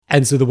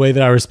And so the way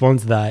that I respond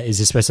to that is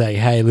just by saying,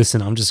 hey,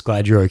 listen, I'm just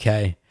glad you're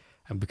okay.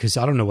 And because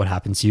I don't know what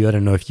happened to you. I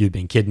don't know if you'd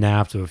been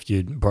kidnapped or if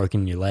you'd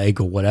broken your leg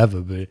or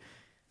whatever. But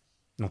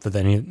not that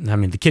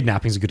the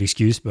kidnapping's a good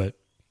excuse, but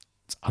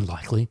it's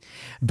unlikely.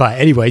 But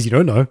anyways, you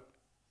don't know.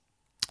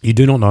 You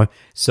do not know.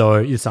 So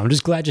yes, I'm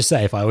just glad you're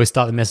safe. I always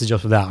start the message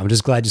off with that. I'm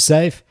just glad you're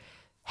safe.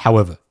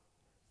 However,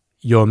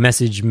 your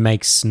message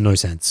makes no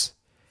sense.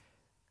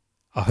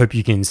 I hope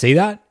you can see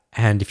that.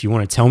 And if you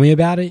want to tell me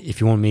about it,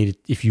 if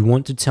you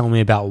want to tell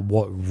me about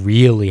what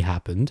really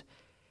happened,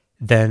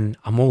 then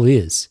I'm all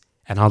ears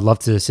and I'd love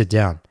to sit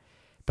down.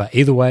 But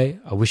either way,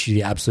 I wish you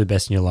the absolute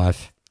best in your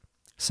life.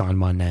 Sign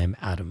my name,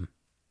 Adam.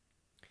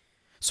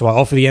 So I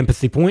offer the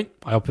empathy point.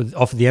 I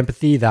offer the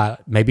empathy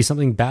that maybe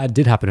something bad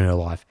did happen in her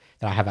life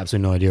that I have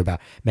absolutely no idea about.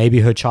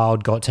 Maybe her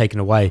child got taken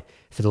away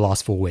for the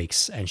last 4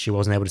 weeks and she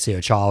wasn't able to see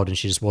her child and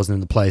she just wasn't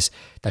in the place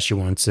that she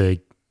wanted to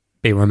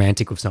be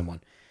romantic with someone.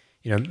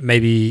 You know,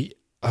 maybe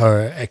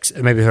her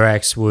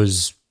ex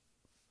was,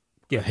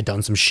 had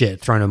done some shit,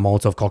 thrown a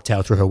Molotov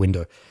cocktail through her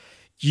window.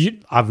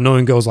 I've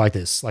known girls like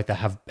this, like that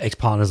have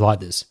ex-partners like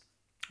this.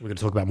 We're going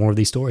to talk about more of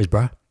these stories,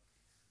 bro.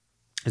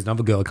 There's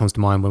another girl that comes to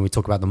mind when we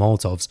talk about the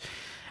Molotovs.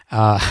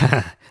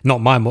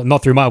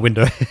 Not through my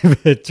window,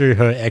 but through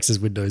her ex's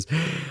windows.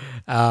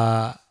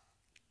 You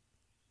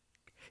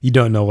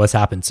don't know what's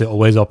happened, so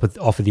always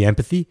offer the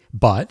empathy,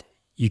 but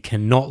you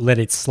cannot let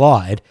it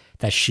slide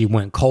that she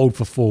went cold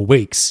for 4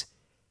 weeks.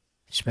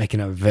 She's making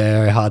it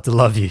very hard to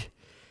love you.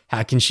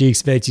 How can she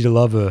expect you to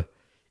love her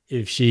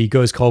if she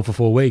goes cold for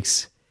 4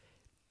 weeks,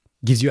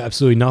 gives you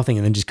absolutely nothing,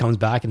 and then just comes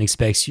back and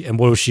expects you? And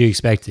what was she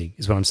expecting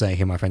is what I'm saying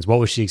here, my friends. What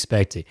was she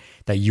expecting?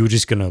 That you were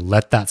just going to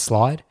let that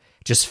slide?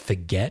 Just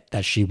forget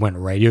that she went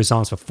radio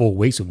silence for 4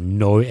 weeks with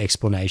no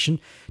explanation,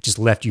 just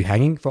left you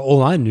hanging? For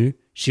all I knew,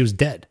 she was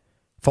dead.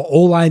 For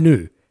all I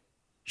knew,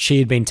 she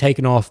had been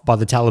taken off by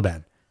the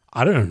Taliban.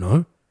 I don't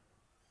know.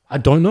 I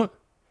don't know.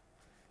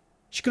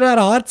 She could have had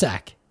a heart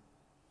attack.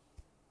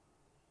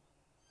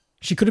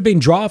 She could have been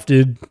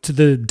drafted to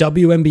the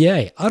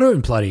WNBA. I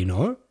don't bloody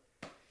know.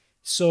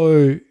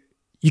 So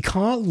you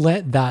can't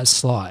let that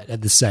slide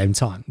at the same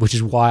time, which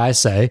is why I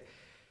say,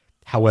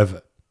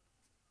 however,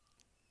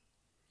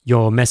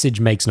 your message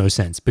makes no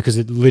sense, because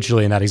it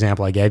literally, in that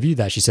example I gave you,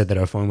 that she said that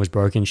her phone was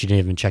broken, she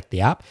didn't even check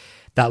the app,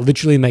 that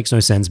literally makes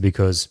no sense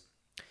because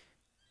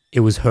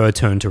it was her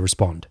turn to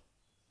respond.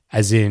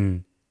 As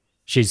in,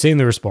 she'd seen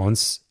the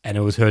response and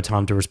it was her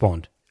time to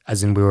respond.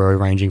 As in, we were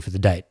arranging for the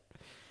date.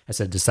 I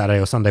said, does Saturday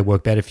or Sunday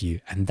work better for you?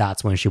 And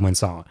that's when she went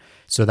silent.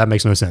 So that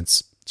makes no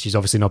sense. She's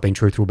obviously not being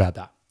truthful about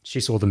that. She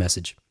saw the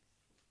message.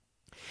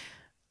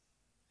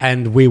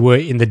 And we were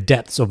in the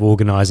depths of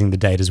organizing the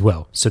date as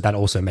well. So that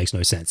also makes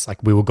no sense.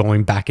 Like, we were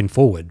going back and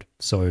forward.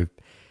 So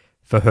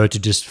for her to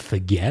just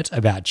forget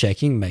about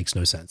checking makes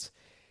no sense.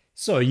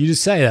 So you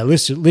just say that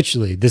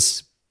literally,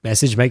 this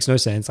message makes no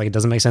sense. Like, it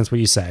doesn't make sense what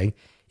you're saying.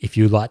 If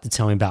you'd like to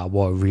tell me about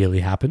what really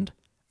happened,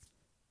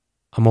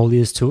 I'm all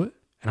ears to it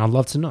and I'd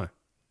love to know.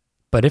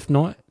 But if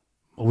not,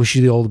 I wish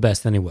you all the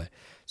best anyway.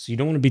 So you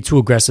don't want to be too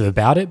aggressive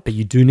about it, but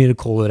you do need to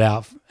call it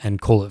out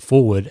and call it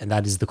forward. And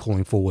that is the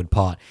calling forward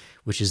part,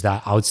 which is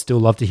that I would still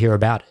love to hear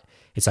about it.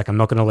 It's like, I'm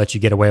not going to let you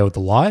get away with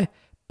the lie,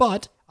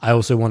 but I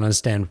also want to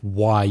understand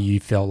why you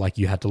felt like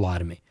you had to lie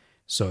to me.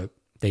 So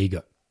there you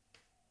go.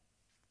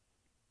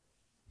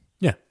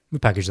 Yeah, we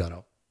package that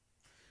up.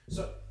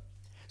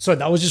 So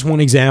that was just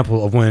one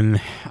example of when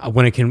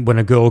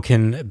a girl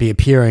can be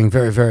appearing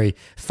very, very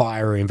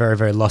fiery and very,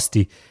 very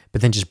lusty,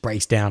 but then just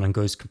breaks down and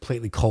goes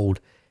completely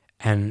cold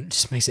and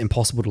just makes it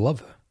impossible to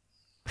love her.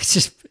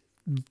 It's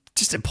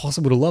just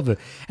impossible to love her.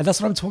 And that's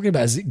what I'm talking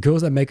about, is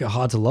girls that make it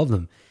hard to love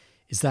them.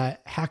 Is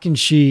that how can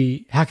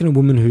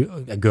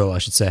a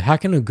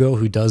girl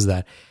who does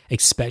that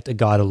expect a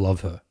guy to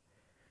love her?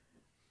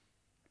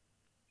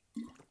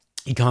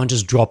 You can't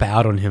just drop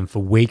out on him for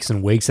weeks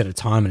and weeks at a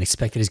time and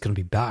expect that he's going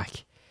to be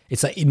back.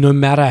 It's like, no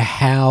matter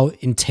how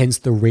intense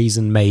the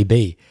reason may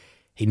be,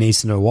 he needs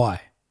to know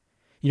why.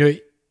 You know,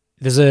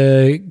 there's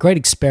a great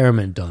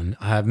experiment done.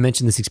 I have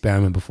mentioned this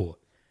experiment before.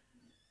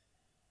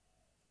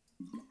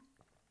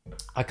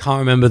 I can't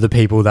remember the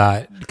people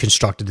that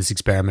constructed this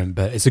experiment,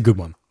 but it's a good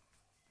one.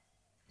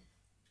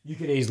 You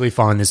could easily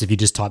find this if you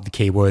just type the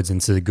keywords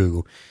into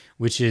Google,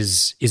 which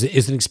is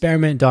an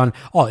experiment done.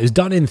 Oh,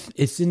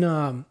 it's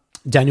in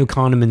Daniel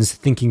Kahneman's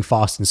Thinking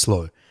Fast and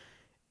Slow.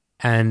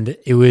 And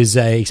it was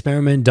an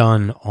experiment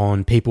done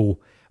on people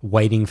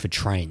waiting for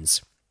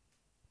trains.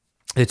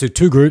 They took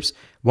two groups.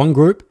 One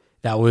group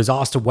that was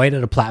asked to wait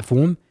at a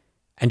platform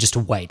and just to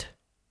wait.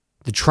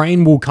 The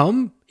train will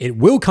come. It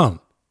will come.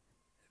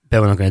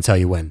 But we're not going to tell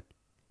you when.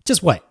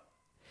 Just wait.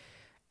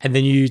 And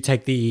then you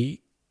take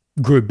the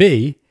group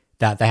B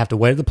that they have to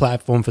wait at the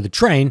platform for the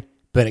train,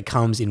 but it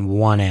comes in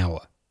 1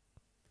 hour.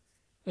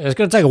 It's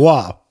going to take a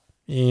while.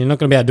 You're not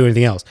going to be able to do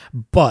anything else,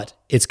 but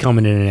it's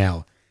coming in an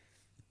hour.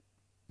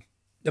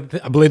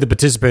 I believe the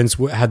participants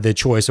had their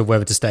choice of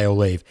whether to stay or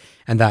leave.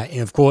 And that,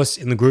 of course,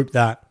 in the group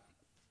that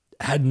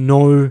had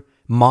no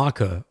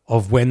marker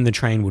of when the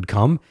train would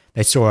come,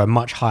 they saw a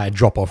much higher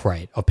drop-off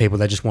rate of people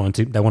that just want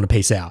to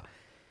peace out.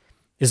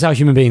 This is how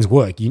human beings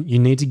work. You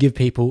need to give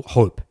people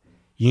hope.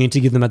 You need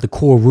to give them at the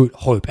core root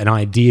hope, an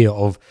idea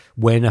of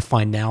when a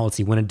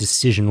finality, when a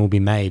decision will be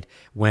made,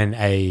 when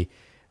a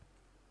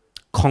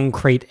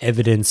concrete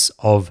evidence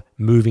of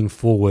moving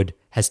forward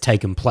has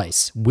taken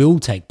place, will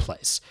take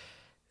place.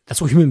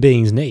 That's what human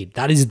beings need.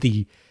 That is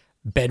the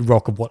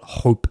bedrock of what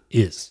hope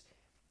is.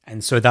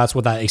 And so that's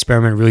what that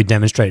experiment really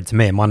demonstrated to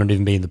me. It might not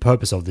even be the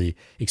purpose of the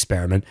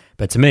experiment,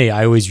 but to me,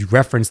 I always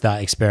reference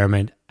that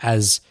experiment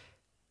as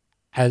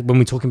when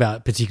we're talking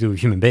about particularly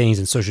human beings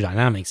and social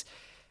dynamics,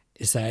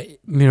 is that,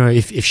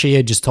 if she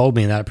had just told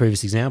me in that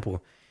previous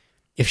example,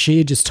 if she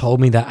had just told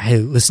me that, hey,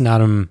 listen,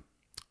 Adam,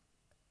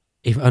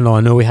 I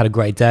know we had a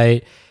great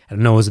date, and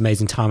I know it was an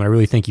amazing time, and I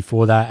really thank you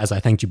for that, as I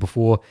thanked you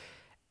before,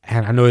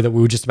 and I know that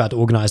we were just about to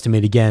organize to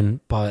meet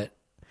again, but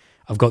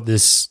I've got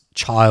this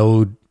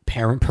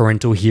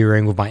parental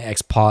hearing with my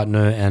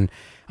ex-partner, and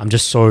I'm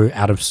just so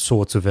out of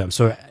sorts with it.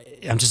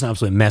 I'm just an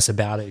absolute mess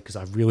about it because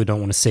I really don't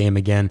want to see him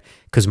again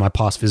because of my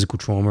past physical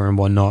trauma and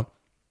whatnot.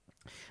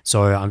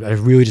 So I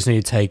really just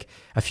need to take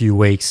a few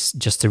weeks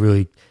just to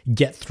really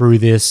get through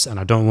this, and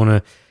I don't want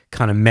to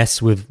kind of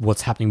mess with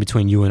what's happening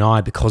between you and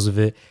I because of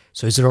it.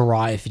 So is it all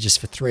right if just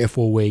for 3 or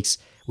 4 weeks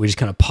we just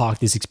kind of park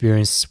this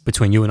experience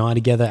between you and I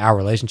together, our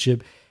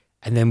relationship,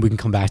 and then we can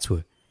come back to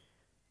it?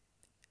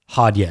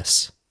 Hard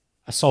yes.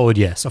 A solid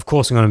yes. Of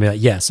course I'm going to be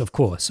like, yes, of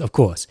course.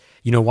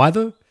 You know why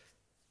though?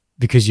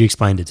 Because you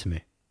explained it to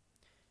me.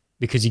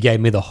 Because you gave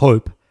me the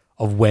hope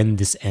of when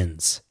this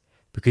ends.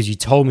 Because you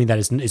told me that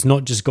it's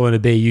not just going to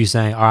be you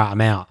saying, all right, I'm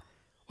out.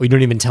 Or you're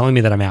not even telling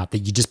me that I'm out, that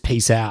you just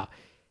peace out.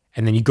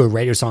 And then you go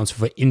radio silence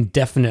for an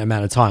indefinite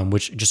amount of time,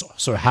 which just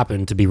so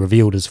happened to be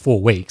revealed as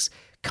 4 weeks,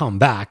 come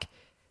back,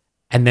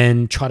 and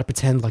then try to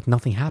pretend like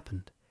nothing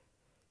happened.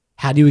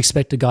 How do you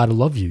expect a guy to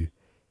love you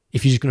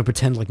if you're just going to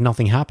pretend like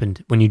nothing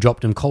happened when you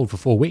dropped him cold for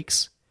 4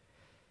 weeks?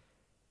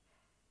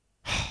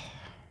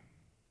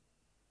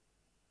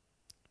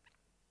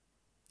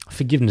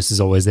 Forgiveness is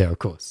always there, of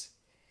course.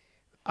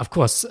 Of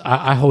course,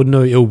 I hold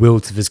no ill will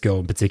to this girl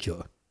in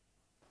particular.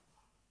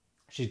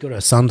 She's got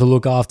her son to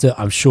look after.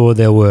 I'm sure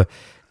there were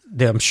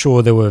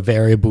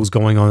variables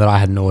going on that I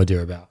had no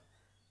idea about.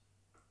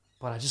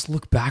 But I just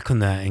look back on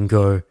that and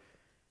go,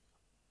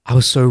 I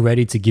was so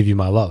ready to give you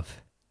my love.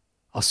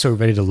 I was so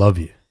ready to love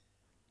you.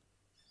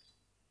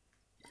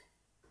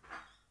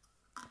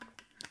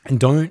 And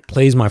don't,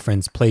 please, my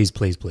friends, please,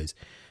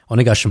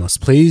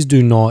 onegashimasu, please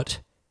do not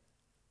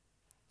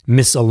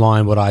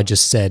misalign what I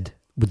just said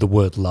with the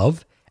word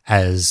love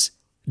as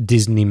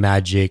Disney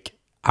magic,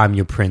 I'm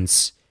your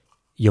prince,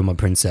 you're my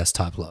princess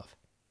type love.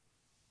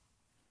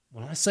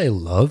 When I say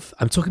love,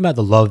 I'm talking about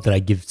the love that I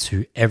give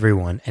to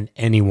everyone and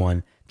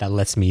anyone that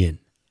lets me in.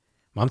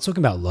 When I'm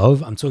talking about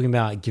love, I'm talking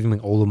about giving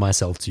all of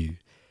myself to you.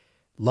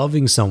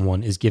 Loving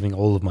someone is giving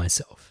all of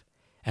myself.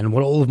 And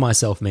what all of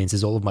myself means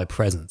is all of my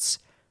presence,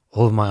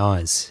 all of my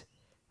eyes.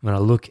 When I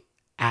look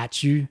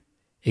at you,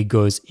 it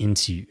goes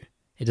into you.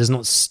 It does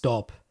not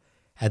stop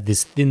at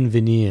this thin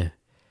veneer,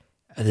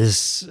 at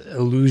this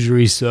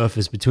illusory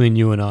surface between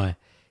you and I.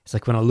 It's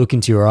like when I look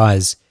into your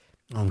eyes,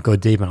 I'll go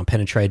deep and I'll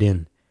penetrate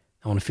in.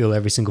 I want to feel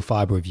every single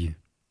fiber of you.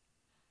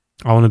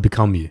 I want to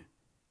become you.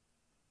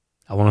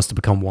 I want us to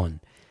become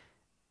one.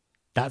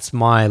 That's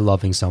my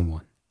loving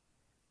someone.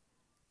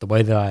 The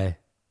way that I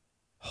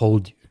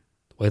hold you,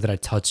 the way that I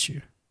touch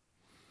you,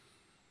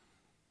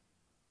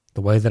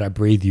 the way that I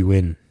breathe you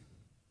in,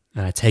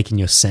 and I take in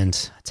your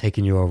scent, I take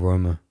in your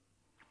aroma.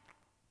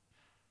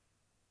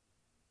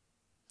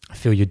 I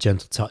feel your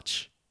gentle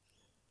touch.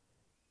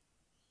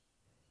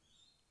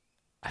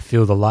 I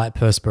feel the light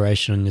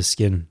perspiration on your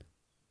skin.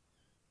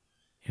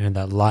 You know,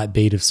 that light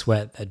bead of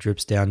sweat that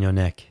drips down your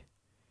neck.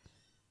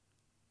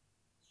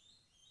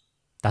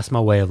 That's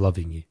my way of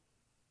loving you.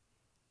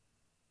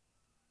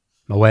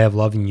 My way of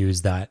loving you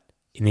is that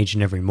in each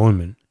and every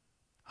moment,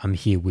 I'm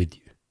here with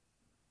you.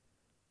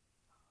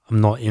 I'm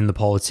not in the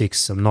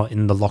politics. I'm not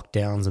in the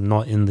lockdowns. I'm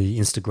not in the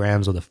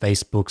Instagrams or the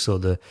Facebooks or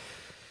the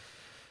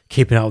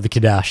keeping up with the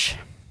Kardashians.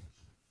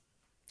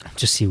 I'm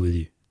just here with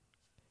you.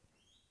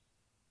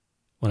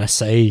 When I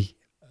say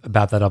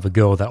about that other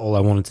girl that all I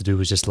wanted to do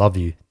was just love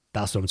you,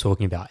 that's what I'm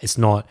talking about. It's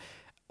not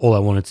all I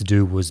wanted to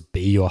do was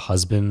be your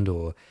husband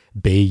or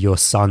be your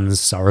son's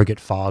surrogate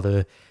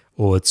father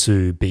or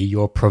to be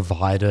your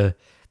provider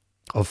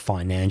of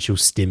financial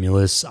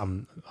stimulus.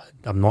 I'm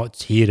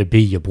not here to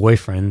be your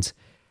boyfriend,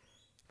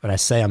 but I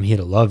say I'm here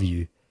to love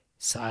you.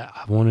 So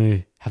I want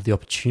to have the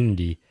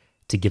opportunity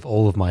to give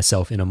all of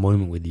myself in a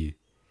moment with you,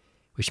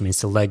 which means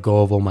to let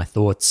go of all my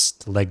thoughts,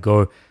 to let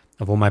go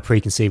of all my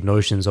preconceived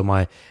notions, all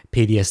my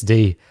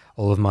PTSD,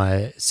 all of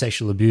my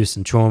sexual abuse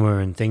and trauma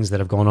and things that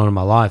have gone on in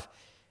my life.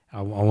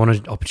 I want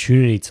an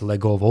opportunity to let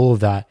go of all of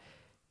that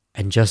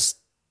and just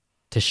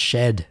to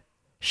shed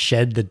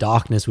the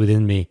darkness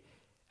within me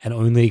and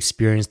only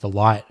experience the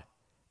light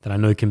that I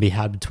know can be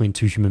had between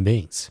two human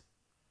beings.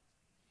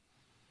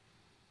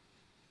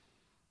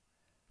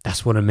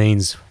 That's what it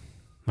means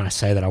when I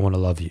say that I want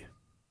to love you.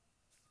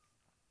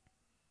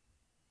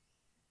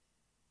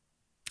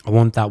 I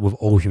want that with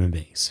all human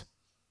beings.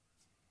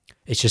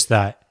 It's just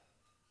that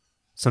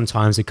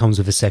sometimes it comes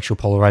with a sexual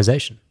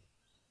polarization.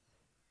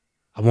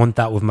 I want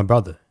that with my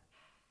brother.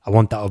 I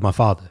want that with my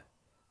father.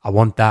 I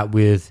want that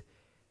with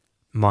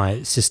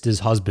my sister's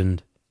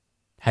husband,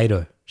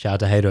 Hato. Shout out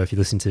to Hato if you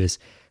listen to this,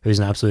 who's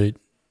an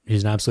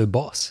absolute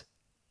boss.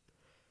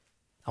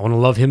 I want to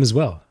love him as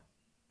well.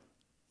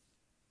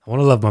 I want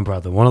to love my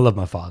brother. I want to love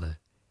my father.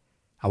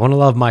 I want to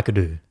love Mike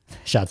Adu.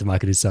 Shout out to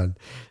Mike Adu's son.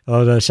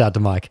 Oh no, shout out to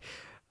Mike.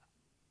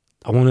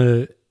 I want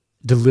to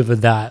deliver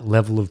that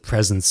level of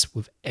presence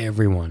with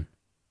everyone.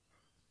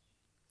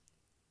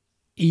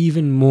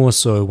 Even more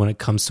so when it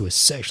comes to a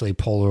sexually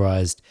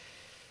polarized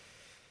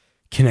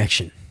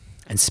connection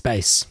and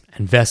space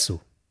and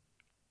vessel.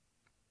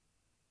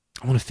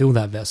 I want to feel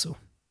that vessel.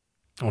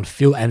 I want to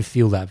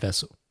feel that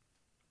vessel.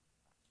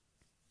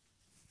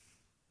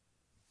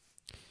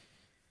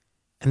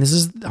 And this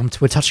is,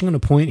 we're touching on a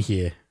point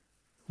here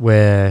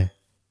where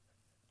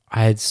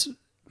I had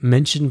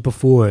mentioned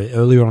before,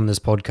 earlier on this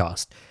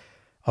podcast,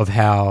 of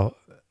how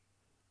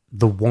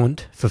the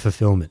want for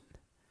fulfillment,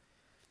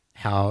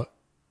 how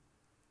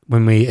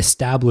when we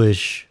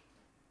establish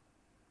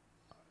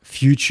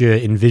future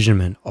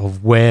envisionment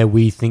of where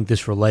we think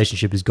this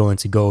relationship is going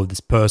to go with this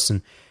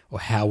person, or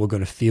how we're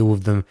going to feel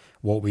with them,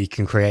 what we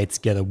can create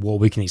together, what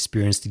we can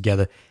experience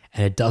together,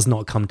 and it does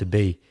not come to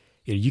be,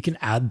 you can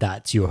add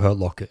that to your hurt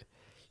locker.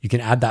 You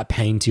can add that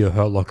pain to your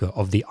hurt locker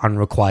of the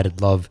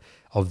unrequited love,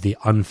 of the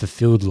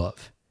unfulfilled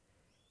love.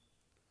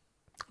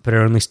 But it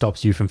only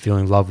stops you from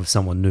feeling love with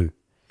someone new.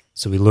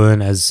 So we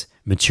learn as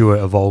mature,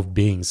 evolved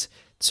beings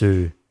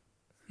to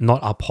not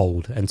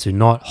uphold and to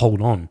not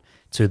hold on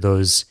to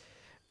those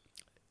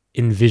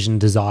envisioned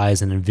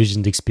desires and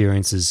envisioned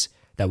experiences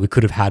that we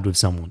could have had with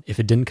someone. If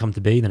it didn't come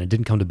to be, then it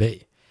didn't come to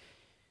be.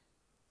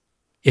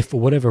 If for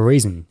whatever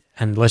reason,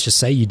 and let's just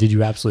say you did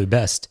your absolute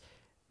best,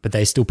 but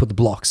they still put the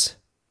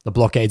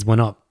blockades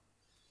went up,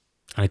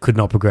 and it could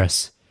not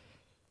progress,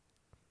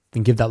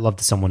 then give that love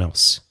to someone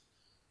else.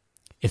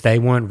 If they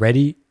weren't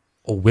ready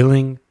or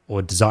willing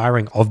or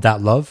desiring of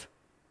that love,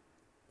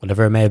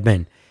 whatever it may have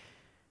been,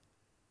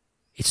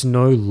 it's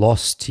no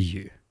loss to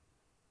you,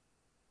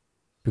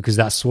 because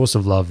that source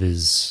of love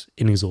is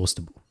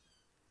inexhaustible.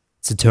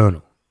 It's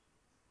eternal.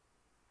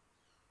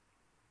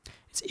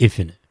 It's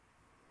infinite.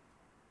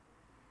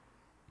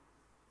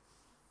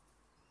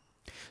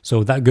 So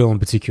with that girl in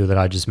particular that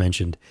I just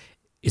mentioned,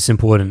 it's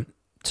important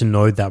to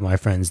note that, my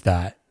friends,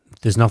 that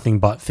there's nothing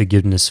but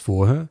forgiveness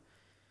for her,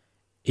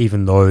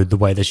 even though the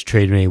way that she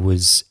treated me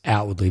was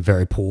outwardly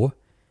very poor.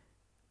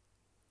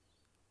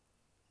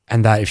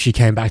 And that if she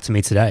came back to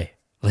me today,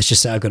 let's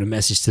just say I got a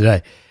message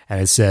today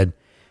and it said,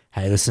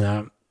 hey,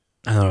 listen,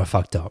 I know I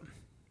fucked up.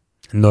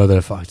 I know that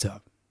I fucked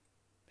up.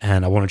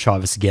 And I want to try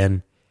this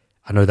again.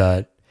 I know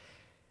that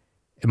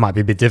it might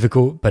be a bit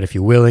difficult, but if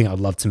you're willing, I'd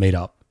love to meet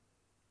up.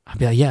 I'd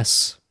be like,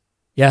 yes,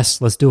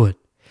 let's do it.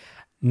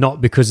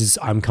 Not because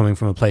I'm coming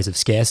from a place of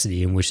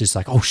scarcity in which it's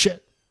like, oh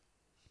shit.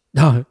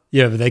 No,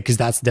 yeah, because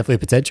that's definitely a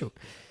potential.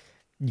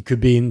 You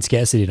could be in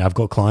scarcity, and I've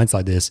got clients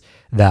like this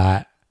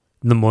that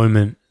the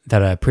moment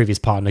that a previous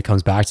partner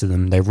comes back to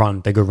them, they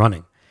go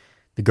running.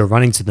 They go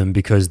running to them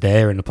because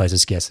they're in a place of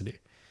scarcity.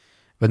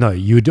 But no,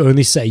 you would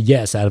only say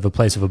yes out of a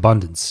place of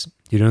abundance.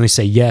 You'd only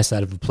say yes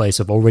out of a place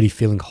of already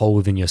feeling whole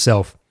within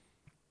yourself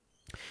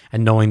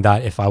and knowing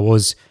that if I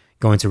was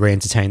going to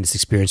re-entertain this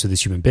experience with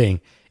this human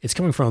being, it's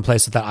coming from a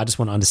place that I just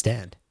want to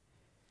understand.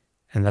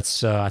 And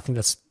that's, I think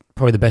that's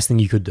probably the best thing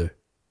you could do.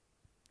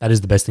 That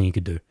is the best thing you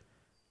could do.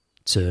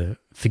 To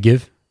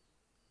forgive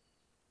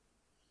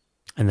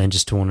and then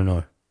just to want to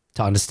know,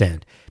 to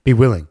understand. Be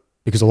willing,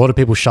 because a lot of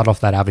people shut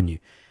off that avenue.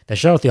 They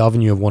shut off the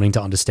avenue of wanting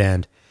to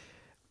understand,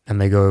 and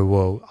they go,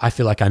 well, I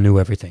feel like I knew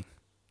everything.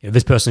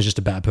 This person is just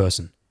a bad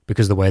person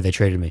because of the way they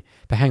treated me.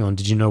 But hang on,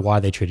 did you know why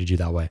they treated you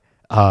that way?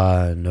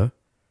 No.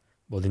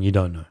 Well, then you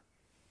don't know.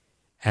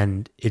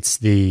 And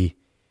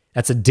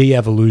that's a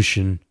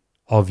de-evolution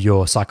of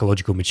your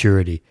psychological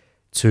maturity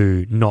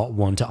to not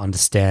want to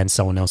understand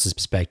someone else's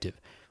perspective,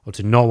 or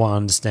to not want to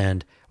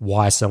understand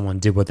why someone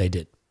did what they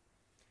did.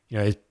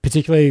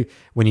 Particularly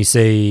when you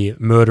see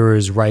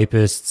murderers,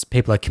 rapists,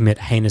 people that commit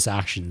heinous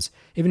actions,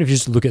 even if you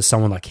just look at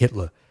someone like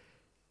Hitler,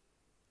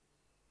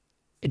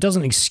 it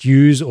doesn't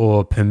excuse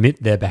or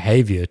permit their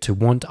behavior to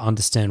want to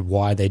understand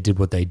why they did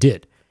what they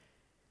did.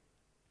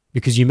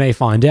 Because you may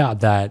find out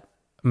that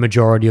a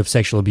majority of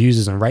sexual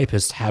abusers and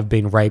rapists have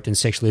been raped and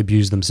sexually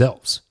abused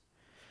themselves.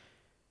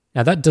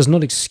 Now, that does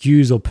not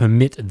excuse or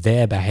permit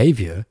their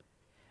behavior,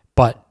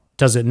 but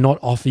does it not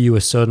offer you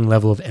a certain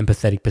level of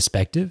empathetic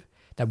perspective?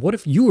 That what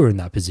if you were in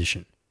that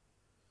position?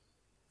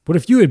 What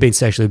if you had been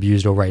sexually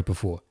abused or raped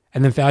before,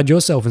 and then found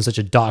yourself in such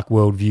a dark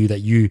worldview that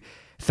you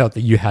felt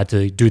that you had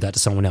to do that to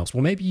someone else?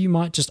 Well, maybe you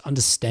might just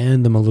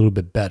understand them a little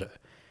bit better.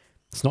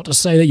 It's not to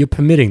say that you're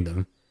permitting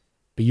them,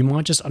 but you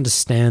might just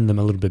understand them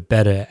a little bit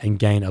better and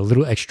gain a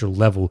little extra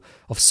level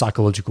of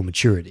psychological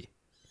maturity.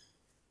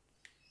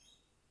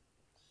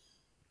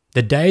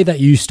 The day that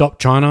you stop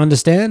trying to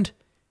understand,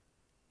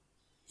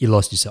 you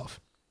lost yourself.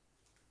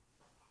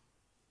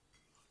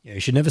 You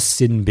should never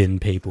sin bin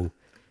people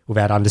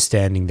without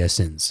understanding their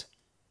sins.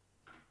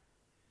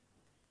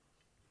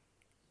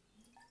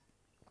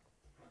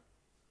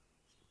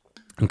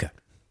 Okay.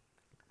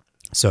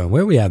 So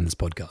where are we at in this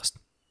podcast?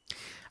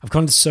 I've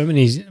gone to so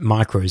many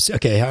micros.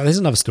 Okay, there's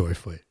another story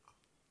for you.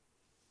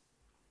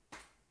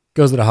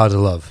 Girls that are hard to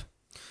love.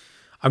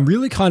 I'm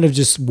really kind of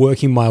just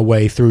working my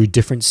way through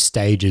different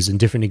stages and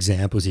different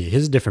examples here.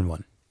 Here's a different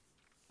one.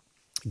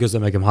 Girls that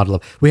make them hard to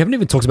love. We haven't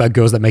even talked about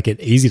girls that make it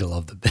easy to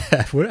love them.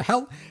 Where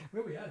are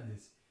we at in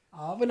this?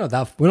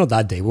 We're not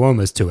that deep. We're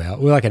almost 2 hours.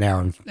 We're like an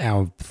hour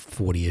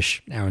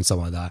 40-ish, hour and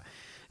something like that.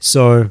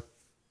 So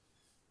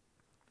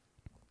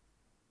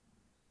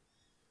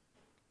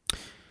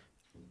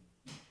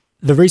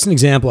the recent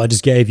example I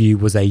just gave you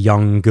was a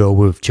young girl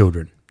with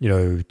children,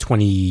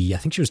 20, I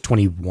think she was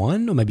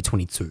 21 or maybe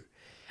 22.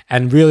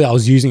 And really, I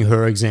was using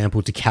her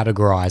example to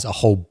categorize a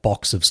whole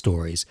box of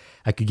stories.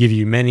 I could give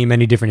you many,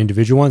 many different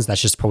individual ones.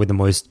 That's just probably the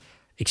most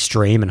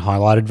extreme and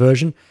highlighted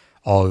version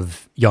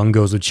of young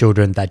girls with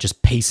children that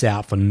just peace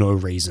out for no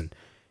reason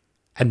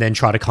and then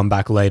try to come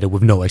back later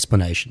with no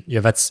explanation.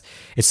 It's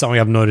something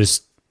I've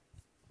noticed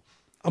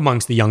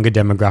amongst the younger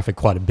demographic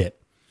quite a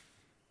bit.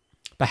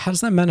 But how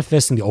does that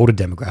manifest in the older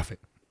demographic?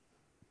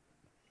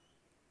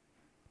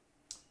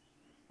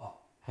 Oh,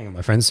 hang on,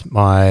 my friends.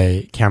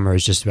 My camera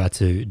is just about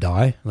to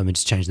die. Let me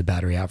just change the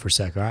battery out for a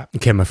sec, all right?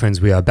 Okay, my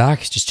friends, we are back.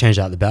 Just changed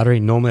out the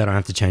battery. Normally, I don't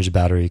have to change the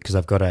battery because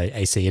I've got a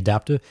AC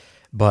adapter.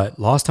 But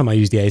last time I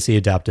used the AC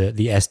adapter,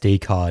 the SD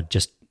card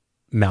just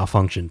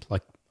malfunctioned.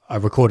 Like, I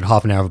recorded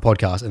half an hour of a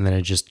podcast and then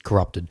it just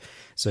corrupted.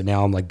 So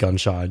now I'm like gun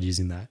shy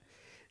using that.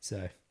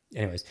 So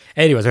anyways,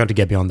 I have to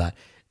get beyond that.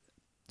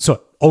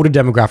 So older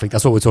demographic,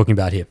 that's what we're talking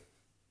about here.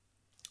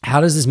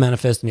 How does this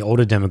manifest in the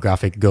older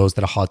demographic, girls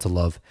that are hard to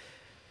love?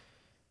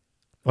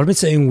 What I've been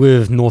saying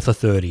with north of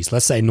 30s,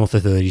 let's say north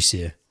of 30s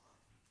here.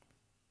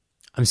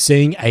 I'm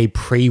seeing a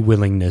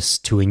pre-willingness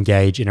to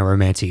engage in a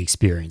romantic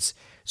experience.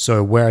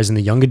 So whereas in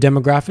the younger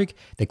demographic,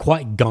 they're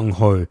quite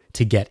gung-ho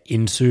to get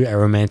into a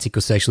romantic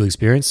or sexual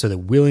experience. So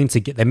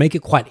they make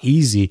it quite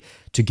easy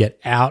to get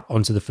out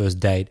onto the first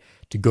date,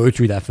 to go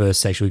through that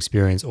first sexual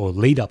experience or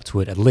lead up to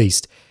it at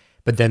least.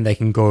 But then they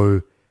can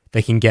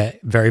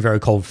get very, very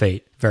cold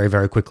feet very,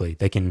 very quickly.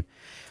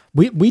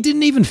 We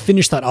didn't even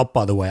finish that up,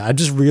 by the way. I'm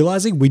just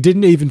realizing we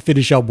didn't even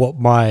finish up what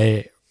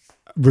my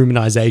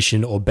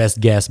ruminization or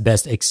best guess,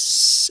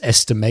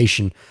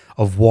 estimation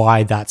of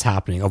why that's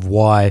happening, of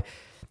why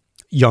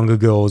younger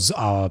girls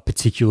are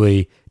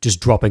particularly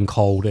just dropping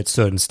cold at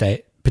certain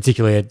state,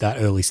 particularly at that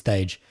early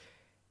stage.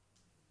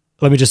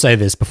 Let me just say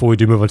this before we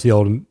do move on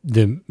to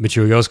the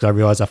mature girls, because I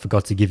realize I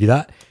forgot to give you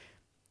that.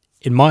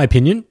 In my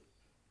opinion,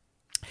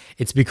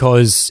 it's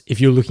because if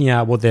you're looking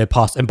at what their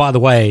past, and by the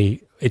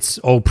way, it's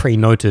all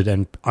pre-noted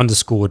and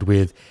underscored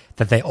with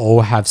that they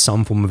all have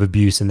some form of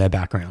abuse in their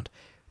background.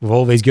 With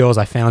all these girls,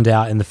 I found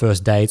out in the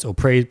first dates or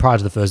prior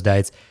to the first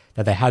dates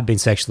that they had been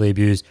sexually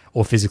abused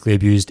or physically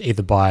abused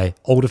either by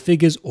older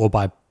figures or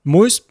by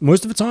most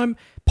of the time,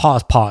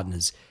 past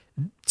partners.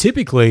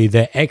 Typically,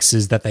 they're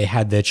exes that they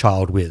had their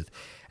child with.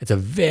 It's a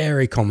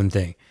very common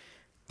thing.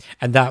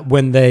 And that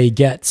when they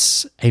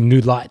get a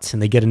new light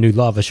and they get a new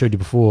love, I told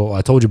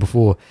you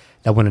before,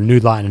 that when a new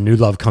light and a new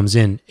love comes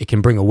in, it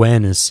can bring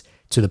awareness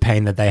to the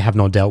pain that they have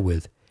not dealt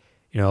with.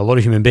 A lot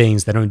of human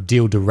beings, they don't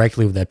deal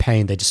directly with their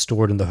pain. They just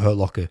store it in the hurt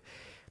locker.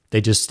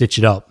 They just stitch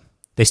it up.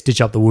 They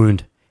stitch up the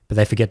wound, but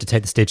they forget to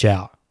take the stitch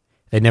out.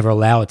 They never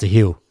allow it to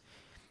heal,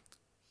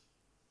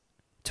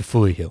 to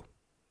fully heal.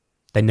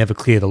 They never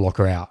clear the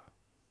locker out.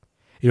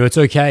 It's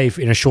okay if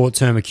in a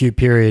short-term acute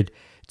period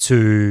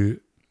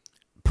to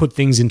put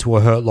things into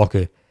a hurt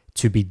locker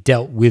to be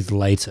dealt with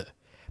later,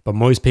 but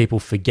most people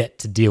forget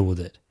to deal with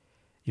it.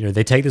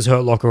 They take this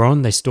hurt locker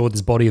on, they store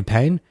this body of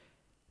pain,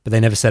 but they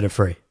never set it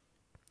free.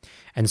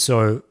 And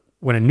so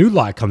when a new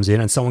light comes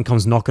in and someone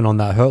comes knocking on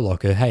that hurt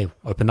locker, hey,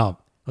 open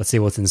up, let's see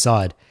what's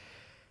inside.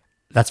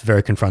 That's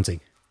very confronting.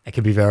 It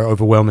can be very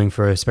overwhelming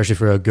especially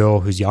for a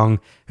girl who's young,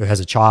 who has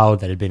a child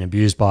that had been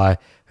abused by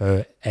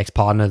her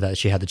ex-partner that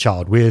she had the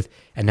child with.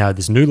 And now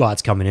this new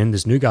light's coming in,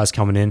 this new guy's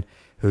coming in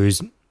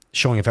who's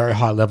showing a very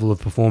high level of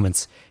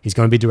performance. He's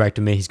going to be direct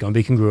to me. He's going to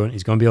be congruent.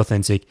 He's going to be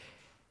authentic.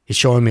 He's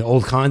showing me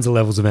all kinds of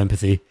levels of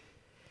empathy.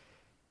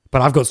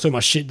 But I've got so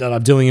much shit that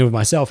I'm dealing with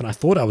myself, and I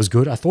thought I was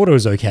good. I thought it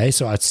was okay.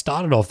 So I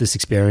started off this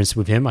experience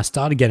with him. I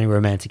started getting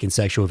romantic and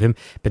sexual with him.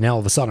 But now all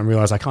of a sudden I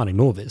realize I can't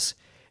ignore this.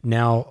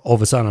 Now all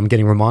of a sudden I'm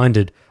getting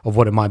reminded of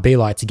what it might be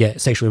like to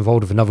get sexually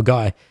involved with another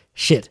guy.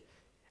 Shit.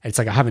 And it's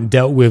like I haven't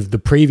dealt with the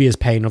previous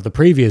pain of the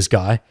previous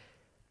guy,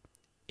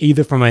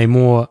 either from a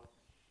more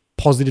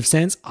positive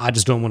sense, I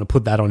just don't want to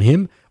put that on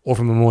him, or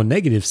from a more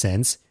negative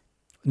sense,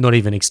 not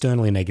even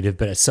externally negative,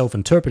 but a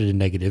self-interpreted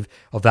negative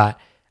of that,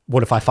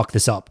 what if I fuck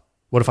this up?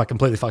 What if I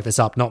completely fuck this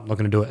up? No, I'm not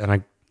going to do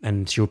it,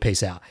 and she'll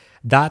peace out.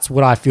 That's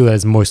what I feel that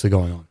is mostly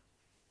going on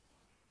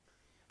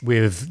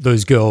with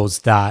those girls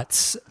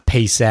that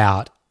peace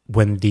out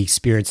when the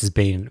experience has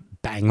been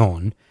bang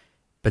on,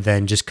 but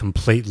then just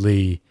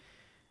completely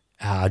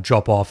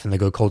drop off and they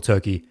go cold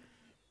turkey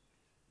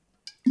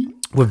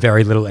with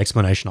very little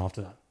explanation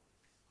after that.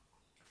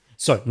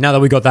 So now that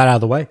we got that out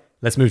of the way,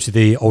 let's move to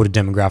the older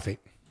demographic.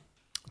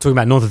 Talking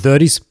about north of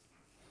 30s.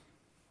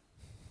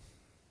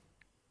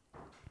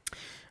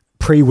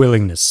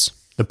 Pre-willingness.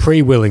 The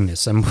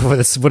pre-willingness. And what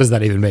does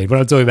that even mean? What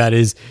I'm talking about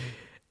is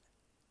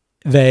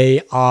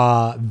they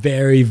are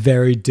very,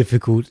 very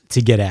difficult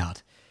to get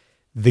out.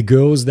 The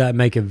girls that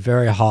make it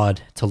very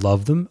hard to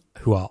love them,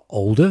 who are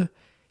older,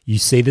 you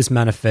see this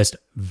manifest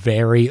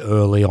very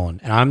early on.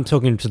 And I'm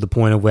talking to the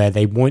point of where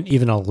they won't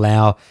even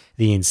allow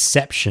the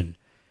inception.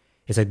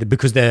 It's like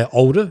because they're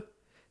older,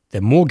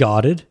 they're more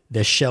guarded,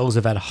 their shells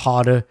have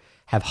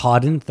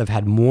hardened, they've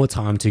had more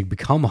time to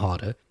become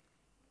harder.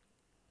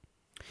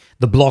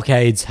 The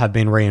blockades have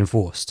been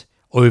reinforced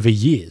over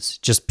years,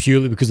 just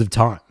purely because of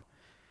time.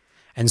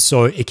 And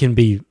so it can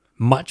be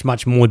much,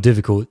 much more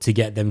difficult to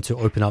get them to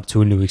open up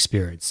to a new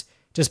experience,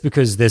 just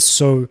because they're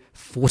so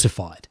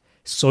fortified,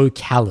 so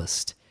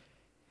calloused.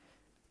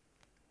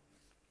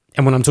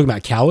 And when I'm talking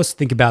about callous,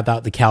 think about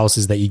that, the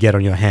calluses that you get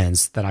on your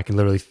hands that I can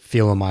literally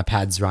feel on my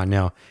pads right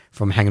now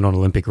from hanging on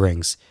Olympic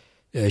rings.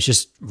 It's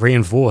just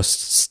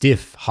reinforced,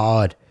 stiff,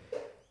 hard.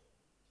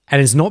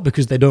 And it's not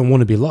because they don't want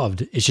to be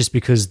loved. It's just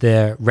because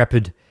their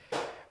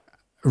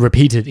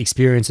repeated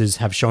experiences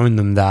have shown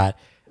them that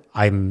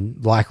I'm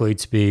likely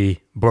to be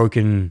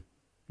broken,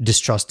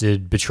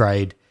 distrusted,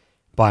 betrayed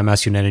by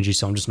masculine energy,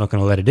 so I'm just not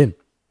going to let it in.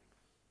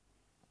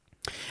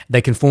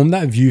 They can form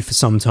that view for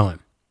some time.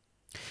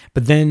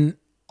 But then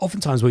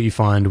oftentimes what you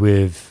find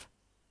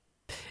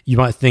you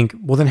might think,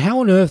 well, then how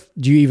on earth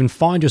do you even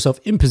find yourself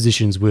in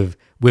positions with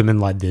women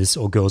like this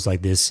or girls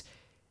like this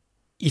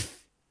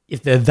if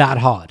they're that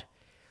hard?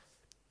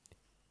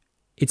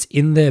 It's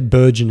in their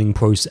burgeoning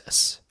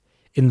process.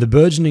 In the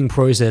burgeoning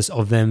process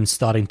of them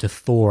starting to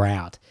thaw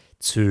out,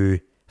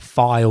 to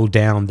file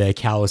down their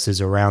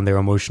calluses around their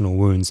emotional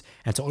wounds,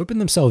 and to open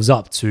themselves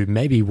up to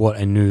maybe what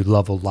a new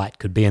love or light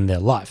could be in their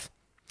life.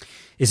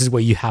 This is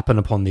where you happen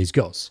upon these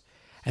girls.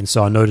 And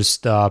so I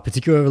noticed,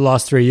 particularly over the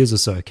last 3 years or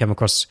so, came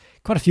across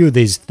quite a few of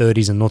these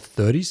 30s and north of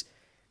 30s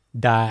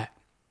that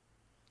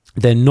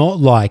they're not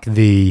like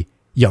the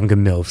younger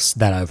MILFs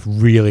that are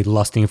really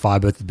lusting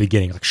fiber at the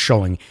beginning, like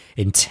showing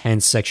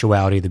intense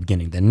sexuality at the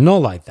beginning. They're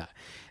not like that.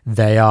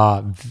 They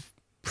are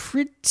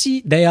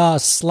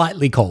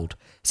slightly cold.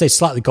 Say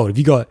slightly cold. If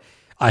you got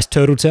ice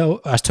turtle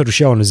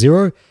shell on a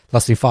 0,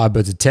 lusting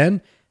firebirds at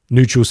 10,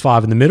 neutrals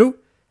 5 in the middle,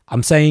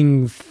 I'm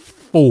saying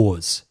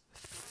 4s.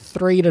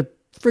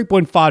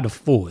 3.5 to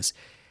 4s,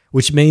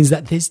 which means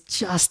that there's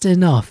just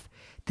enough.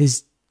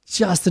 There's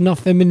just enough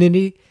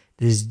femininity.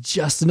 There's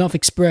just enough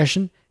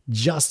expression,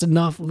 just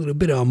enough little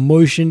bit of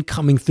emotion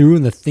coming through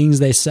in the things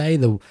they say,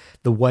 the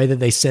way that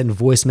they send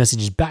voice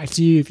messages back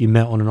to you if you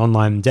met on an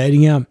online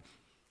dating app,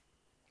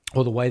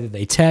 or the way that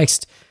they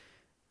text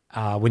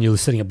when you're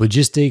setting up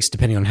logistics,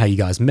 depending on how you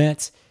guys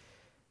met.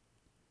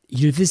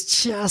 There's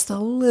just a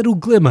little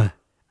glimmer,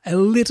 a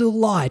little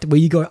light where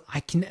you go, I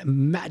can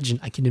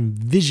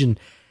envision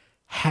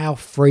how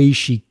free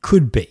she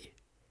could be.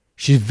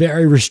 She's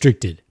very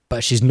restricted,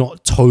 but she's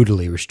not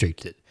totally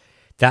restricted.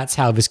 That's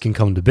how this can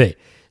come to be.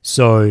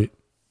 So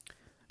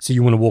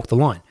you want to walk the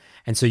line.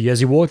 And so as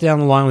you walk down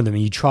the line with them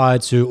and you try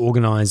to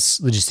organize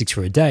logistics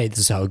for a date, this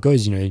is how it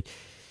goes. You're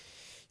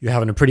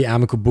having a pretty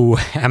amicable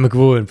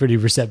and pretty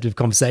receptive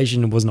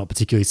conversation. It was not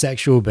particularly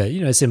sexual, but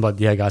it seemed like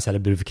the guys had a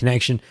bit of a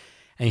connection.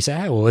 And you say,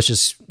 hey, well, let's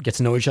just get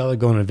to know each other,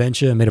 go on an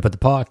adventure, meet up at the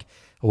park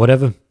or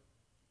whatever.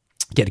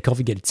 Get a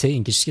coffee, get a tea,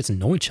 and just get to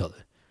know each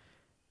other.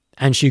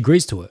 And she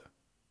agrees to it.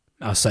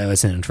 I'll say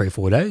let's in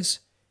 3-4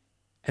 days.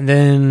 And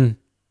then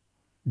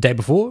day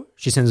before,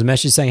 she sends a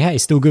message saying, hey,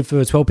 still good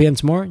for 12 p.m.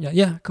 tomorrow?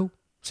 Yeah, cool.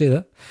 See you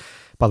there.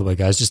 By the way,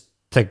 guys, just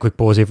take a quick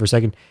pause here for a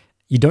second.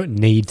 You don't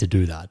need to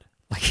do that.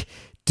 Like,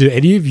 do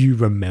any of you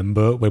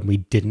remember when we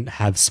didn't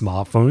have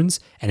smartphones?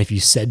 And if you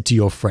said to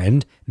your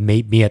friend,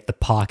 meet me at the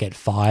park at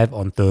 5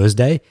 on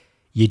Thursday,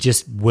 you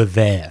just were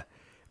there.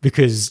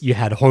 Because you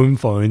had home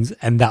phones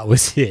and that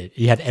was it.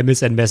 You had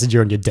MSN Messenger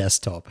on your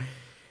desktop.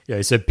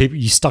 So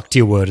you stuck to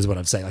your word is what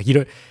I'm saying. Like you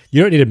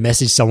don't need to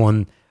message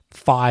someone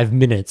 5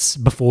 minutes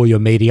before you're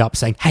meeting up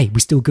saying, hey, we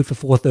still good for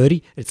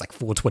 4:30? It's like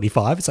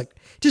 4:25. It's like,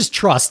 just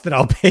trust that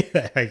I'll be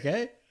there,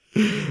 okay?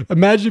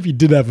 Imagine if you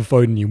did have a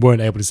phone and you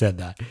weren't able to send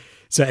that.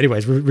 So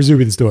anyways,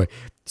 resuming the story.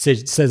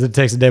 Says in the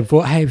text the day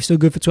before, hey, we still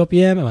good for 12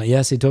 p.m.? I'm like,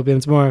 yeah, see 12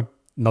 p.m. tomorrow.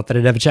 Not that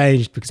it ever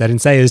changed because I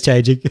didn't say it was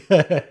changing.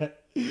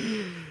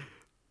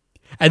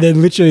 And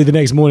then literally the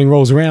next morning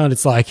rolls around.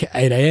 It's like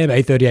 8 a.m.,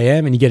 8:30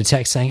 a.m. And you get a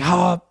text saying,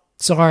 oh,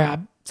 sorry,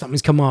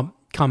 something's come up.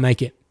 Can't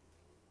make it.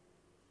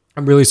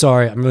 I'm really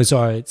sorry.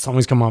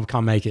 Something's come up.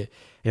 Can't make it.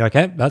 You're like,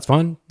 okay, that's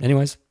fine.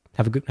 Anyways,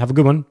 have a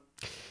good one.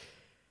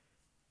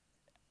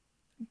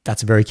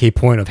 That's a very key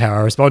point of how I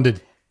responded.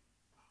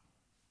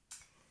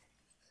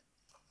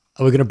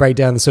 Are we going to break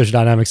down the social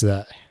dynamics of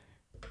that?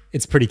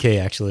 It's pretty key,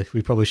 actually.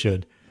 We probably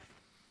should.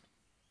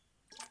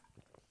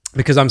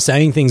 Because I'm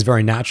saying things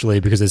very naturally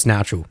because it's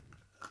natural.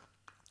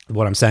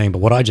 What I'm saying, but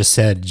what I just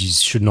said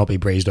should not be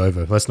breezed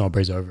over. Let's not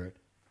breeze over it.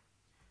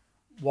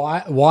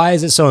 Why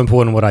is it so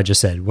important what I just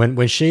said? When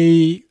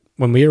we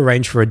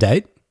arranged for a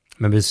date,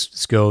 remember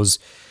this girl's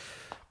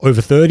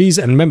over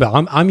 30s. And remember,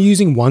 I'm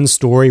using one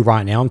story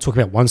right now. I'm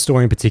talking about one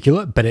story in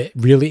particular, but it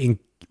really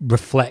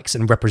reflects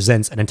and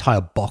represents an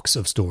entire box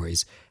of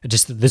stories.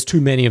 There's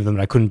too many of them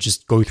that I couldn't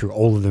just go through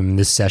all of them in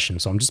this session.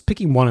 So I'm just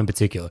picking one in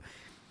particular.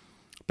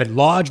 But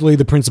largely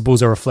the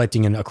principles are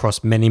reflecting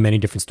across many, many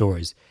different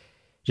stories,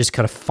 just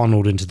kind of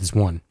funneled into this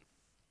one.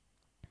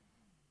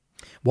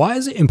 Why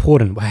is it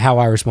important how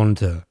I responded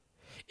to her?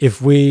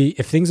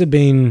 If things have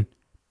been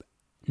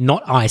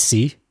not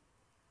icy,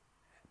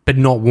 but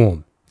not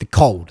warm, they're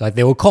cold, like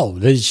they were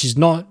cold. She's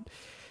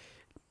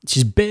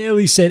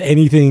barely said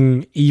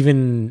anything,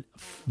 even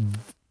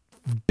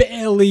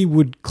barely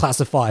would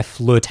classify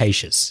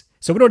flirtatious.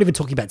 So we're not even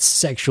talking about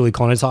sexually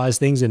connotized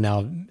things. And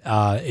now,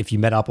 if you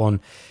met up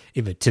on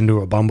either Tinder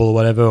or Bumble or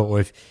whatever,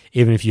 or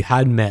even if you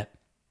had met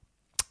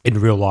in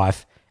real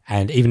life,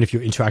 and even if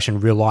your interaction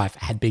in real life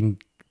had been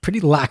pretty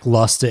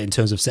lackluster in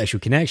terms of sexual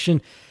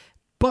connection,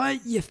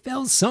 but you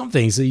felt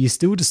something, so you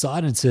still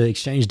decided to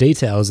exchange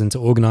details and to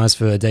organize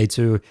for a day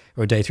 2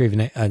 or a day 3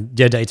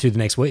 day 2 the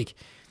next week.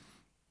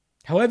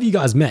 However you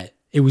guys met,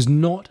 it was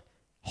not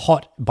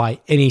hot by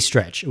any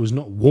stretch. It was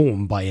not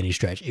warm by any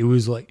stretch. It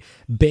was like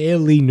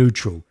barely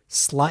neutral,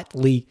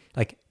 slightly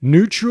like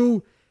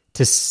neutral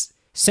to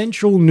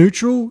central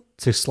neutral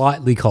to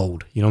slightly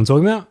cold. You know what I'm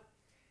talking about?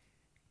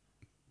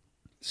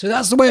 So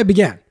that's the way it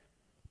began.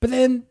 But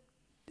then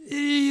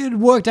it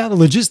worked out the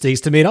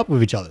logistics to meet up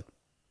with each other.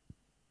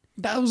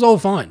 That was all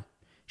fine.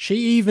 She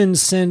even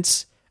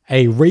sent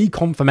a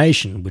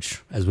reconfirmation,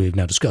 which, as we've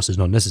now discussed, is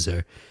not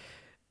necessary.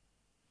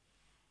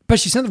 But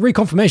she sent the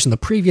reconfirmation the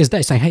previous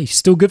day saying, hey,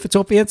 still good for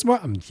 12 p.m.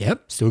 tomorrow?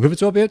 Yep, still good for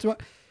 12 p.m. tomorrow.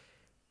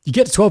 You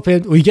get to 12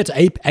 p.m. or you get to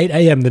 8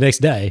 a.m. the next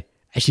day,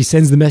 and she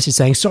sends the message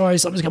saying, sorry,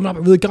 something's coming up. I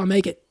really can't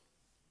make it.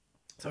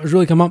 Something's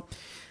really come up.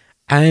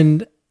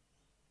 And,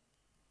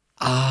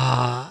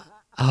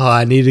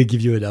 I need to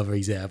give you another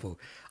example.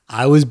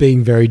 I was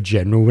being very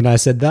general when I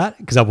said that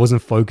because I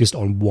wasn't focused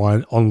on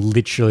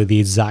literally the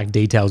exact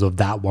details of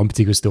that one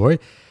particular story.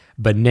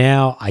 But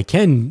now I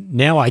can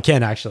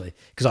actually,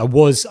 because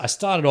I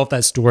started off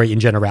that story in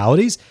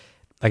generalities,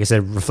 like I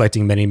said,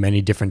 reflecting many,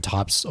 many different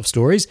types of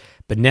stories.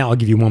 But now I'll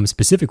give you one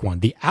specific one.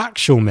 The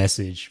actual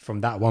message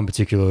from that one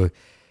particular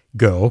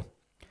girl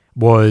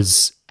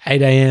was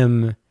 8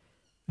 a.m.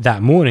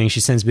 that morning. She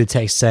sends me a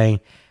text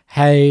saying,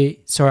 hey,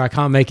 sorry, I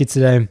can't make it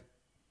today.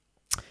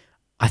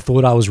 I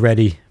thought I was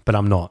ready, but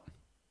I'm not.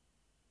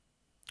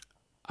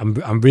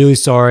 I'm really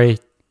sorry,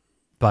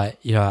 but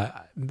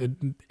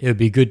it would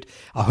be good.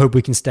 I hope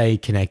we can stay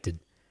connected.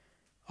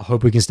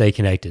 I'm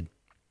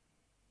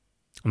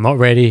not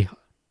ready.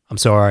 I'm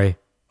sorry.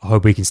 I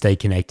hope we can stay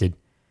connected.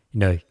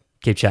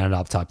 Keep chatting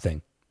up type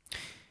thing.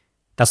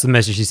 That's the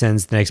message she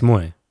sends the next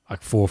morning,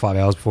 like 4 or 5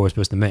 hours before we're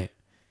supposed to meet.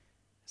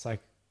 It's like,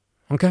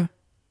 okay.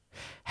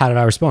 How did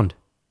I respond?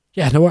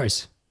 Yeah, no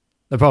worries.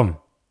 No problem.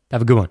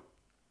 Have a good one.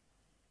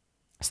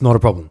 It's not a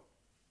problem.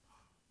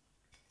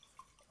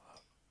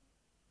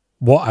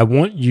 What I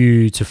want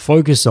you to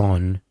focus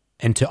on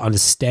and to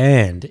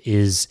understand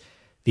is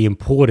the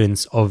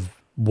importance of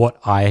what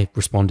I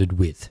responded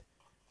with.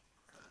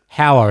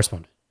 How I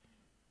responded.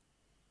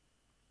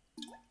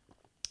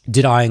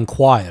 Did I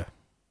inquire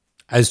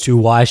as to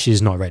why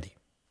she's not ready?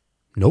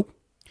 Nope.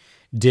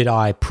 Did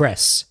I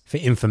press for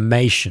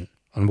information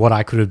on what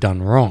I could have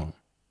done wrong?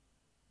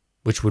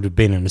 Which would have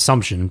been an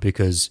assumption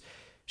because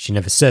she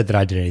never said that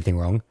I did anything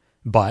wrong.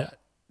 But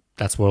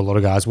that's what a lot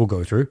of guys will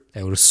go through.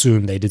 They would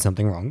assume they did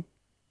something wrong.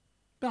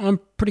 But I'm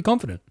pretty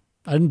confident.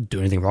 I didn't do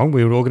anything wrong.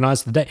 We would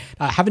organize the day.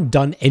 I haven't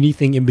done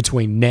anything in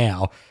between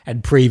now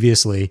and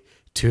previously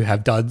to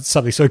have done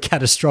something so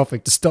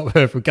catastrophic to stop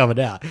her from coming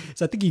out.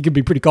 So I think you can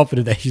be pretty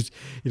confident that you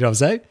know what I'm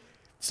saying?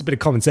 It's a bit of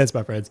common sense,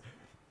 my friends.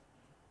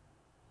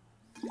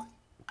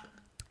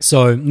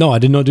 So, no, I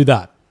did not do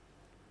that.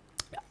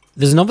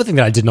 There's another thing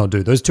that I did not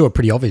do. Those two are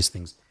pretty obvious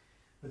things.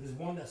 But there's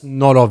one that's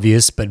not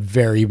obvious but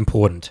very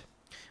important,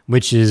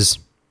 which is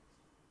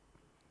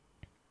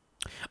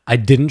I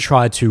didn't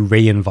try to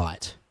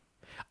re-invite.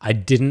 I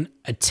didn't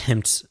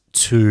attempt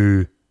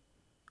to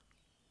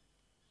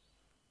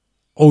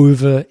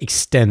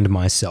overextend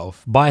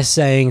myself by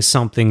saying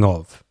something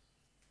of,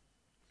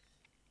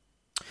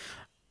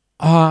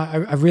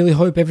 I really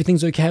hope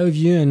everything's okay with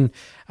you, and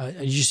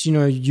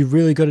you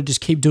really got to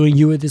just keep doing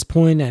you at this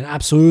point, and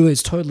absolutely,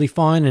 it's totally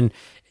fine, and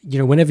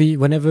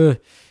whenever,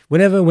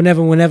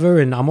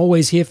 and I'm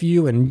always here for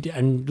you,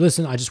 and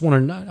listen, I just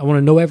want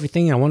to know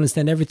everything, and I want to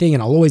understand everything,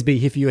 and I'll always be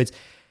here for you.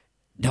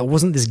 There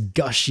wasn't this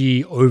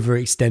gushy,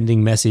 overextending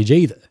message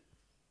either.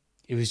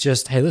 It was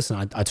just, hey, listen,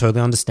 I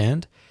totally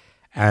understand,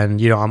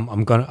 and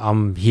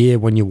I'm here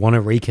when you want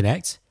to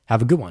reconnect.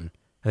 Have a good one.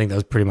 I think that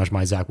was pretty much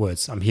my exact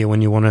words. I'm here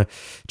when you want to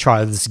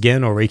try this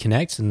again or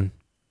reconnect,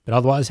 but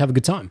otherwise have a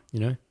good time,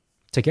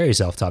 take care of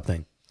yourself type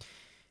thing.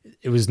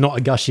 It was not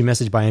a gushy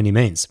message by any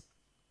means.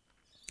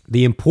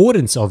 The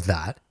importance of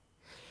that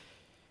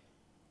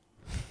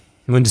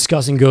when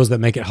discussing girls that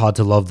make it hard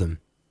to love them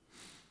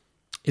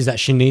is that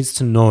she needs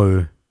to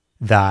know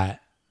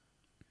that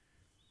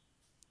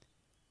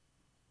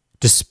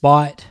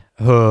despite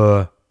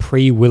her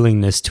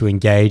pre-willingness to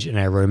engage in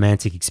a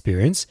romantic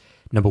experience,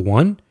 number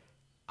one,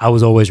 I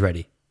was always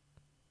ready.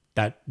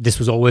 That this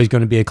was always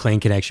going to be a clean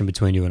connection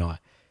between you and I.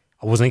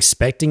 I wasn't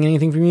expecting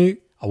anything from you.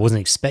 I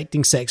wasn't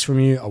expecting sex from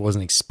you. I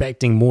wasn't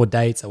expecting more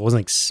dates. I wasn't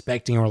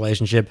expecting a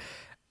relationship.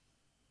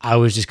 I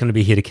was just going to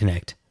be here to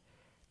connect.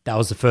 That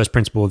was the first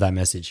principle of that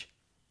message.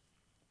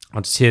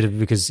 I'm just here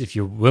because if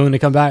you're willing to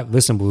come back,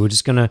 listen, we were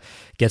just going to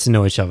get to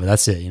know each other.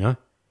 That's it,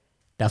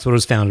 That's what it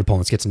was founded upon.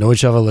 Let's get to know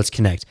each other. Let's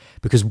connect.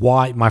 Because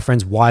why, my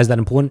friends, why is that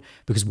important?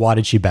 Because why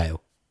did she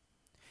bail?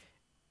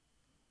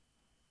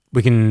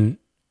 We can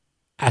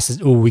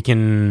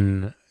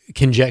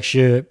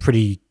conjecture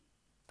pretty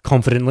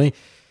confidently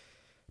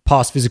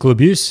past physical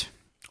abuse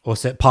or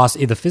past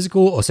either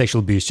physical or sexual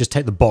abuse. Just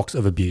take the box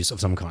of abuse of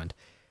some kind.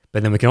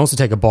 But then we can also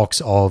take a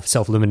box of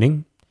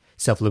self-limiting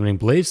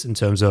beliefs in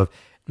terms of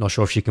not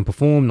sure if she can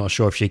perform, not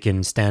sure if she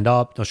can stand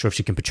up, not sure if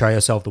she can portray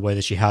herself the way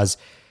that she has.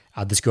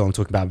 This girl I'm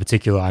talking about in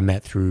particular, I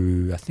met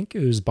through, I think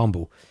it was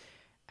Bumble.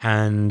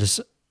 And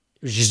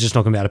she's just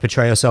not going to be able to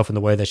portray herself in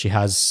the way that she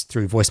has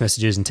through voice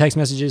messages and text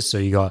messages. So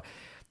you got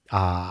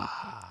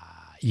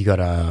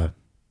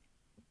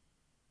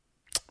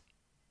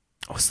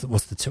what's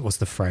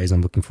the phrase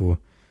I'm looking for?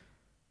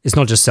 It's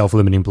not just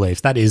self-limiting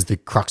beliefs. That is the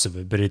crux of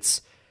it, but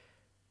it's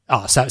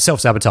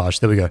self-sabotage.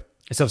 There we go.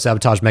 A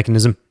self-sabotage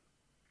mechanism.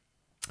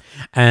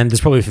 And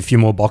there's probably a few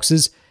more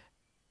boxes.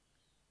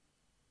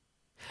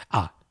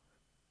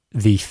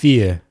 The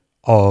fear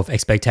of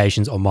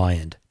expectations on my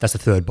end. That's the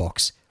third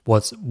box.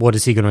 What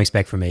is he going to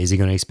expect from me? Is he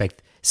going to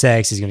expect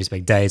sex? Is he going to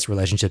expect dates,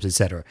 relationships,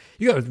 etc.?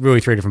 You got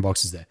really 3 different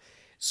boxes there.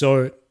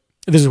 So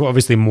this is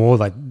obviously more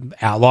like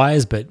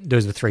outliers, but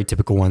those are the 3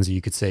 typical ones that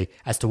you could see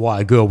as to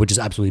why a girl would just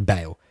absolutely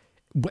bail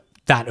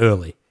that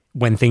early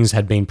when things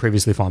had been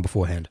previously fine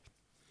beforehand.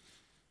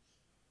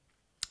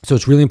 So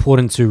it's really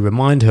important to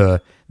remind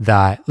her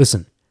that,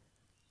 listen,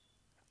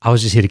 I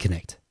was just here to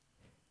connect.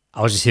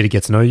 I was just here to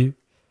get to know you.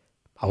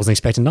 I wasn't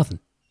expecting nothing.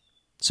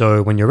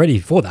 So when you're ready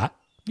for that,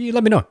 you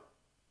let me know.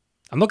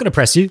 I'm not going to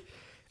press you.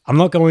 I'm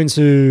not going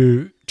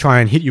to try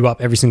and hit you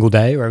up every single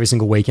day or every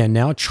single weekend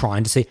now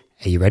trying to see,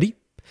 are you ready?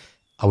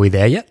 Are we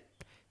there yet?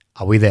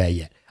 Are we there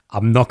yet?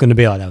 I'm not going to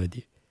be like that with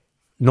you.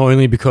 Not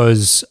only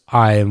because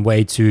I am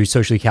way too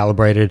socially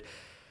calibrated,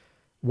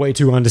 way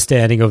too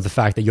understanding of the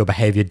fact that your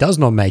behavior does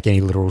not make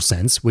any literal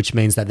sense, which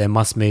means that there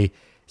must be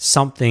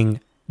something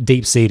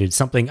deep-seated,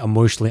 something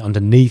emotionally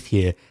underneath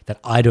here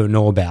that I don't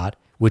know about,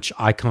 which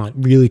I can't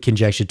really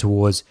conjecture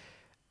towards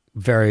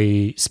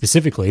very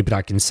specifically, but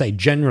I can say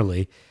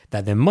generally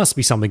that there must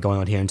be something going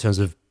on here in terms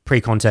of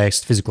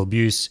pre-context, physical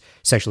abuse,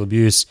 sexual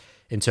abuse,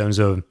 in terms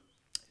of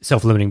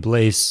self-limiting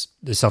beliefs,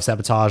 the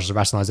self-sabotage, the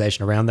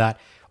rationalization around that,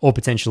 or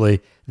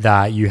potentially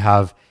that you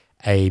have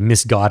a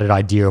misguided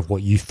idea of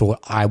what you thought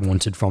I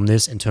wanted from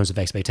this in terms of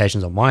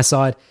expectations on my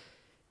side.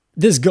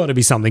 There's got to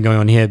be something going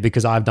on here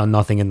because I've done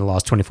nothing in the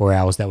last 24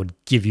 hours that would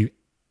give you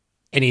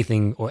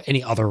anything or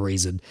any other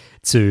reason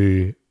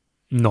to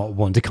not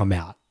want to come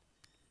out.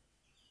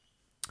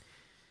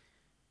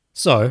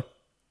 So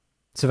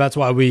that's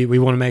why we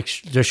want to make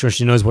sure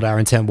she knows what our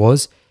intent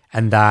was,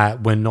 and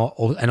that we're not,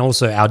 and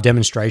also our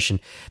demonstration.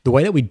 The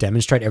way that we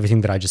demonstrate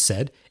everything that I just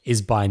said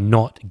is by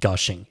not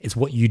gushing. It's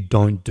what you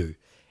don't do.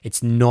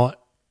 It's not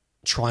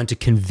trying to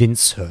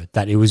convince her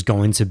that it was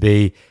going to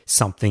be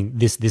something,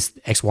 this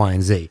X, Y,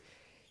 and Z.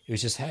 It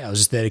was just, hey, I was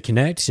just there to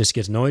connect, just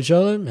get to know each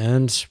other,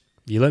 and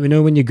you let me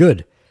know when you're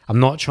good. I'm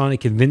not trying to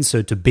convince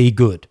her to be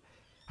good.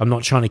 I'm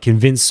not trying to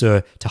convince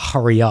her to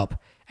hurry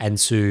up and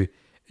to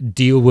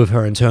deal with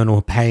her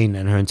internal pain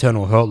and her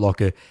internal hurt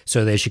locker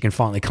so that she can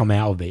finally come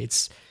out of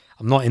it.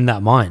 I'm not in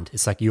that mind.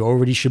 It's like you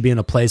already should be in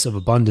a place of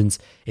abundance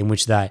in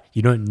which that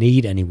you don't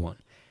need anyone.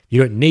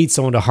 You don't need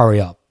someone to hurry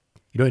up.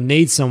 You don't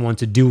need someone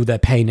to deal with their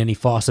pain any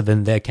faster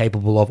than they're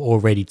capable of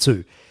already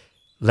to.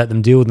 Let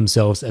them deal with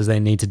themselves as they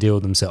need to deal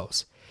with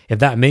themselves. If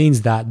that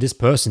means that this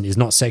person is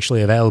not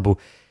sexually available,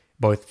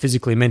 both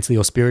physically, mentally,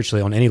 or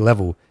spiritually on any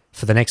level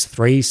for the next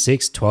 3,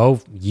 6,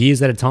 12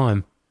 years at a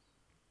time,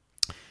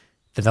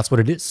 then that's what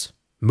it is.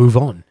 Move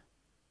on.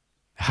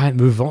 All right,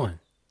 move on.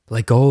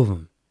 Let go of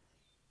them.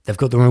 They've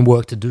got their own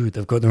work to do.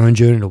 They've got their own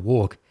journey to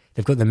walk.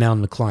 They've got their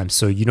mountain to climb.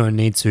 So you don't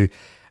need to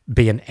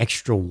be an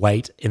extra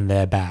weight in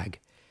their bag.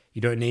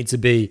 You don't need to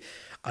be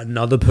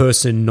another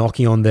person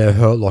knocking on their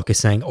hurt locker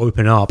saying,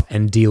 open up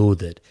and deal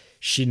with it.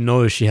 She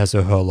knows she has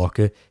her hurt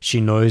locker.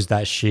 She knows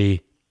that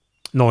she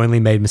not only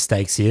made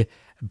mistakes here,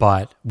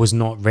 but was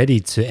not ready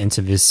to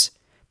enter this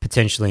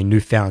potentially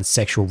newfound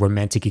sexual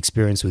romantic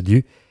experience with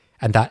you,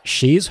 and that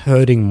she is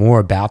hurting more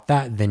about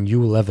that than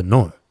you will ever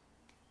know.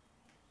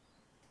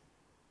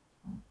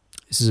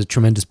 This is a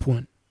tremendous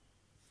point.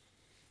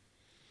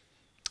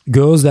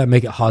 Girls that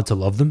make it hard to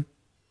love them,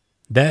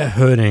 they're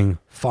hurting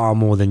far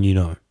more than you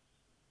know.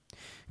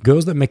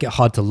 Girls that make it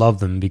hard to love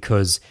them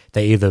because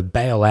they either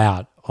bail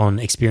out on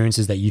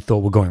experiences that you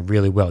thought were going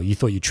really well. You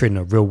thought you treated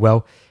her real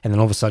well, and then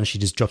all of a sudden she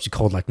just drops you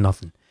cold like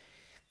nothing.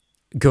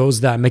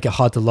 girls that make it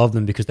hard to love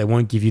them because they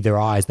won't give you their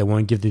eyes, they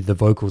won't give you the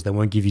vocals, they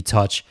won't give you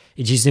touch.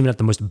 It's just even at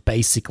the most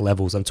basic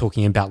levels. I'm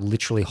talking about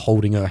literally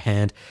holding her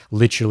hand,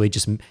 literally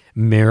just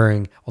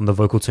mirroring on the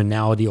vocal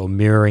tonality, or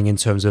mirroring in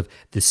terms of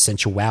the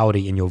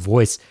sensuality in your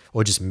voice,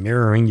 or just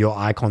mirroring your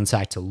eye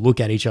contact to look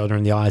at each other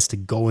in the eyes, to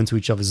go into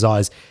each other's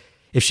eyes.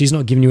 If she's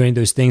not giving you any of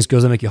those things,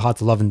 girls that make it hard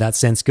to love in that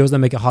sense, girls that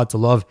make it hard to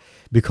love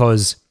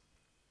because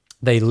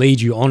they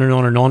lead you on and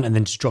on and on and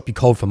then just drop you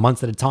cold for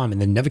months at a time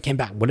and then never came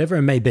back, whatever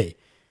it may be,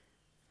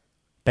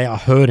 they are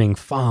hurting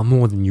far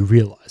more than you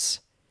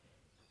realize.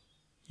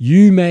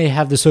 You may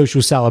have the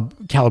social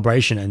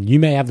calibration, and you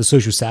may have the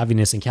social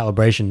savviness and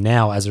calibration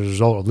now as a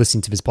result of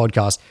listening to this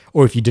podcast,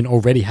 or if you didn't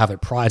already have it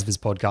prior to this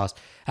podcast,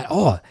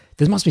 and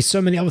there must be so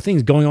many other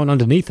things going on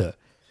underneath her.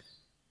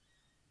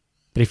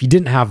 But if you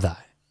didn't have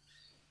that,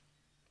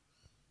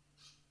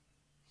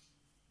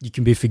 you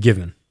can be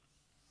forgiven.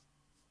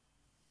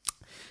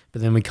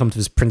 But then we come to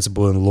this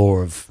principle and law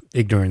of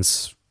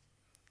ignorance.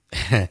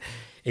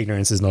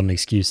 Ignorance is not an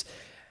excuse.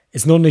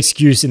 It's not an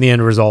excuse in the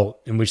end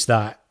result, in which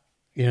that,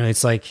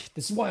 it's like,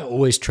 this is why I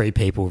always treat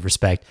people with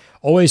respect.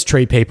 Always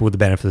treat people with the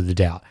benefit of the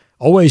doubt.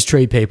 Always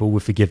treat people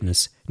with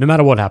forgiveness, no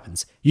matter what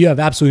happens. You have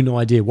absolutely no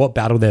idea what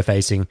battle they're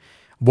facing,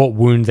 what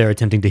wound they're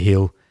attempting to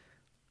heal,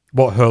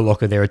 what hurt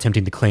locker they're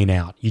attempting to clean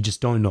out. You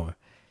just don't know.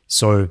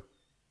 So,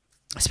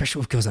 especially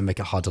with girls that make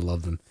it hard to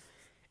love them.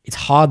 It's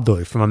hard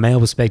though, from a male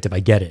perspective,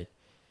 I get it.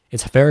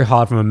 It's very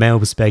hard from a male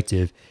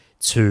perspective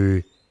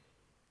to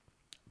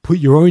put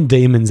your own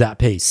demons at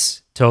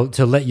peace,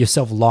 to let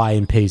yourself lie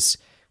in peace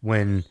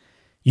when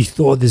you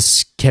thought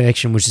this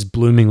connection was just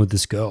blooming with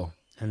this girl.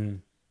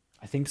 And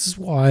I think this is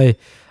why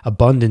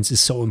abundance is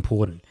so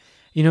important.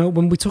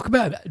 When we talk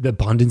about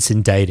abundance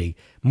in dating,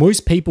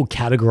 most people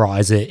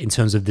categorize it in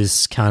terms of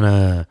this kind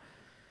of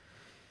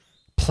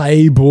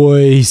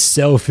playboy,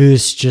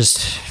 selfish,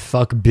 just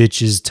fuck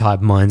bitches type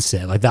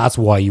mindset. Like, that's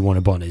why you want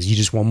abundance. You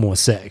just want more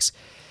sex.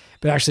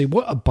 But actually,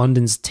 what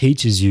abundance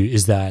teaches you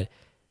is that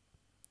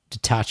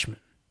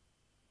detachment,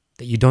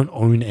 that you don't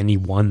own any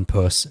one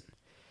person,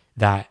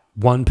 that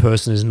one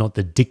person is not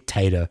the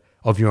dictator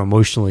of your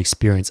emotional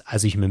experience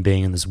as a human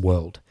being in this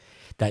world,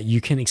 that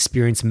you can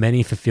experience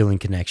many fulfilling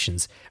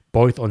connections,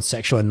 both on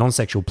sexual and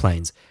non-sexual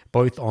planes,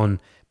 both on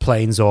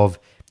planes of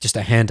just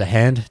a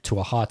hand-to-hand, to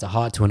a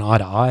heart-to-heart, to an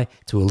eye-to-eye,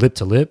 to a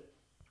lip-to-lip,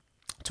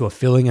 to a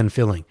filling and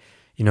filling.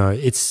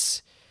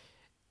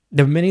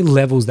 There are many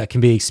levels that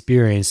can be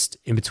experienced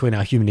in between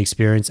our human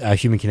experience, our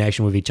human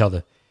connection with each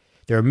other.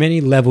 There are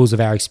many levels of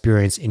our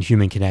experience in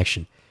human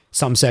connection,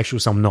 some sexual,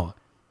 some not.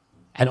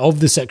 And of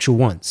the sexual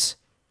ones,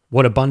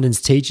 what abundance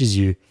teaches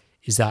you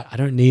is that I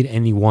don't need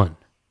any one.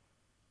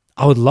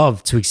 I would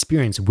love to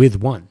experience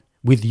with one,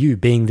 with you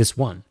being this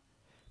one,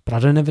 but I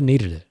don't ever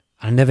needed it.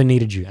 I never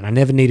needed you, and I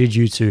never needed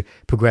you to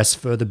progress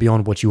further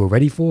beyond what you were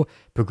ready for,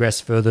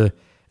 progress further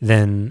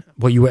than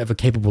what you were ever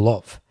capable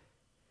of,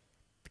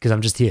 because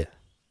I'm just here,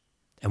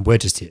 and we're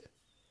just here.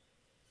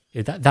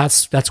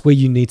 That's where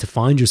you need to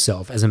find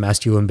yourself as a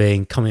masculine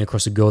being coming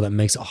across a girl that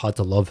makes it hard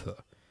to love her.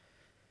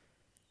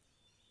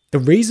 The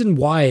reason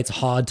why it's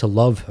hard to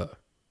love her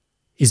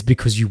is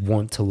because you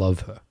want to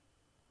love her.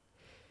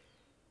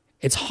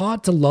 It's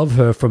hard to love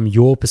her from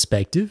your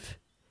perspective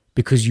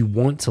because you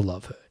want to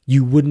love her.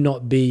 You would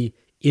not be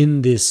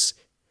in this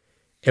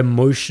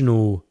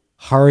emotional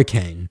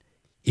hurricane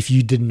if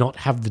you did not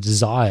have the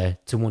desire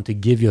to want to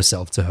give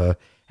yourself to her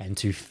and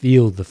to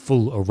feel the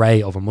full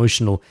array of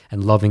emotional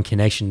and loving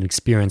connection and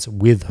experience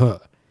with her.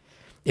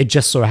 It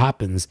just so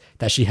happens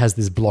that she has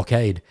this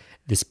blockade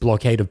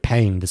of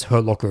pain, this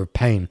hurt locker of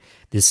pain,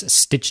 this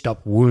stitched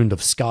up wound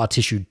of scar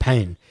tissued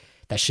pain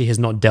that she has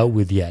not dealt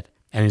with yet,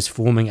 and is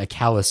forming a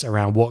callus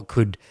around what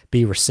could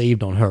be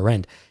received on her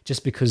end.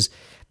 Just because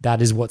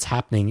that is what's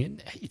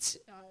happening,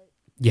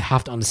 you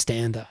have to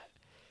understand that.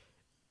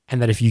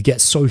 And that if you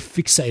get so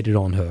fixated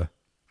on her,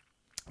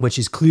 which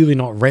is clearly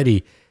not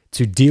ready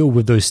to deal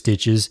with those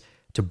stitches,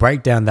 to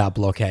break down that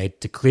blockade,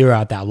 to clear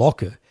out that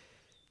locker,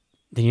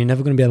 then you're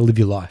never going to be able to live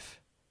your life.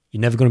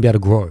 You're never going to be able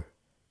to grow.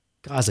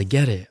 Guys, I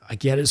get it. I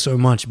get it so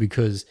much,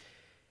 because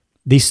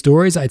these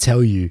stories I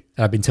tell you,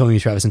 that I've been telling you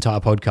throughout this entire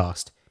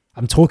podcast,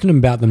 I'm talking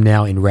about them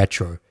now in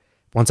retro,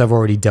 once I've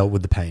already dealt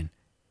with the pain.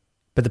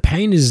 But the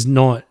pain is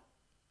not...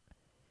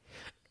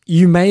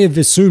 You may have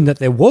assumed that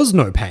there was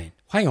no pain.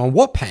 Hang on,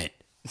 what pain?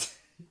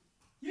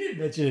 You didn't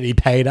mention any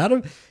pain,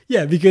 Adam.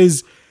 Yeah,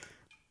 because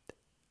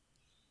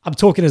I'm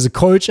talking as a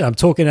coach, and I'm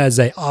talking as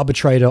an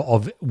arbitrator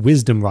of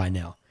wisdom right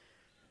now.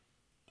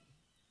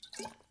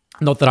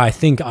 Not that I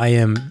think I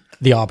am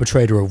the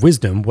arbitrator of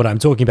wisdom. What I'm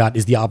talking about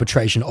is the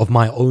arbitration of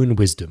my own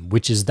wisdom,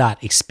 which is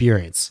that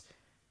experience.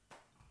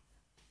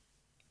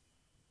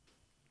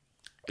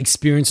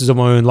 Experiences of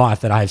my own life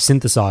that I have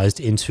synthesized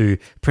into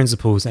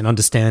principles and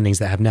understandings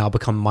that have now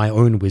become my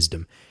own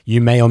wisdom.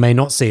 You may or may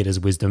not see it as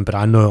wisdom, but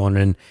I know on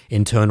an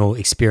internal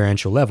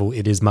experiential level,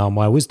 it is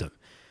my wisdom.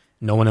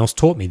 No one else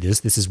taught me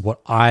this. This is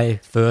what I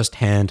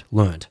firsthand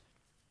learned.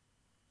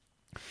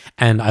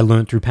 And I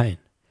learned through pain.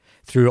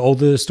 Through all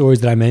the stories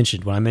that I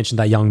mentioned, when I mentioned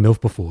that young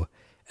MILF before,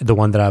 the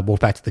one that I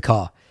walked back to the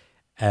car,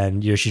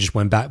 And, she just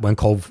went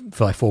cold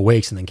for like 4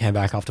 weeks and then came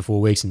back after 4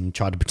 weeks and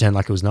tried to pretend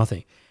like it was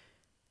nothing.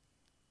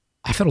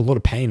 I felt a lot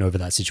of pain over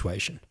that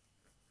situation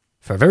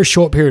for a very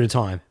short period of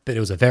time, but it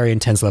was a very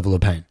intense level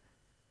of pain.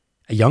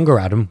 A younger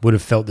Adam would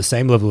have felt the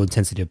same level of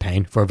intensity of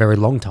pain for a very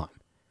long time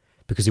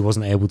because he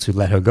wasn't able to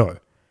let her go.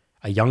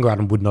 A younger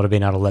Adam would not have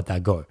been able to let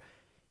that go.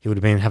 He would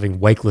have been having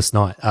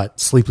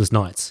sleepless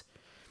nights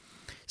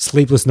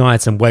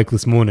and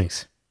wakeless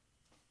mornings,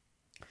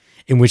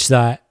 in which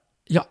that,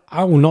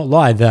 I will not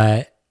lie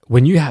that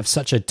when you have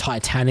such a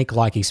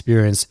Titanic-like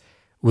experience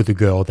with a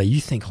girl that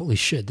you think, holy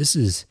shit, this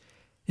is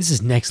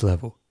next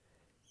level.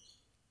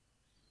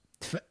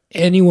 For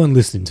anyone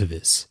listening to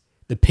this,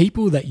 the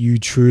people that you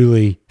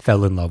truly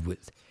fell in love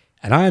with,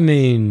 and I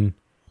mean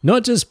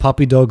not just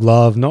puppy dog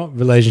love, not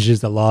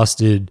relationships that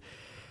lasted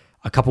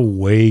a couple of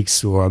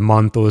weeks or a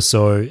month or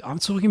so. I'm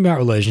talking about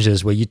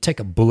relationships where you take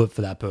a bullet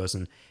for that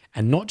person,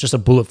 and not just a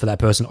bullet for that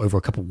person over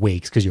a couple of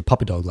weeks because you're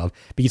puppy dog love,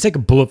 but you take a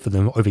bullet for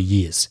them over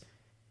years.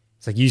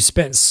 It's like you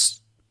spent,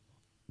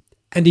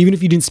 and even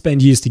if you didn't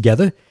spend years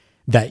together,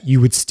 that you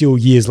would still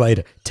years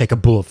later take a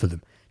bullet for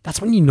them. That's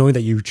when you know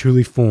that you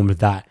truly formed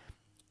that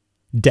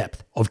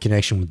depth of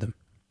connection with them.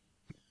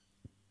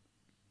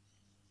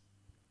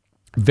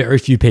 Very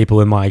few people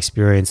in my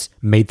experience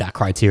meet that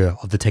criteria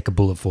of to take a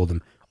bullet for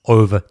them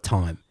over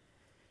time.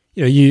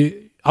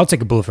 I'll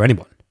take a bullet for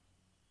anyone.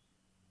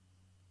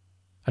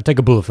 I'd take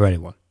a bullet for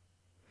anyone.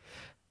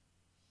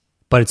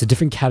 But it's a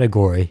different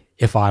category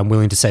if I'm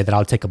willing to say that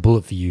I'll take a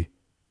bullet for you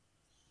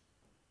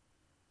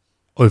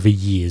over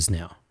years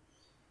now.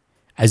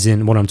 As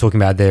in, what I'm talking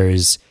about there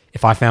is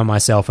if I found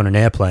myself on an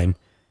airplane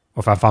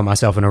or if I found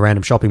myself in a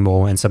random shopping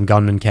mall and some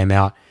gunman came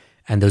out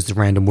and there's a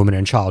random woman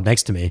and child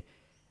next to me,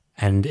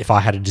 and if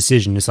I had a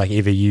decision, it's like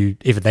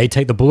either they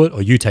take the bullet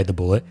or you take the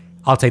bullet,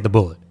 I'll take the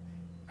bullet.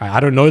 I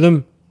don't know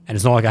them, and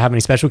it's not like I have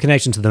any special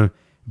connection to them,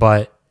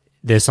 but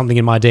there's something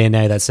in my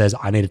DNA that says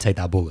I need to take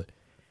that bullet.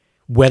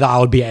 Whether I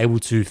would be able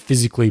to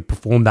physically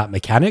perform that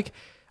mechanic,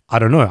 I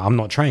don't know. I'm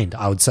not trained.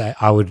 I would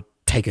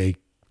take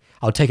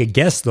a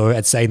guess though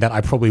at saying that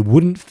I probably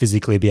wouldn't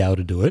physically be able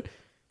to do it.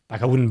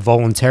 Like I wouldn't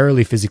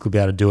voluntarily physically be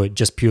able to do it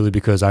just purely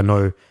because I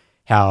know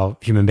how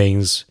human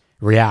beings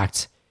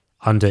react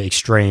under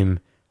extreme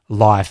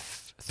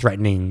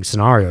life-threatening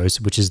scenarios,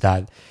 which is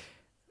that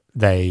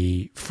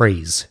they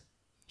freeze.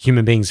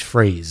 Human beings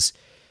freeze.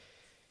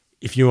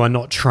 If you are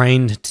not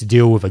trained to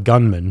deal with a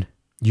gunman,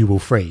 you will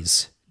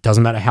freeze.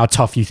 Doesn't matter how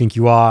tough you think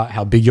you are,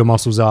 how big your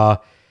muscles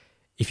are.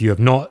 If you have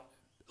not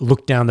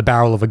looked down the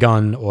barrel of a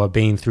gun or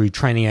been through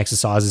training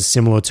exercises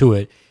similar to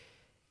it,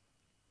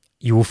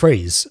 you will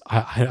freeze.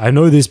 I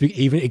know this.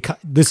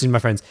 Listen, my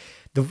friends,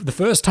 the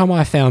first time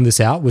I found this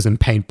out was in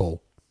paintball.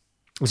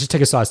 Let's just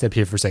take a side step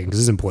here for a second because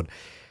this is important.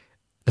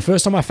 The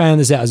first time I found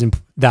this out is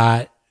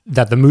that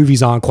the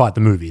movies aren't quite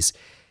the movies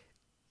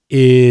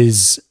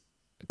is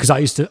because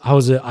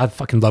I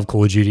fucking love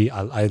Call of Duty.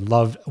 I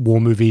love war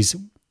movies.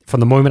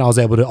 From the moment I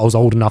was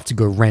old enough to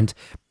go rent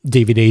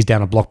DVDs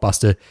down a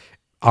Blockbuster,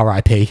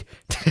 RIP,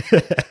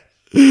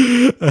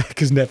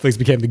 because Netflix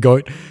became the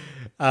GOAT.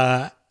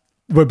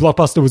 Where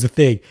Blockbuster was a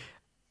thing.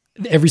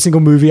 Every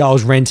single movie I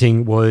was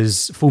renting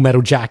was Full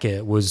Metal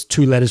Jacket, was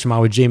Two Letters from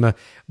Iwo Jima,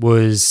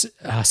 was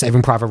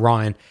Saving Private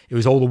Ryan. It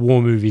was all the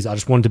war movies. I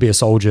just wanted to be a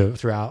soldier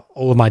throughout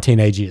all of my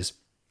teenage years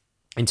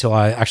until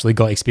I actually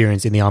got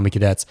experience in the Army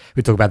Cadets.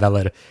 We'll talk about that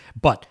later.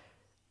 But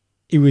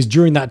it was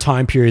during that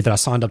time period that I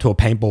signed up to a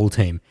paintball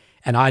team.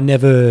 And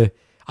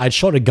I'd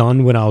shot a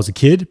gun when I was a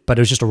kid, but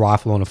it was just a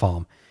rifle on a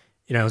farm.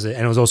 And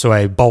it was also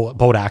a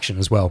bolt action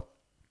as well.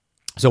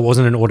 So it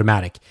wasn't an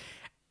automatic.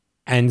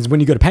 And when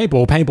you go to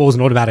paintball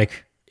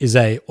is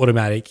a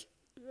automatic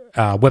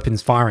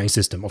weapons firing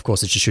system. Of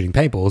course, it's just shooting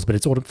paintballs, but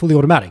it's fully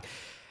automatic.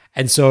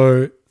 And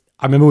so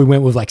I remember we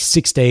went with like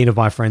 16 of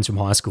my friends from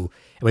high school,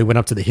 and we went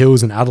up to the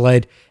hills in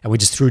Adelaide, and we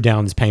just threw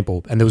down this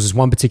paintball. And there was this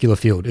one particular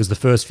field. It was the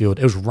first field.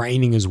 It was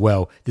raining as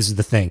well. This is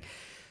the thing.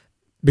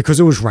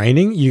 Because it was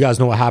raining, you guys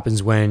know what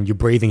happens when you're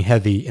breathing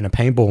heavy in a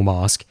paintball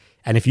mask.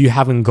 And if you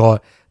haven't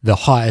got the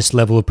highest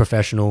level of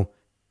professional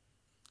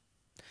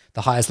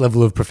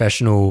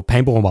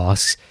paintball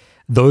masks,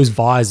 those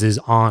visors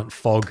aren't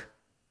fog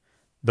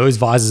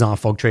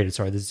treated.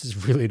 Sorry, there's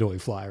this really annoying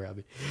fly around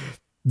me.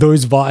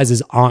 Those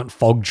visors aren't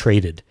fog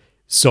treated.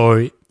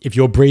 So if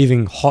you're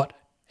breathing hot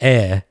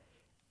air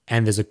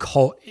and there's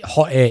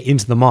hot air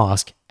into the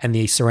mask and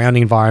the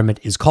surrounding environment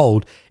is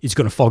cold, it's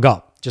going to fog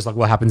up, just like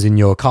what happens in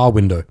your car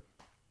window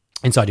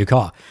inside your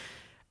car.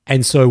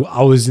 And so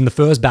I was in the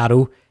first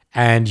battle,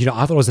 and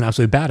I thought I was an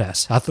absolute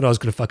badass. I thought I was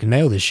going to fucking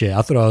nail this shit.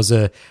 I thought I was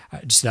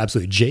just an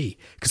absolute G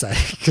because I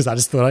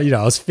just thought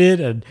I was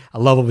fit and I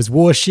love all this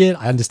war shit.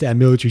 I understand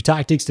military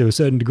tactics to a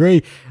certain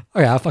degree.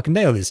 Okay, I'll fucking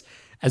nail this.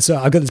 And so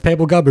I got this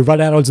paintball gun. We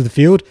run out onto the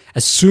field.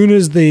 As soon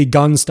as the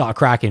guns start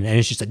cracking, and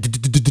it's just like,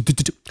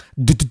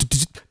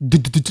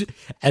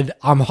 and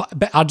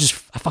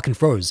I fucking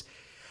froze.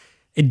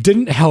 It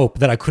didn't help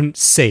that I couldn't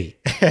see.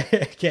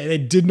 Okay,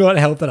 it did not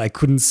help that I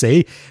couldn't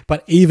see.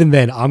 But even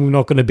then, I'm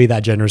not going to be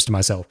that generous to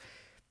myself.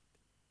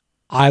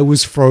 I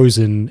was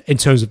frozen in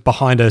terms of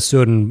behind a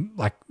certain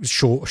like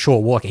short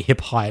wall, like a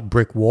hip height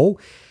brick wall.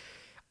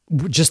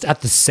 Just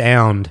at the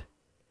sound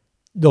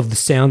of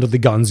the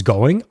guns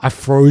going, I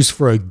froze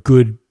for a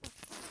good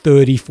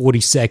 30,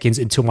 40 seconds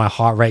until my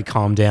heart rate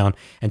calmed down,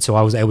 until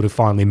I was able to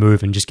finally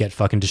move and just get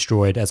fucking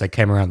destroyed as I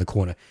came around the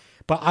corner.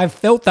 But I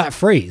felt that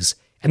freeze,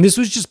 and this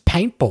was just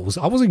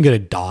paintballs. I wasn't going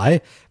to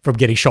die from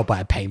getting shot by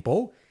a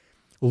paintball.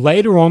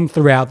 Later on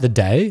throughout the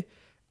day,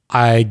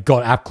 I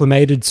got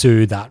acclimated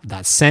to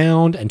that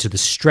sound and to the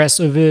stress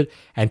of it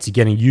and to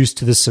getting used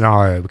to the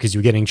scenario, because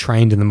you're getting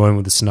trained in the moment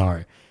with the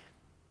scenario.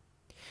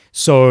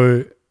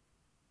 So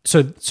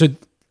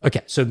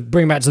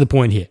bring back to the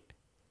point here.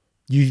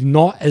 You're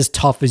not as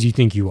tough as you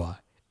think you are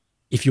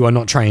if you are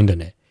not trained in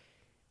it.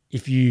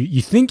 If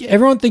you think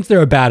everyone thinks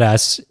they're a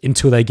badass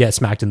until they get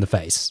smacked in the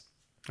face.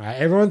 All right?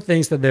 Everyone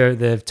thinks that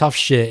they're tough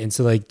shit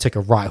until they take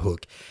a right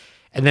hook.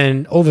 And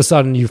then all of a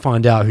sudden you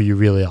find out who you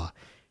really are.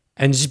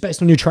 And it's just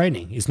based on your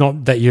training. It's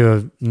not that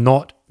you're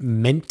not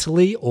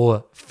mentally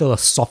or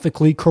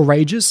philosophically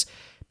courageous,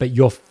 but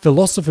your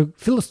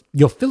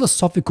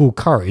philosophical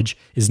courage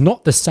is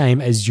not the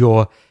same as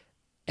your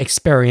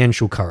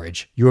experiential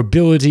courage, your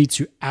ability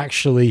to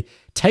actually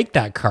take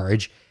that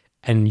courage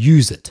and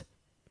use it.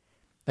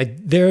 Like,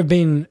 there have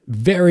been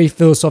very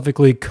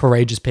philosophically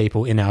courageous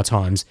people in our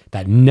times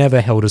that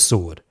never held a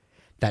sword,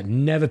 that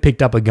never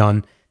picked up a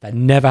gun, that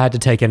never had to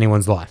take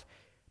anyone's life.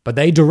 But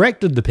they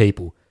directed the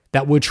people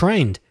that were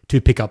trained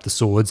to pick up the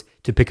swords,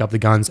 to pick up the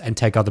guns, and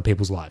take other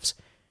people's lives.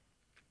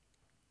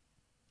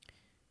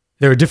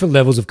 There are different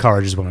levels of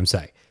courage is what I'm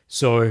saying.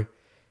 So,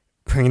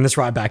 bringing this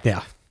right back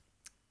now.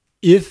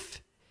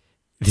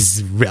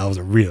 That was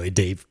a really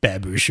deep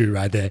bamboo shoot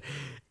right there.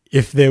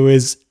 If there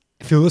was,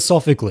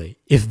 philosophically,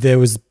 if there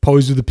was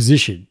posed with a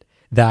position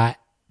that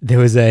there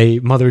was a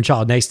mother and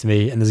child next to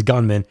me and there's a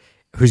gunman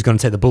who's going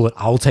to take the bullet,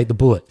 I'll take the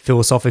bullet.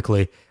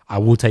 Philosophically, I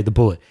will take the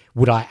bullet.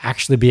 Would I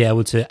actually be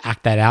able to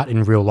act that out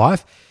in real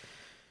life?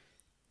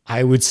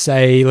 I would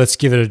say let's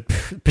give it a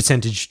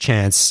percentage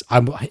chance.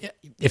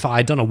 If I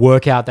had done a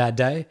workout that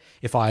day,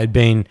 if I had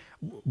been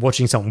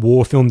watching some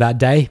war film that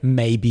day,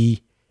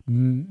 maybe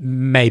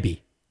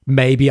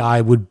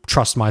I would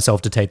trust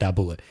myself to take that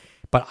bullet.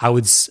 But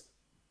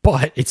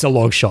it's a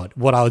long shot.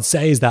 What I would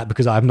say is that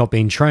because I have not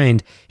been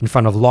trained in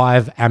front of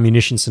live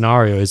ammunition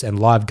scenarios and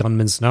live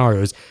gunman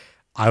scenarios,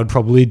 I would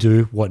probably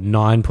do what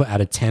 9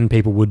 out of 10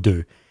 people would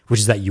do, which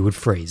is that you would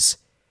freeze.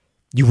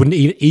 You wouldn't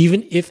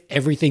even if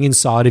everything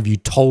inside of you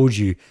told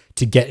you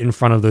to get in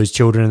front of those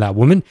children and that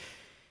woman,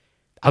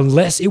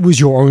 unless it was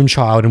your own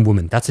child and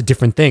woman. That's a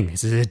different thing.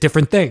 This is a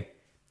different thing.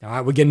 All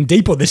right, we're getting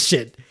deep on this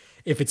shit.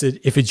 If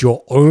it's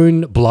your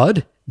own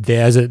blood,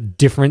 there's a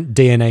different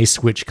DNA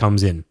switch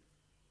comes in.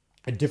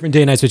 A different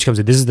DNA switch comes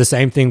in. This is the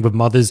same thing with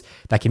mothers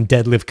that can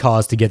deadlift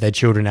cars to get their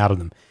children out of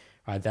them.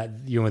 Right, that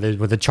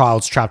where the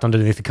child's trapped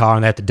underneath the car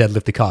and they have to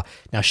deadlift the car.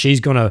 Now she's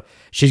gonna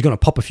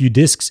pop a few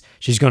discs.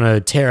 She's gonna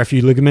tear a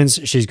few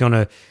ligaments. She's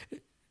gonna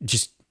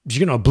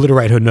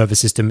obliterate her nervous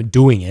system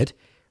doing it.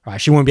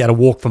 Right, she won't be able to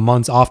walk for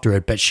months after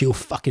it, but she'll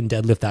fucking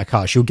deadlift that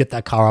car. She'll get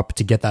that car up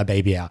to get that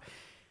baby out.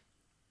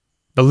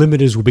 The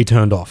limiters will be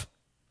turned off.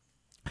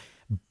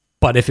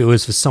 But if it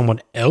was for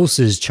someone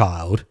else's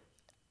child,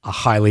 I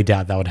highly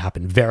doubt that would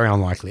happen. Very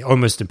unlikely.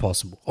 Almost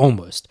impossible.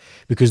 Almost.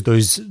 Because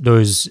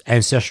those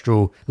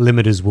ancestral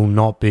limiters will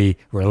not be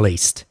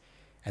released.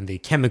 And the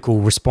chemical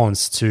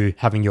response to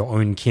having your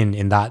own kin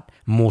in that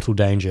mortal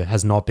danger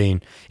has not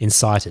been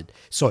incited.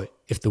 So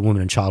if the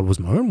woman and child was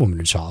my own woman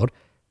and child,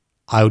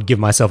 I would give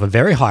myself a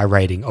very high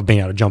rating of being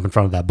able to jump in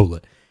front of that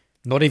bullet.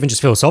 Not even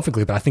just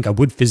philosophically, but I think I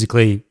would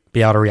physically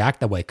be able to react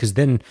that way. Because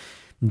then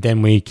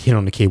we hit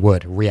on the key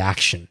word,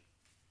 reaction.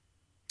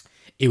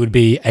 It would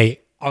be a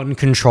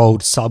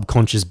uncontrolled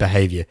subconscious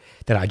behavior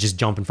that I just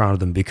jump in front of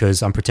them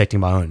because I'm protecting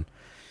my own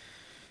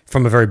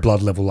from a very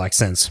blood level like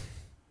sense.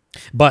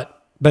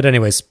 But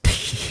anyways,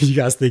 you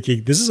guys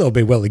thinking this has all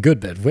been well and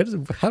good, but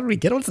how did we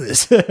get onto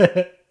this?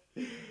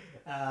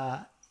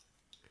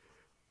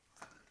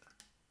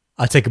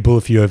 I take a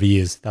bullet for you over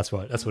years. That's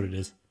what it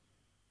is.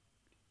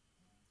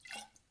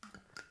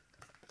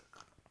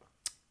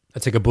 I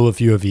take a bullet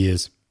for you over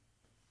years.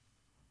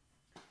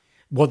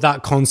 What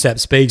that concept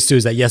speaks to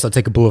is that, yes, I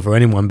take a bullet for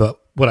anyone, but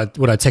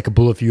what I take a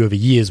bullet for you over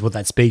years, what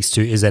that speaks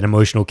to is an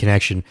emotional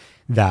connection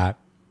that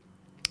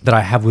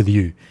I have with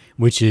you,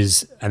 which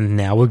is, and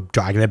now we're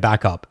dragging it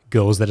back up,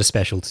 girls that are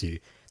special to you.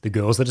 The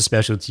girls that are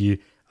special to you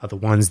are the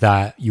ones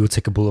that you will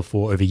take a bullet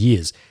for over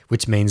years,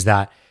 which means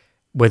that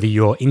whether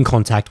you're in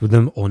contact with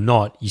them or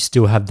not, you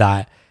still have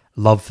that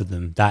love for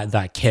them,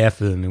 that care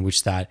for them, in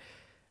which that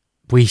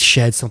we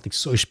shared something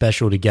so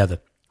special together.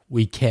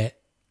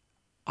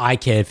 I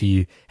cared for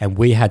you, and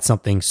we had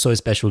something so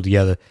special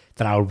together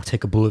that I would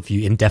take a bullet for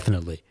you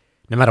indefinitely.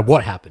 No matter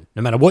what happened,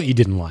 no matter what you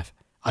did in life,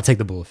 I'll take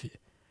the bullet for you.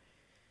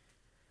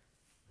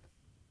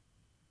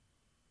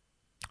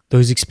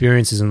 Those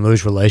experiences and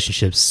those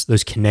relationships,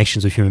 those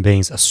connections with human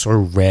beings are so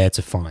rare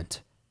to find.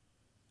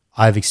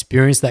 I've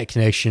experienced that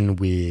connection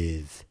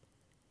with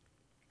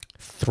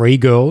 3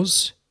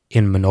 girls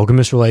in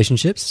monogamous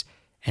relationships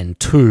and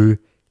 2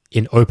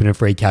 in open and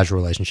free casual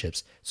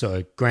relationships. So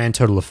a grand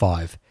total of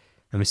 5.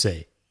 Let me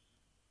see.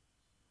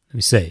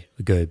 We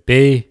go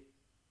B,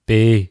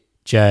 B,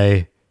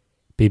 J,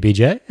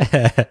 BBJ,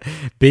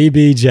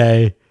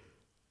 BBJ,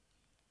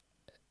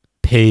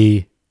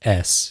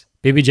 PS,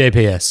 BBJ,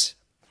 PS.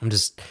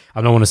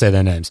 I don't want to say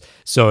their names.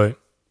 So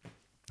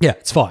yeah,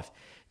 it's 5.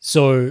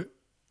 So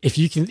if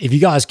you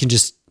guys can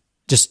just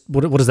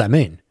what does that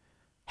mean?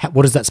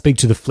 What does that speak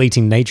to the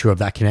fleeting nature of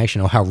that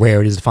connection, or how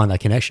rare it is to find that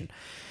connection?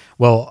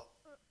 Well,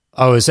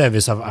 I always say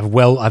this,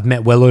 I've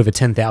met well over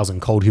 10,000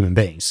 cold human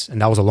beings,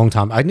 and that was a long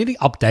time. I need to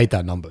update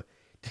that number.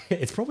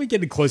 It's probably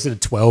getting closer to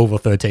 12 or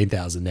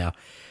 13,000 now.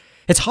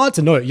 It's hard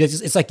to know.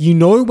 It's like,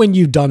 when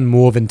you've done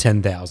more than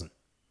 10,000.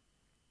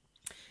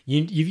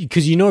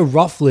 Because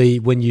roughly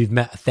when you've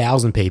met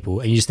 1,000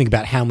 people, and you just think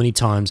about how many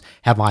times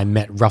have I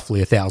met roughly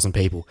 1,000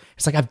 people.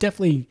 It's like I've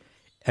definitely,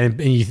 and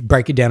you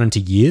break it down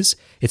into years.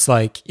 It's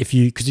like if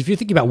you're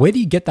thinking about where do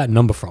you get that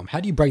number from? How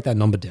do you break that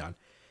number down?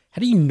 How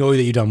do you know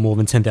that you've done more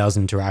than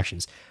 10,000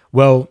 interactions?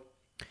 Well,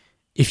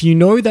 if you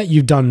know that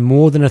you've done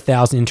more than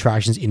 1,000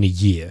 interactions in a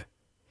year,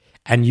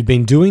 and you've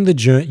been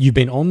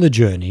on the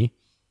journey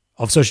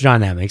of social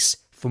dynamics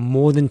for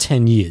more than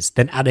 10 years,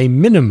 then at a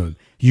minimum,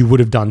 you would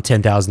have done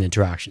 10,000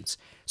 interactions.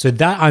 So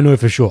that I know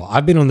for sure.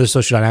 I've been on the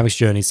social dynamics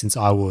journey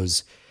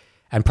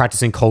and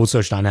practicing cold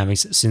social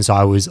dynamics since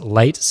I was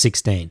late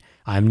 16.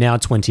 I am now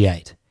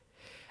 28.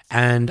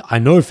 And I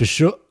know for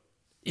sure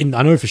in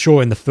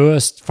the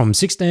first, from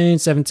 16,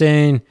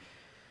 17,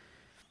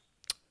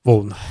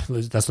 well,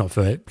 that's not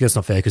fair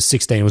because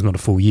 16 was not a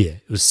full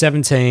year. It was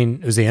 17,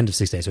 it was the end of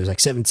 16, so it was like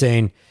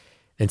 17,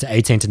 then to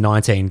 18 to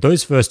 19.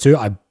 Those first 2,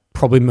 I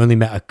probably only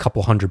met a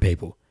couple hundred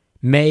people.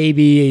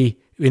 Maybe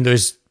in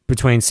those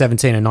between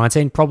 17 and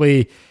 19,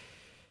 probably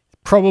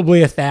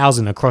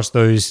 1,000 across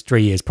those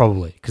 3 years,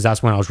 probably, because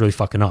that's when I was really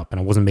fucking up and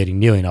I wasn't meeting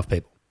nearly enough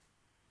people.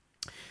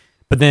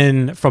 But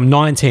then from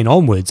 19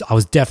 onwards, I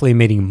was definitely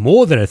meeting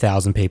more than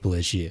 1,000 people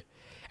this year.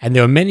 And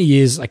there were many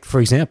years, like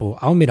for example,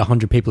 I'll meet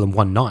 100 people in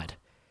one night.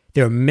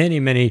 There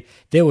are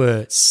there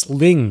were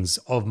slings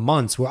of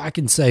months where I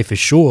can say for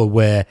sure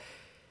where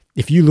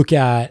if you look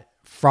at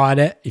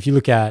Friday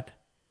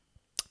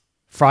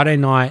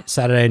night,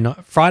 Saturday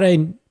night,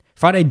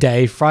 Friday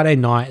day, Friday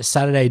night,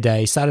 Saturday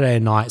day, Saturday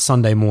night,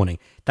 Sunday morning.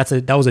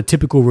 That was a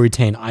typical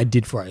routine I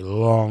did for a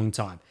long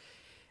time.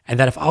 And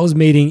that if I was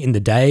meeting in the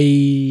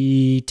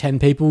day 10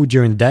 people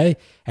during the day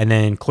and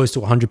then close to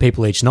 100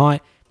 people each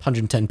night,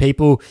 110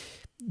 people,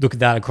 look at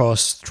that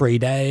across 3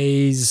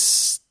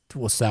 days.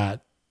 What's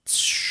that?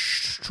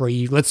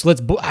 Let's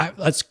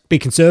be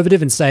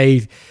conservative and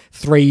say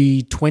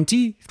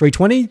 330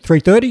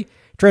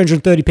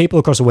 people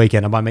across a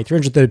weekend. I might meet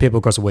 330 people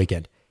across a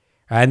weekend.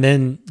 And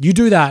then you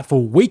do that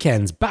for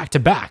weekends back to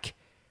back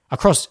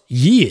across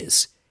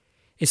years.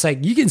 It's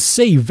like you can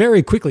see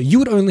very quickly, you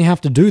would only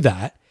have to do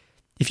that.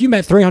 If you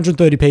met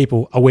 330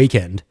 people a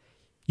weekend,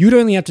 you'd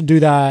only have to do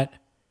that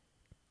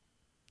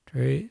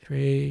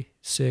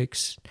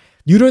 6.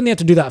 You'd only have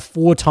to do that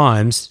 4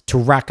 times to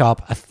rack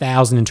up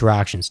 1,000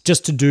 interactions,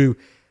 just to do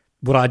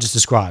what I just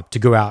described, to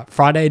go out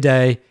Friday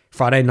day,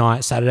 Friday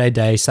night, Saturday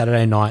day,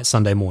 Saturday night,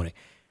 Sunday morning.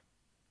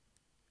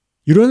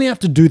 You'd only have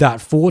to do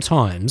that 4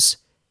 times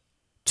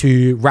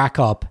to rack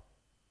up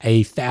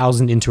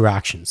 1,000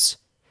 interactions.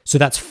 So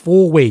that's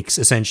 4 weeks,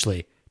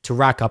 essentially, to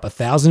rack up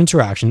 1,000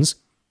 interactions.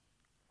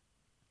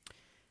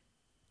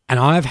 And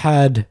I've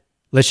had,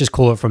 let's just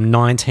call it from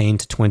 19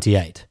 to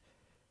 28.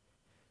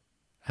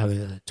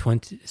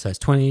 20, so it's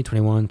 20,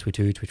 21,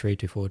 22, 23,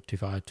 24,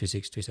 25,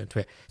 26, 27,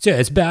 28. So yeah,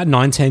 it's about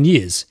 9-10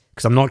 years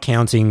because I'm not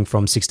counting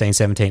from 16,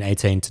 17,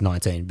 18 to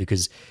 19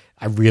 because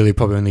I really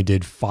probably only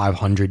did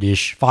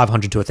 500-ish,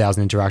 500 to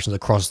 1,000 interactions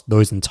across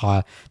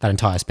that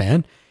entire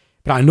span.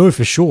 But I know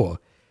for sure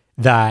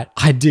that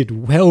I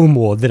did well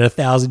more than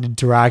 1,000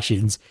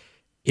 interactions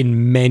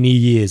in many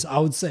years. I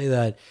would say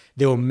that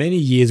there were many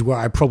years where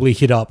I probably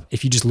hit up,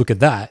 if you just look at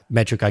that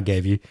metric I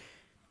gave you,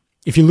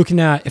 if you're looking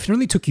at, if it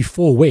only took you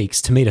 4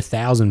 weeks to meet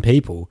 1,000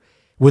 people,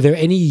 were there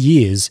any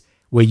years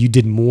where you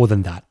did more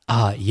than that?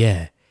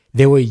 Yeah.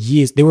 There were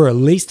at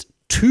least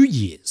 2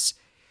 years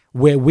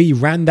where we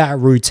ran that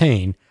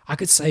routine. I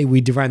could say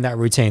we ran that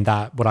routine,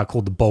 that what I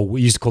called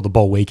we used to call the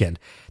bowl weekend,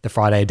 the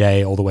Friday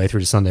day all the way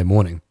through to Sunday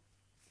morning,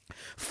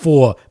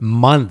 for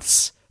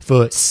months,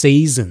 for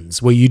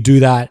seasons, where you do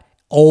that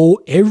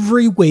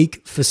every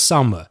week for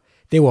summer.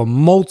 There were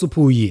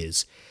multiple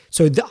years.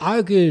 So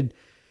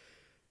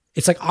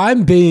it's like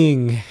I'm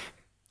being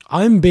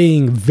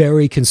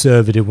very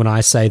conservative when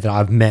I say that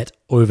I've met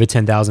over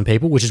 10,000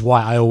 people, which is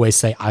why I always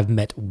say I've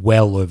met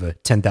well over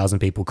 10,000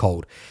 people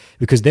cold,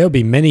 because there'll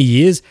be many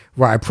years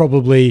where I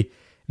probably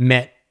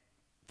met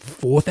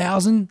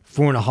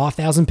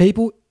 4,500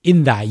 people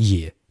in that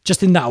year,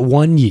 just in that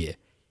 1 year,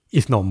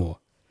 if not more.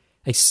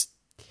 I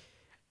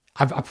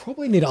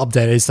probably need to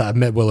update it so I've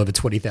met well over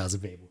 20,000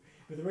 people.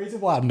 But the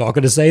reason why I'm not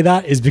going to say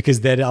that is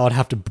because then I would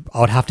have to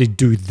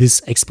do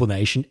this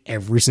explanation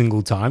every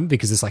single time,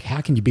 because it's like,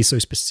 how can you be so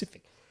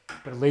specific?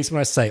 But at least when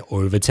I say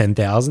over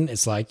 10,000,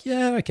 it's like,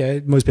 yeah,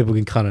 okay, most people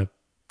can kind of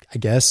I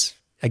guess.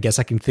 I guess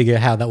I can figure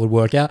how that would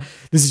work out.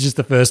 This is just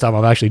the first time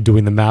I'm actually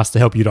doing the maths to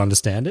help you to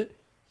understand it.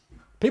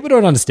 People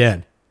don't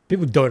understand.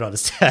 People don't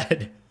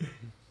understand.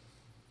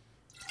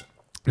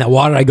 Now,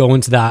 why did I go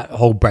into that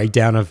whole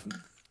breakdown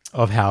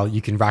of how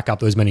you can rack up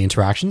those many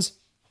interactions?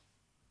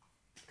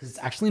 Because it's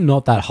actually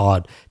not that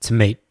hard to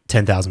meet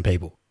 10,000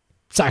 people.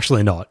 It's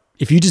actually not.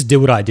 If you just did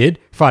what I did,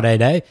 Friday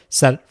day,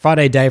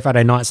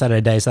 Friday night,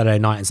 Saturday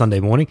night, and Sunday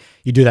morning,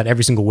 you do that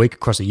every single week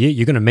across a year,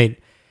 you're going to meet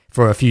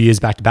for a few years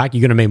back to back,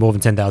 you're going to meet more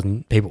than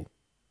 10,000 people.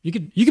 You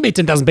could meet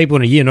 10,000 people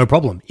in a year, no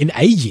problem. In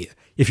a year,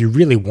 if you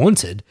really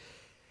wanted.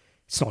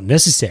 It's not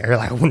necessary.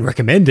 Like, I wouldn't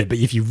recommend it, but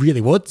if you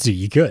really want to,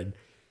 you could.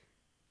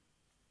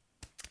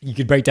 You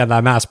could break down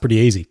that maths pretty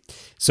easy.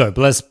 So,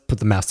 but let's put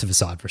the maths to the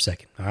side for a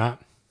second, all right?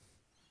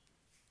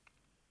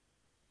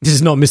 This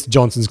is not Mr.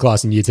 Johnson's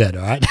class in year 10,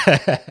 all right?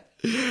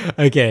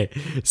 Okay,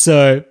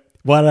 so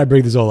why did I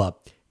bring this all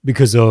up?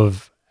 Because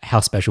of how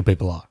special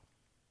people are.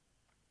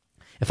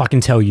 If I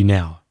can tell you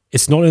now,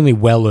 it's not only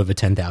well over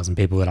 10,000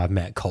 people that I've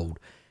met cold.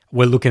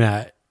 We're looking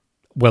at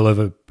well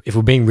over, if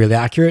we're being really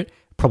accurate,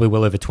 probably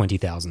well over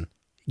 20,000.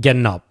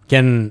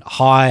 Getting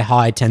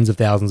high tens of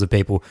thousands of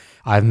people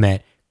I've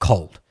met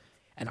cold.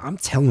 And I'm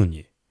telling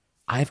you,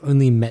 I've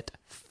only met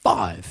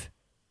five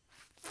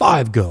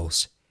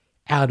girls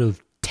out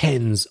of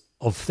tens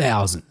of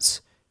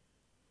thousands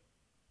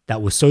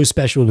that were so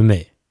special to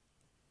me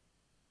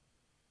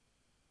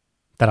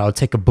that I would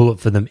take a bullet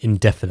for them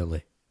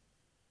indefinitely.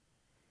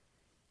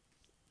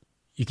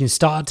 You can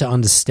start to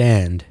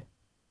understand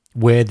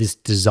where this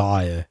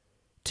desire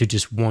to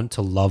just want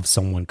to love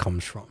someone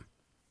comes from.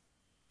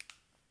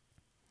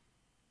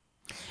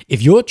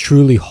 If you're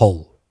truly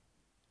whole,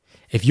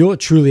 if you're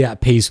truly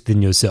at peace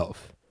within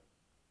yourself,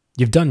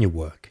 you've done your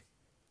work.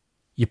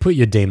 You put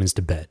your demons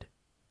to bed.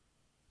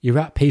 You're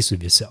at peace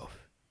with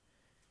yourself.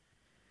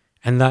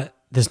 And that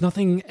there's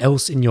nothing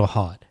else in your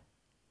heart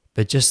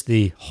but just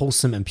the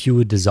wholesome and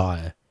pure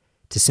desire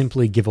to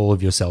simply give all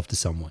of yourself to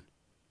someone.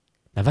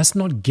 Now, that's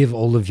not give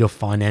all of your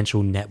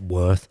financial net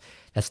worth.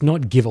 That's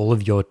not give all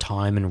of your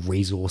time and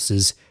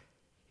resources.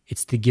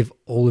 It's to give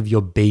all of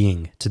your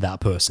being to that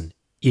person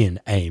in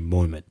a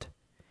moment.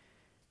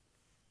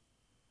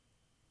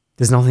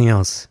 There's nothing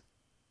else.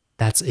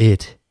 That's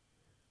it.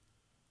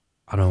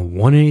 I don't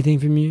want anything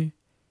from you.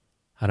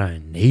 I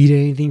don't need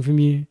anything from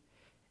you.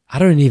 I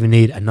don't even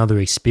need another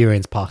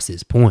experience past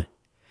this point.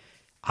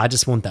 I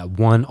just want that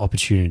one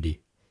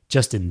opportunity,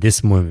 just in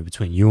this moment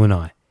between you and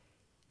I,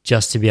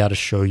 just to be able to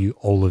show you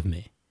all of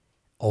me,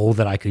 all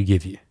that I could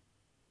give you.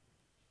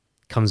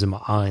 Comes in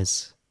my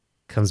eyes,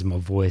 comes in my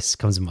voice,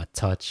 comes in my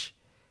touch,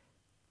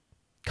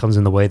 comes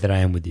in the way that I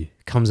am with you,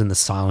 comes in the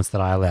silence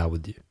that I allow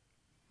with you.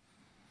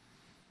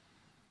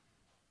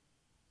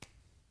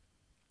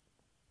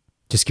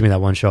 Just give me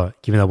that one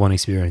shot. Give me that one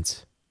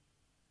experience.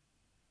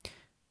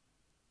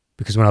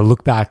 Because when I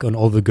look back on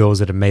all the girls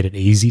that have made it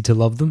easy to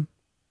love them,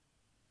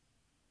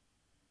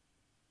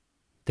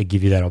 they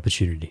give you that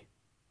opportunity.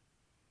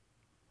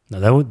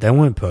 Now, they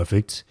weren't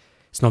perfect.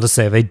 It's not to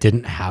say they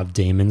didn't have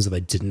demons, or they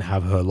didn't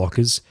have hurt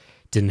lockers,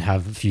 didn't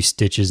have a few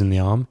stitches in the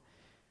arm.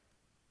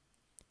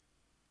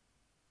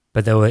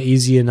 But they were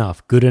easy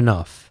enough, good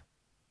enough.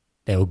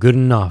 They were good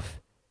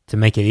enough to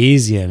make it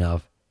easy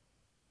enough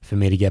for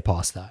me to get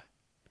past that.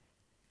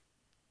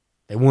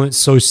 They weren't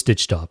so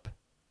stitched up.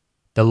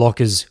 The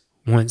lockers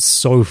weren't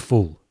so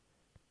full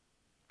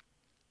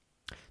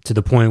to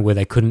the point where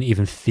they couldn't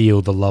even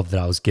feel the love that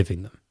I was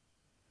giving them.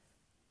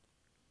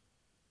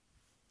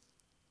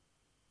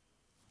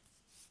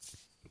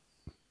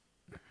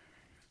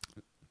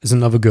 There's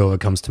another girl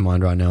that comes to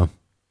mind right now,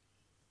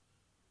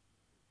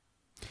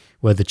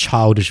 where the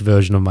childish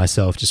version of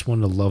myself just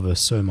wanted to love her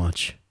so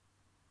much.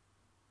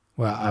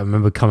 Where I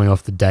remember coming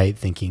off the date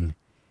thinking,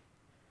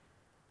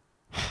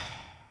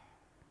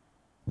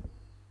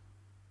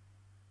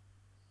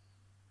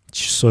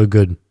 she's so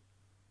good.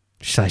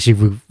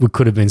 We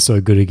could have been so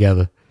good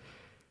together.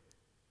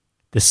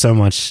 There's so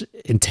much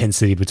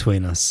intensity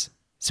between us.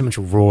 So much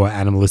raw,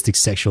 animalistic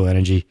sexual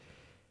energy.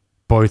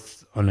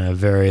 Both on a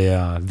very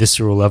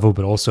visceral level,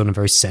 but also on a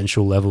very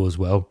sensual level as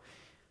well.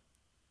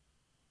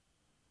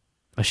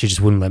 She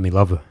just wouldn't let me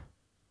love her.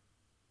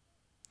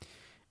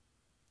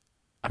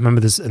 I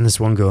remember this, and this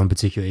one girl in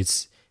particular,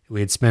 we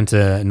had spent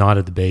a night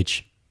at the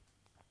beach.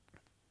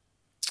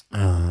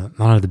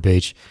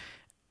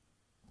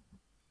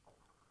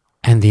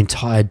 And the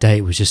entire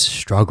date was just a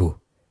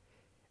struggle.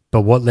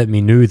 But what let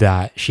me know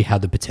that she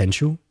had the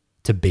potential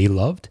to be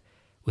loved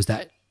was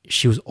that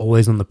she was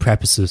always on the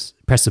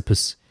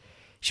precipice.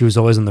 She was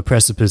always on the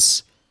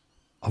precipice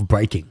of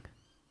breaking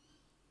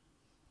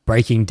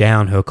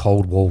down her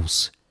cold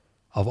walls,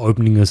 of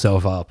opening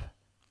herself up.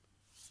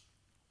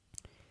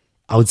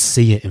 I would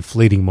see it in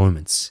fleeting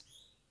moments.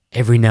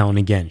 Every now and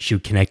again, she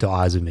would connect her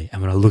eyes with me.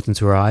 And when I looked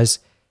into her eyes,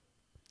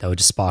 they were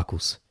just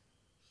sparkles.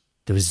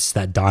 There was just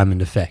that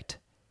diamond effect.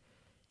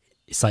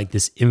 It's like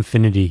this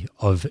infinity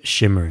of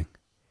shimmering.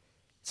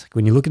 It's like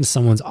when you look into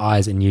someone's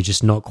eyes and you're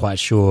just not quite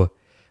sure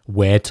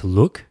where to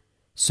look,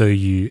 so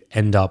you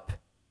end up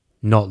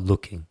not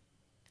looking.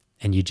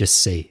 and you just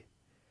see.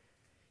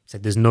 It's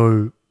like there's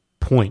no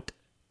point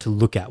to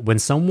look at. When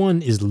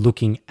someone is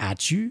looking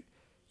at you,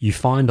 you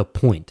find a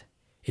point.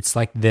 It's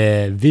like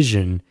their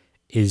vision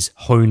is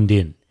honed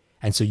in.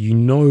 And so you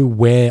know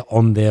where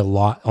on their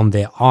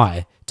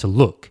eye to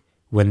look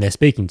when they're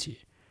speaking to you.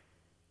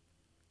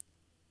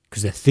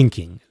 Because they're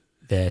thinking,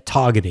 they're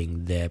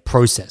targeting, they're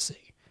processing.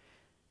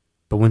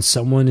 But when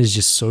someone is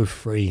just so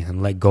free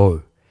and let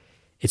go,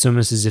 it's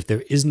almost as if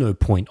there is no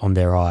point on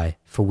their eye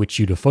for which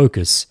you to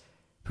focus,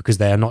 because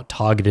they are not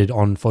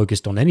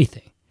focused on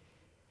anything.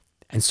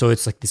 And so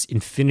it's like this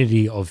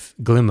infinity of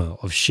glimmer,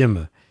 of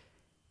shimmer,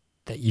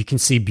 that you can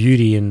see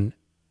beauty and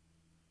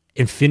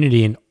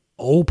infinity in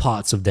all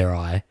parts of their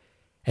eye.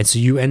 And so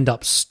you end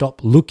up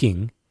stop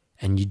looking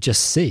and you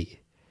just see.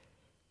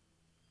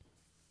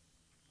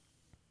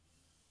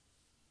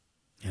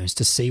 It's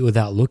to see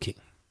without looking,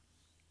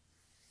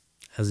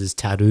 as is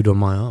tattooed on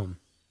my arm.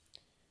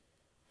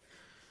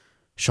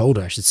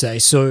 Shoulder, I should say.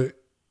 So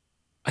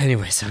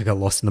anyways, I got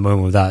lost in the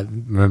moment of that,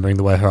 remembering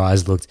the way her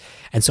eyes looked.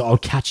 And so I'll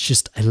catch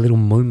just a little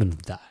moment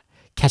of that.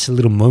 Catch a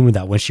little moment of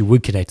that when she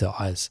would connect her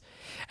eyes.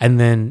 And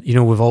then,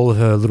 with all of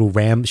her little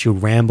she'll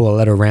ramble. I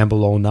let her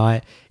ramble all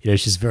night.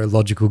 She's a very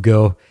logical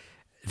girl,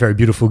 very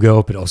beautiful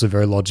girl, but also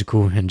very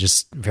logical and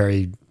just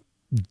very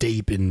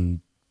deep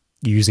in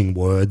using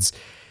words.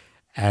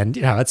 And,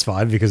 that's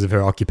fine because of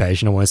her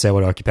occupation. I want to say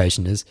what her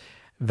occupation is.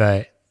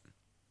 But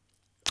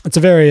it's a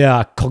very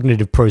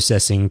cognitive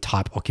processing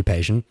type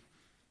occupation.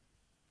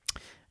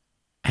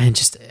 And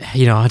just,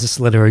 I just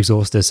let her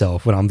exhaust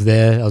herself. When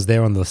I was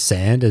there on the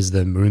sand as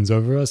the moon's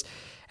over us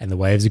and the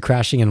waves are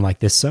crashing. And I'm like,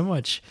 there's so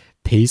much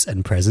peace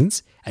and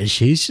presence. And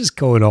she's just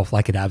going off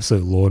like an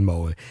absolute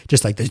lawnmower.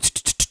 Just like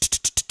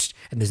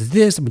and there's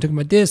this, I'm talking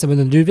about this, I'm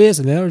going to do this,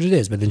 and then I'll do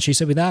this. But then she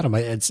said with that,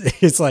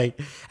 it's like,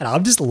 and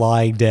I'm just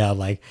lying down,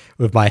 like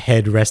with my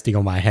head resting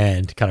on my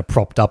hand, kind of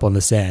propped up on the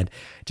sand,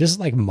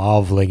 just like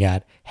marveling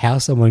at how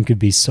someone could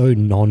be so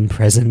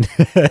non-present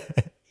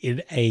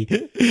in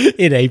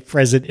a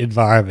present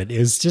environment. It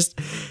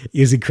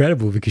was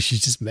incredible because she's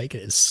just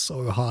making it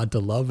so hard to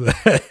love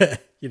her.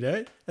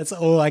 That's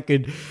all I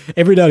could.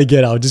 Every now and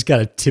again, I'll just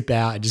kind of tip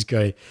out and just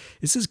go,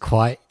 this is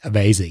quite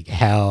amazing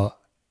how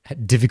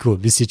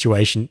difficult this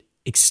situation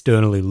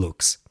externally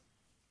looks.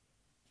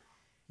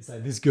 It's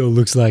like, this girl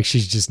looks like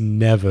she's just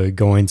never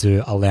going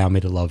to allow me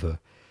to love her.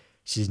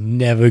 She's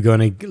never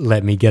going to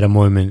let me get a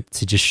moment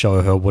to just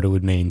show her what it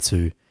would mean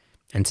to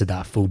enter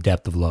that full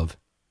depth of love.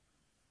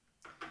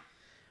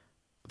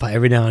 But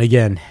every now and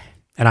again,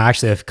 and I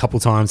actually, a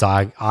couple times,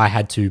 I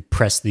had to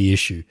press the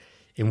issue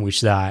in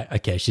which that,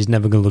 okay, she's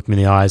never going to look me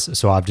in the eyes,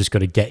 so I've just got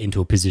to get into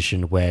a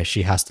position where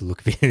she has to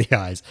look me in the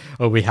eyes,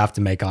 or we have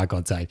to make eye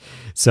contact.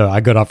 So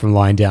I got up from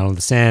lying down on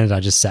the sand, and I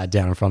just sat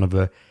down in front of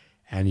her,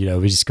 and,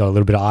 we just got a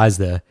little bit of eyes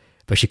there,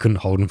 but she couldn't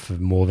hold them for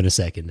more than a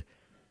second.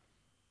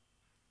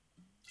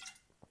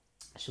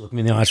 She looked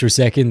me in the eyes for a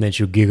second, then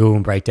she'll giggle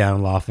and break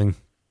down laughing.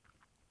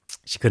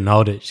 She couldn't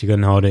hold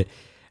it.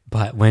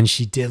 But when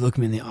she did look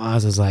me in the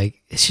eyes, I was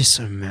like, it's just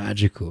so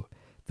magical,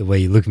 the way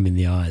you look me in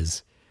the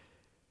eyes.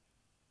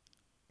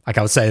 Like,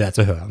 I would say that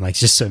to her. I'm like, it's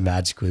just so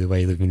magical the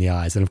way you look me in the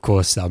eyes. And of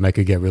course, that'll make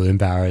her get really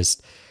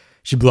embarrassed.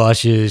 She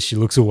blushes, she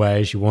looks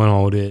away, she won't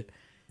hold it.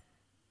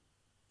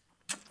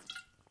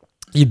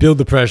 You build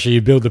the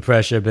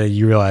pressure, but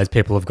you realize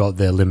people have got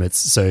their limits.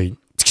 So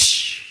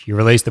you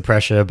release the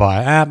pressure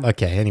by,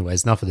 okay,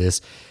 anyways, enough of this.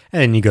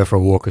 And then you go for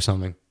a walk or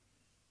something.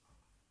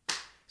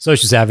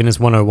 Social savviness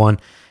 101.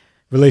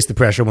 Release the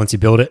pressure once you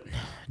build it.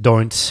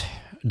 Don't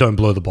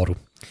blow the bottle.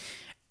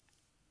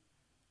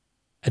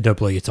 And don't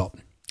blow your top.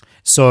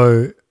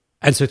 So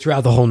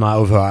throughout the whole night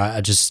with her, I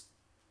just,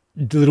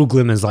 little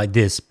glimmers like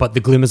this, but the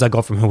glimmers I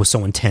got from her were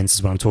so intense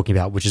is what I'm talking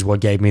about, which is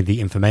what gave me the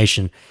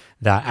information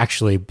that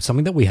actually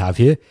something that we have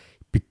here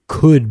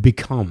could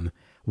become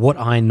what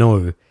I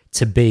know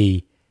to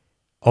be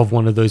of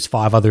one of those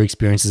 5 other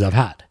experiences I've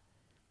had.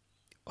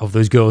 Of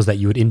those girls that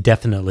you would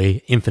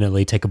indefinitely,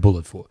 infinitely take a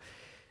bullet for.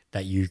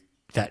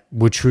 That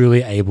were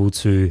truly able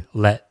to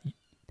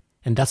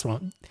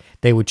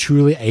they were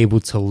truly able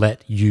to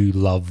let you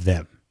love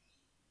them.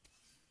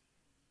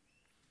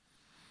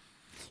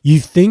 You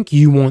think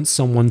you want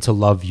someone to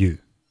love you,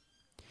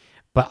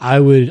 but I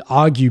would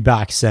argue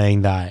back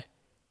saying that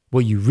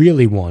what you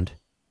really want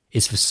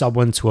is for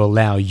someone to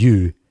allow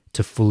you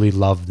to fully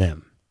love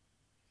them.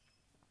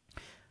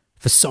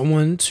 For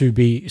someone to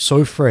be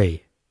so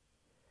free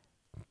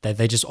that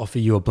they just offer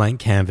you a blank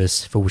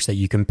canvas for which that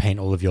you can paint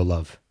all of your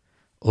love,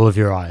 all of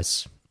your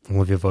eyes,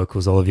 all of your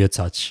vocals, all of your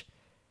touch,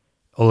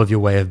 all of your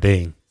way of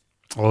being,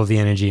 all of the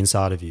energy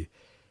inside of you.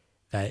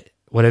 That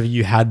whatever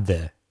you had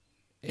there,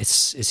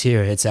 it's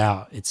here, it's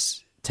out,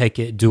 it's take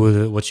it, do with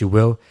it what you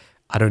will.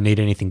 I don't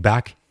need anything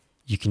back.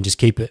 You can just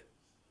keep it.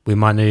 We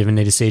might not even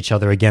need to see each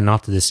other again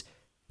after this.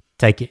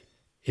 Take it.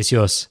 It's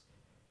yours.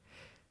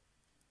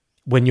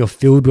 When you're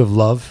filled with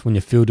love, when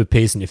you're filled with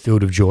peace and you're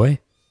filled with joy,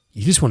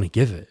 you just want to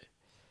give it.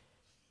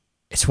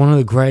 It's one of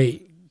the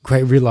great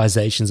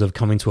realizations of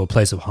coming to a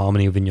place of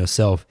harmony within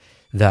yourself,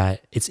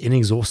 that it's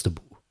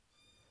inexhaustible.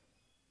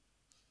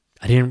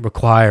 I didn't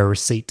require a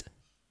receipt.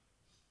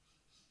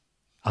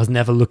 I was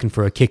never looking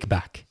for a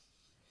kickback.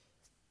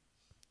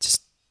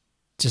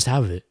 Just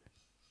have it.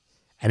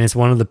 And it's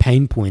one of the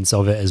pain points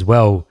of it as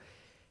well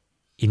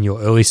in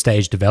your early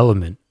stage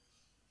development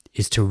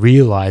is to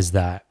realize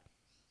that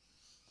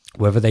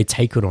whether they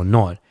take it or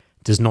not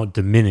does not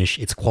diminish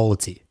its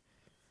quality.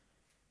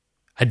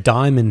 A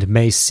diamond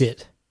may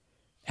sit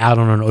out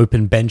on an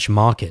open bench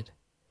market,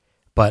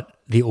 but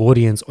the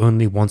audience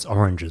only wants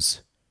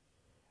oranges.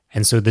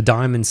 And so the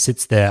diamond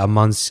sits there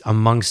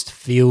amongst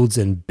fields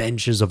and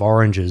benches of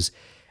oranges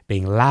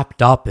being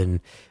lapped up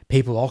and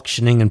people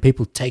auctioning and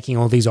people taking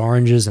all these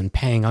oranges and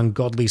paying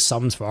ungodly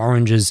sums for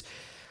oranges.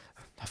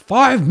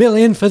 5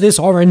 million for this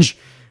orange.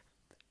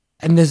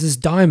 And there's this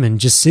diamond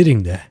just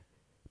sitting there,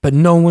 but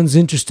no one's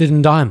interested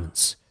in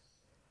diamonds.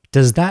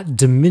 Does that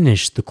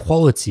diminish the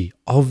quality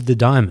of the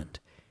diamond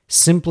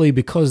simply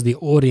because the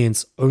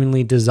audience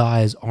only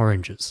desires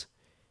oranges?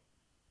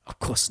 Of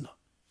course not.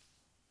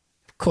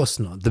 Of course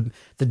not.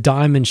 The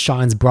diamond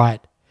shines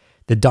bright.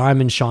 The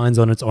diamond shines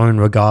on its own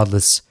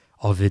regardless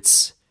of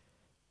its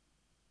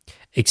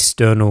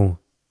external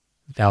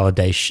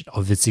validation,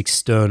 of its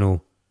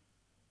external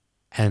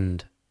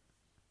and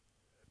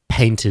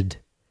painted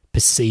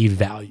perceived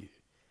value.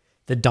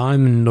 The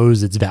diamond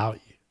knows its value.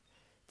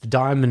 The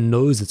diamond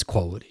knows its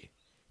quality.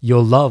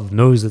 Your love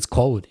knows its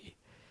quality.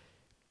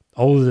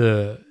 All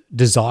the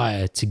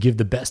desire to give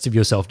the best of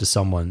yourself to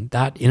someone,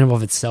 that in and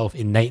of itself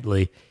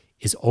innately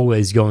is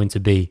always going to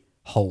be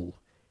whole.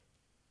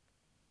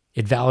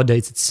 It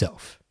validates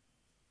itself.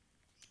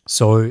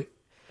 So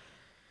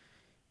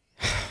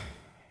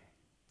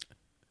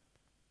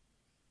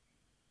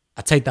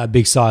I take that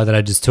big sigh that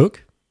I just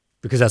took,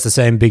 because that's the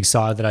same big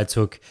sigh that I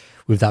took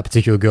with that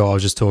particular girl I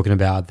was just talking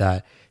about,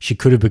 that she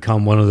could have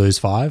become one of those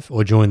 5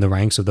 or joined the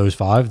ranks of those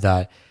 5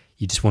 that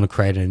you just want to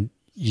create and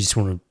you just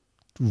want to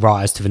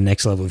rise to the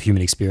next level of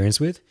human experience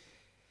with.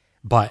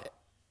 But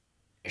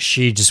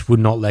she just would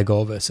not let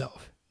go of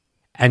herself.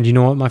 And you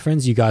know what, my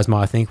friends? You guys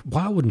might think,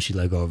 why wouldn't she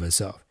let go of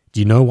herself? Do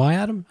you know why,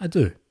 Adam? I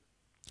do.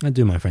 I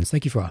do, my friends.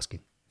 Thank you for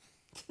asking.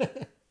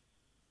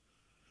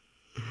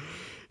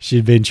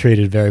 She'd been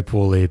treated very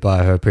poorly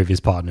by her previous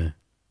partner.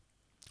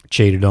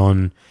 Cheated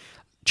on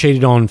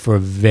for a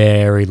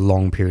very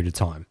long period of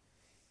time.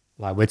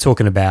 Like, we're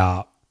talking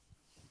about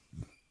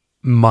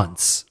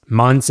months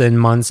and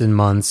months and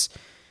months.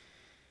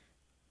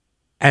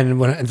 And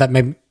when that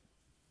made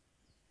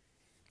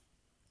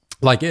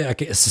like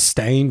a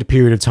sustained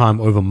period of time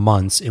over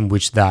months in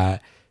which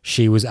that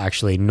she was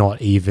actually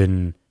not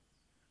even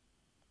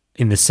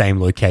in the same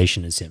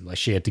location as him. Like,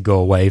 she had to go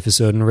away for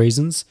certain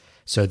reasons.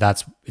 So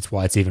it's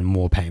why it's even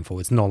more painful.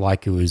 It's not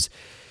like it was,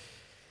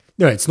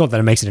 no, it's not that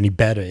it makes it any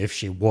better if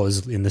she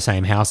was in the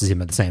same house as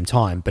him at the same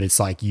time, but it's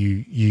like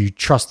you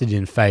trusted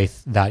in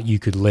faith that you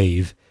could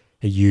leave,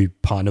 that your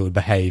partner would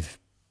behave,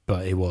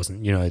 but it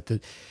wasn't. You know,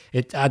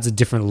 it adds a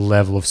different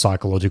level of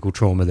psychological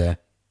trauma there.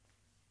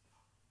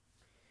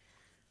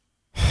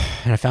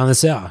 And I found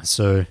this out,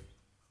 so.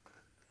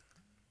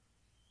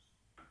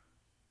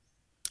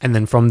 And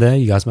then from there,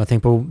 you guys might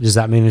think, well, does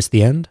that mean it's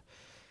the end?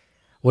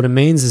 What it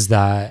means is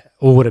that,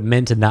 or what it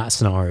meant in that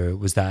scenario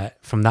was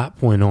that from that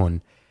point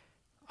on,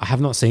 I have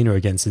not seen her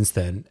again since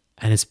then.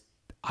 And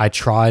I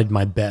tried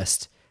my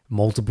best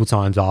multiple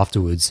times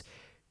afterwards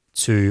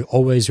to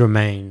always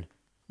remain,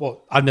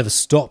 well, I've never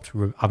stopped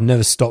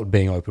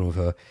being open with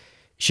her.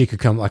 She could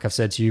come, like I've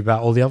said to you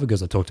about all the other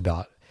girls I talked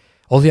about.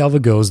 All the other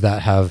girls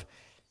that have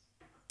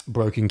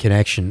broken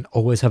connection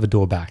always have a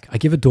door back. I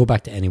give a door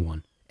back to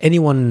anyone.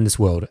 Anyone in this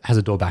world has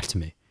a door back to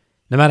me.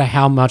 No matter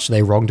how much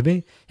they wronged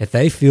me, if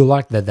they feel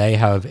like that they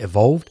have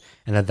evolved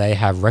and that they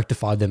have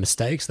rectified their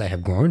mistakes, they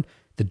have grown,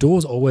 the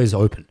door's always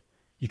open.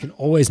 You can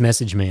always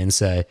message me and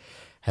say,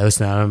 hey,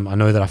 listen, Adam, I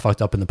know that I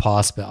fucked up in the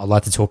past, but I'd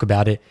like to talk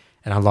about it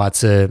and I'd like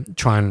to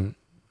try and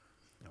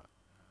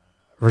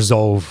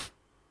resolve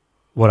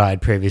what I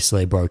had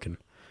previously broken.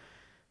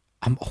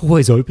 I'm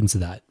always open to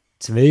that.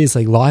 To me, it's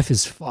like life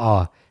is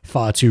far,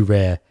 far too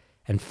rare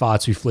and far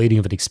too fleeting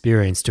of an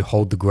experience to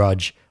hold the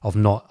grudge of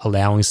not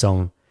allowing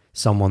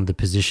someone the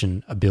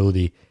position,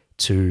 ability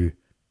to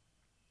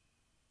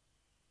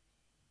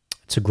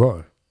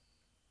grow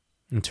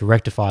and to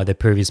rectify their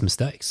previous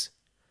mistakes.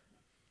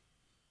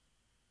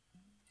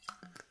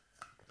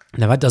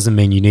 Now, that doesn't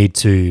mean you need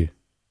to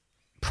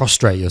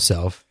prostrate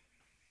yourself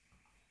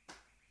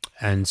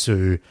and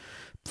to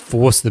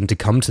force them to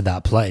come to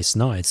that place.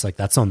 No, it's like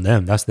that's on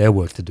them. That's their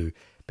work to do.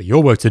 But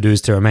your work to do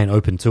is to remain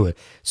open to it.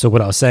 So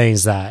what I was saying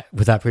is that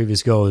with that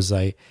previous girl is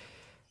like,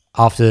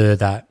 after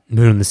that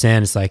moon in the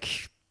sand, it's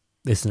like,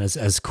 listen,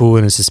 as cool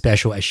and as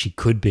special as she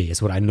could be,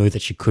 as what I know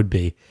that she could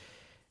be,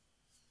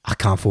 I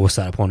can't force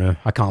that upon her.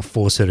 I can't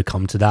force her to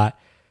come to that.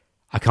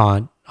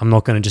 I'm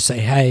not going to just say,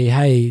 hey,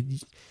 I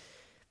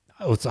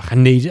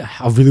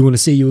really want to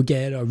see you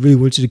again. I really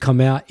want you to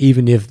come out.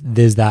 Even if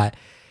there's that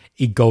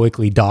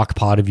egoically dark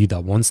part of you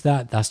that wants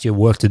that, that's your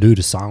work to do,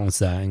 to silence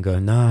that and go,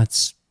 nah,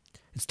 it's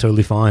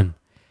totally fine.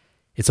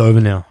 It's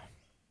over now.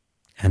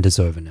 And it's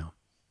over now.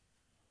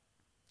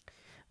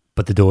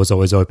 But the door is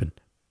always open.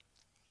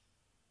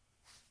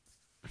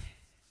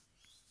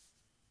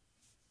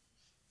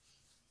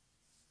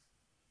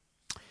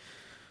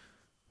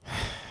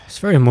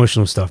 very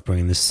emotional stuff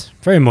bringing this.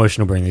 Very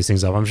emotional bringing these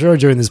things up. I'm sure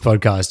during this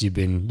podcast,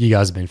 you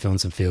guys have been feeling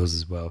some feels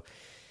as well.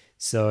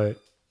 So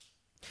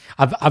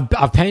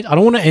I've painted. I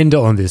don't want to end it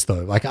on this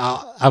though. Like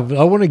I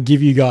want to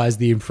give you guys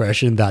the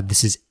impression that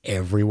this is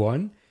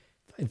everyone.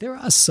 There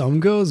are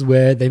some girls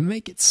where they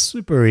make it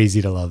super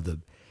easy to love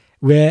them.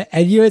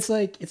 It's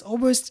like, it's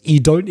almost, you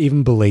don't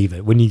even believe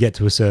it when you get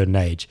to a certain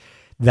age.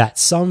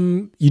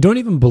 You don't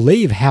even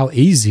believe how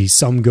easy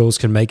some girls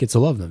can make it to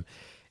love them.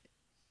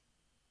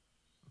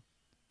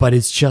 But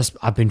it's just,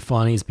 I've been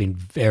finding it's been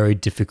very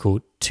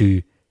difficult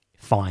to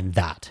find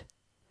that.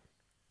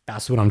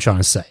 That's what I'm trying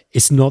to say.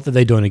 It's not that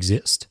they don't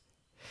exist.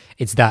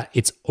 It's that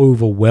it's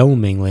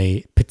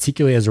overwhelmingly,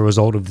 particularly as a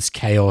result of this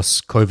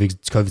chaos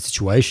COVID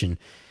situation,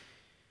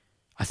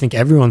 I think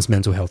everyone's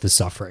mental health is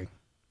suffering.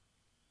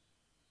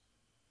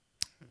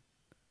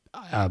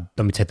 Let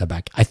me take that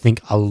back. I think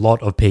a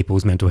lot of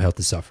people's mental health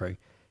is suffering.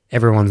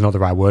 Everyone's not the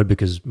right word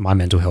because my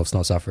mental health's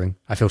not suffering.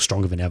 I feel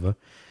stronger than ever.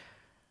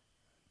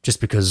 Just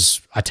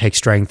because I take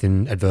strength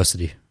in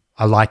adversity.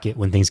 I like it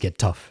when things get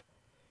tough.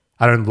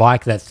 I don't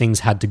like that things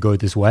had to go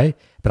this way,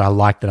 but I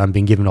like that I'm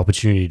being given an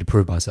opportunity to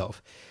prove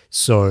myself.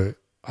 So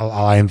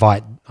I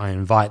invite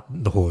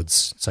the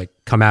hordes. It's like,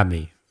 come at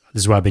me.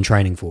 This is what I've been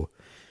training for.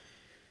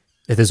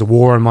 If there's a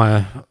war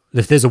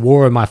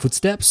in my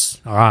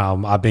footsteps, all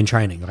right, I've been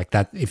training like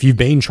that. If you've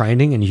been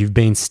training and you've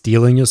been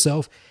steeling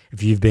yourself,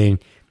 if you've been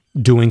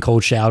doing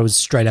cold showers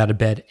straight out of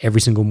bed every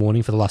single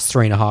morning for the last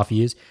 3.5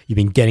 years, you've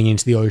been getting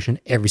into the ocean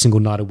every single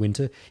night of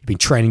winter, you've been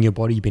training your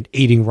body, you've been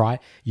eating right,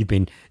 you've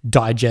been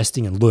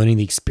digesting and learning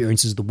the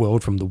experiences of the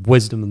world from the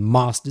wisdom of the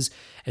masters.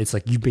 And it's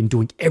like you've been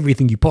doing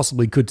everything you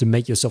possibly could to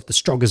make yourself the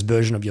strongest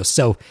version of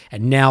yourself.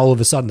 And now all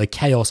of a sudden the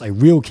chaos, a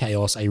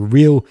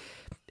real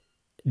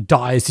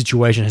dire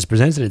situation has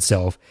presented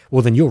itself.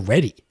 Well, then you're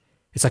ready.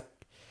 It's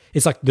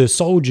like the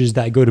soldiers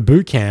that go to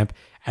boot camp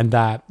and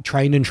that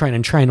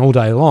train all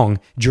day long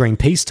during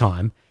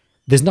peacetime.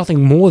 There's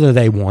nothing more that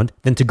they want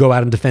than to go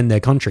out and defend their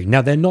country.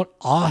 Now, they're not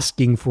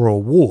asking for a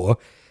war,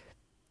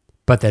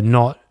 but they're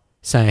not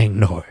saying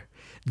no.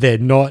 They're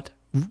not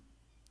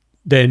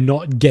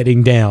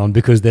getting down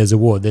because there's a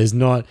war. There's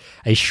not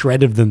a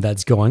shred of them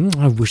that's going,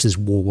 I wish this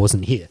war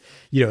wasn't here.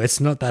 You know,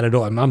 it's not that at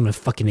all. I'm going to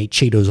fucking eat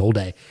Cheetos all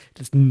day.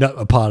 That's not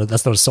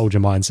a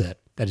soldier mindset.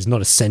 That is not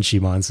a Senshi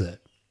mindset.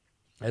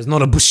 That is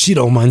not a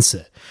Bushido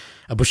mindset.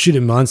 A Bushido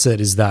mindset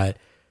is that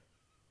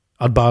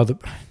I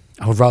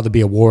would rather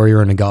be a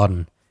warrior in a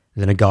garden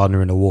than a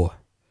gardener in a war.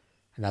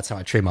 And that's how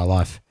I treat my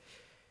life.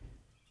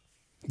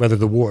 Whether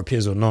the war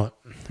appears or not,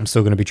 I'm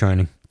still going to be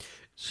training.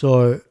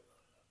 So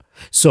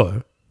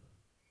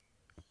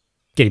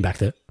getting back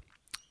there,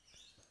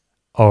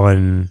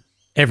 on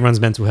everyone's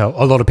mental health,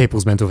 a lot of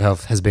people's mental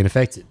health has been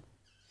affected.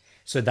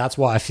 So that's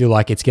why I feel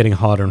like it's getting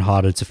harder and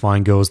harder to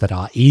find girls that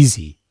are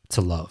easy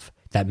to love,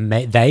 that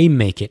they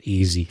make it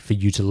easy for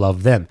you to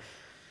love them.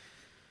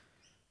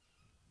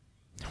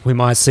 We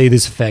might see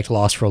this effect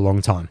last for a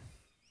long time.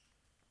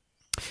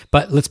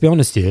 But let's be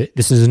honest here,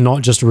 this is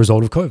not just a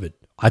result of COVID.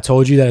 I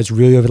told you that it's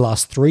really over the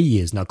last 3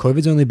 years. Now,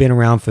 COVID's only been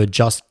around for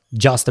just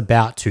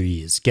about 2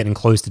 years, getting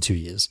close to 2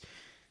 years.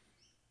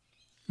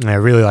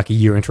 Really like 1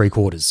 year and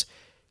 3/4.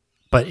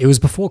 But it was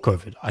before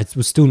COVID. I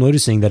was still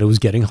noticing that it was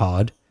getting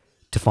hard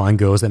to find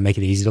girls that make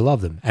it easy to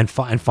love them, and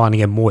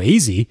finding it more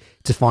easy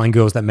to find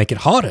girls that make it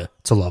harder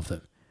to love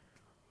them.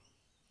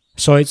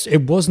 So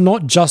it was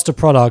not just a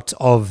product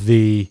of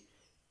the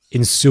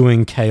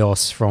ensuing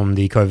chaos from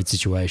the COVID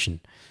situation.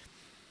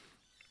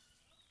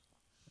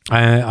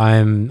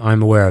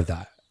 I'm aware of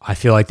that. I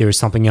feel like there is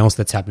something else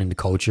that's happening to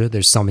culture.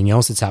 There's something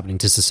else that's happening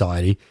to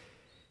society.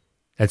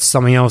 That's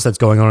something else that's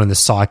going on in the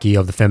psyche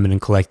of the feminine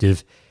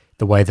collective,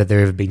 the way that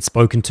they're being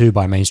spoken to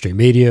by mainstream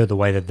media, the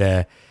way that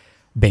they're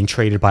being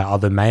treated by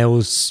other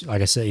males.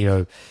 Like I said, you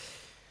know,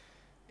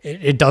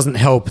 it doesn't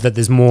help that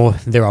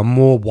there are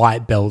more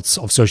white belts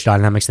of social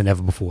dynamics than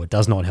ever before. It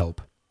does not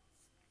help.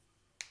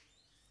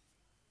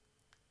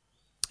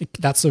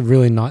 That's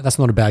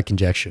not a bad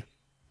conjecture.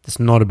 That's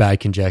not a bad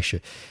conjecture.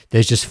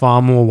 There's just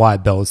far more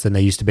white belts than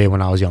there used to be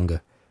when I was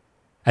younger.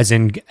 As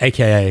in,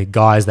 AKA,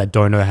 guys that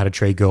don't know how to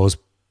treat girls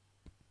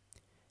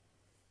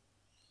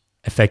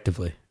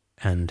effectively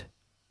and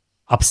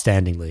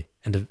upstandingly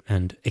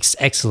and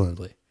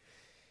excellently.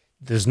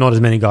 There's not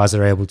as many guys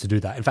that are able to do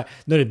that. In fact,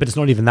 no, but it's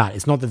not even that.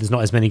 It's not that there's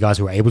not as many guys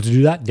who are able to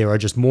do that. There are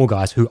just more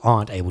guys who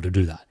aren't able to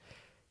do that.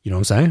 You know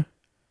what I'm saying?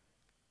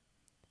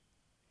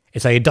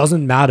 It's like, it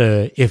doesn't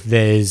matter if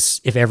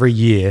every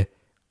year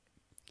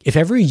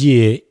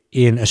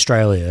in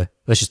Australia,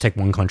 let's just take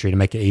one country to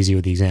make it easier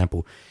with the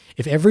example.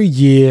 If every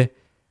year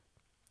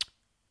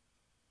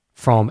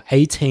from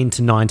 18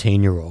 to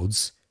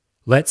 19-year-olds,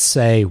 let's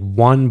say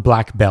one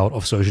black belt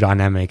of social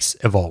dynamics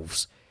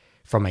evolves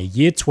from a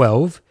year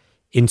 12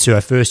 into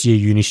a first year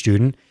uni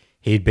student.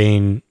 He'd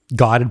been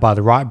guided by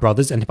the right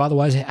brothers. And by the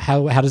way,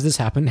 how does this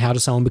happen? How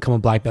does someone become a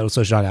black belt of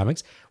social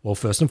dynamics? Well,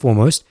 first and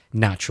foremost,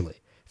 naturally.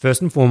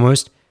 First and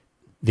foremost,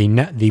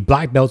 the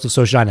black belts of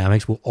social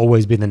dynamics will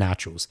always be the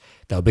naturals.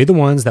 They'll be the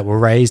ones that were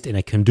raised in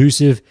a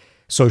conducive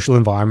social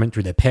environment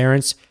through their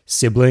parents,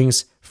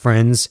 siblings,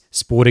 friends,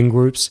 sporting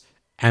groups,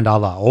 and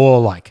Allah, all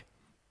alike.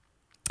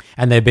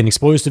 And they've been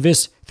exposed to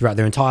this throughout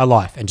their entire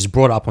life and just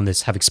brought up on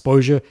this, have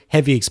exposure,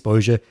 heavy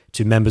exposure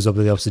to members of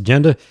the opposite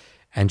gender,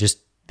 and just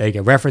they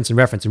get reference and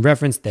reference and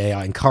reference. They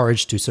are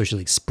encouraged to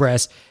socially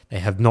express. They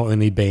have not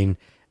only been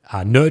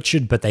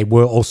nurtured, but they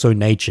were also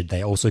natured.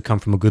 They also come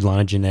from a good line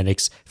of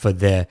genetics for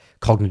their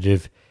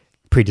cognitive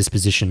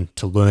predisposition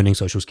to learning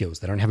social skills.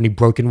 They don't have any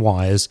broken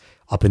wires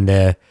up in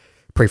their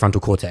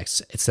prefrontal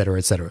cortex, etc.,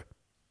 etc.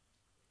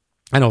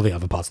 And all the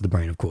other parts of the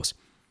brain, of course.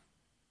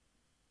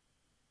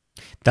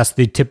 That's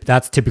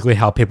typically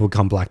how people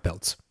become black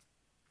belts.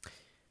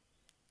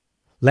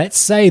 Let's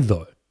say,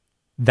 though,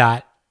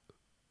 that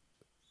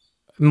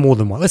more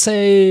than one. Let's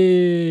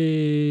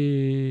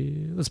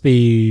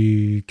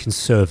be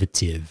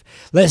conservative.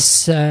 Let's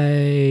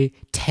say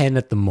 10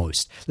 at the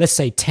most. Let's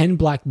say 10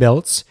 black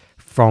belts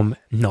from,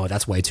 no,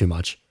 that's way too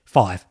much.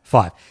 Five.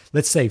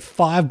 Let's say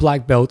 5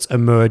 black belts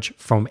emerge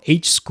from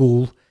each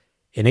school,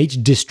 in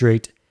each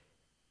district,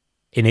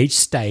 in each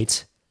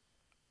state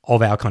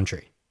of our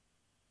country.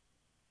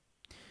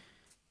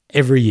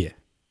 Every year.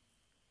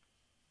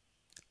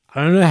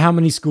 I don't know how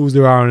many schools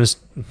there are on this.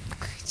 Do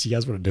you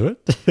guys want to do it?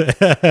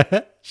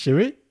 Should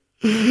we?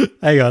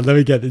 Hang on, let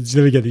me get this.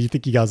 I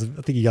think you guys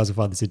will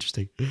find this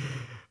interesting.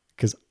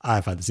 Because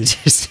I find this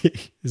interesting.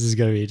 This is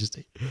going to be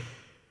interesting.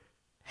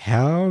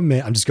 How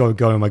many? I'm just going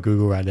on my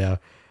Google right now.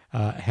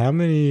 How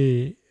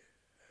many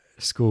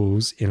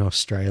schools in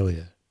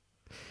Australia?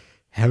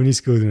 How many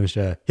schools in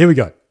Australia? Here we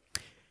go.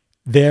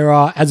 There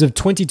are, as of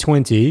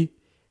 2020,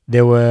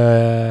 there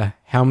were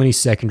how many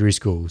secondary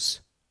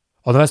schools?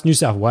 Oh, that's New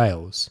South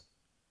Wales.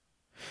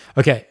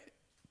 Okay.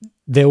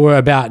 There were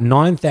about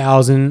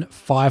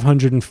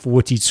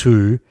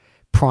 9,542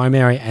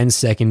 primary and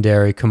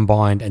secondary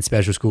combined and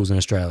special schools in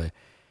Australia.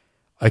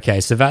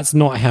 Okay, so that's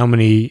not how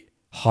many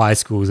high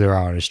schools there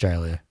are in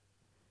Australia.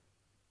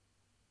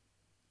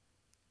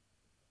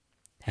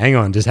 Hang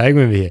on, just hang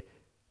with me here.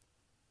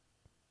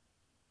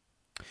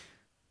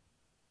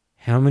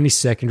 How many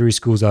secondary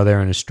schools are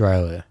there in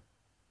Australia?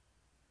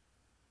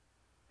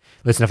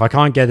 Listen, if I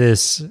can't get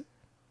this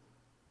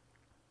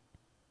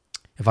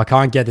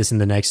in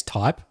the next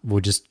type,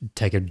 we'll just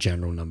take a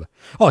general number.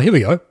 Oh, here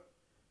we go.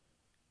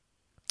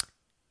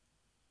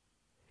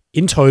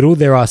 In total,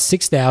 there are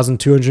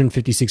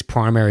 6,256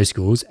 primary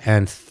schools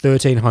and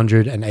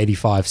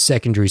 1,385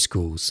 secondary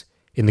schools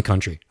in the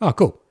country. Oh,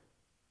 cool.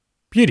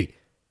 Beauty.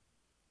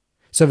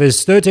 So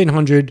there's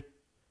 1,300.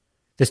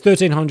 There's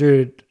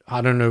 1,300.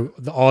 I don't know.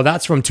 Oh,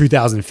 that's from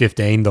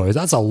 2015, though.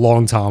 That's a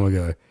long time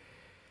ago.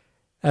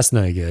 That's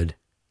no good.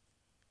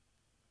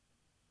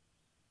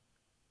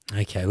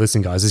 Okay,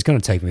 listen, guys. It's going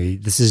to take me.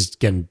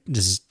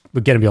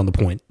 We're getting beyond the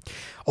point.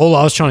 All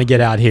I was trying to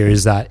get out here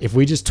is that if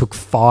we just took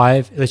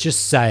 5, let's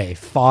just say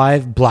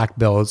 5 black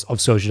belts of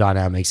social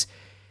dynamics,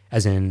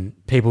 as in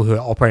people who are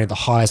operating at the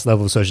highest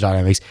level of social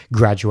dynamics,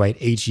 graduate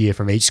each year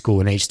from each school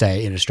in each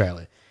state in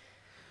Australia.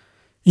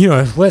 You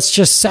know, let's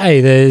just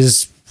say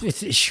we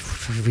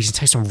can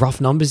take some rough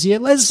numbers here.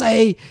 Let's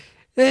say,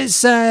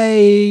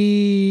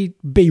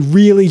 be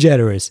really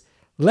generous.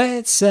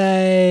 Let's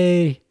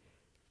say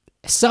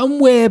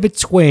somewhere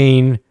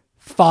between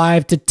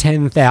 5 to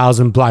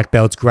 10,000 black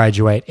belts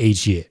graduate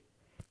each year.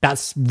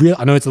 That's real.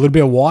 I know it's a little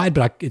bit wide,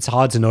 but it's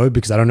hard to know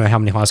because I don't know how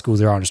many high schools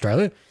there are in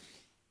Australia.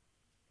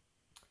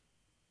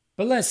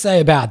 But let's say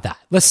about that.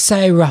 Let's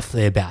say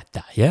roughly about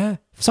that, yeah?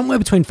 Somewhere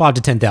between 5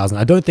 to 10,000.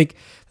 I don't think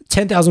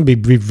 10,000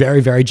 would be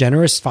very, very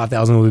generous.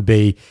 5,000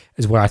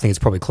 is where I think it's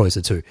probably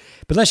closer to.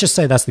 But let's just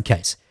say that's the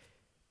case.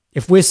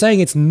 If we're saying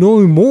it's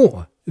no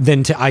more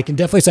than, I can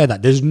definitely say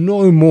that. There's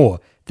no more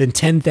than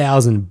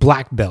 10,000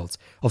 black belts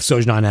of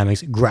social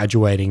dynamics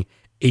graduating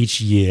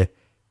each year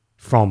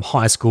from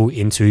high school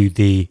into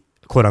the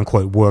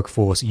quote-unquote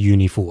workforce,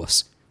 uni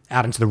force,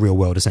 out into the real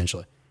world,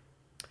 essentially.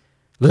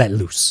 Let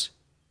loose.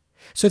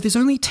 So if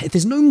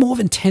there's no more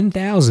than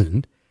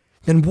 10,000,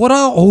 then what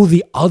are all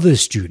the other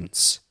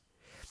students?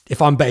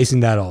 If I'm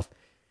basing that off,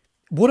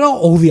 what are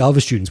all the other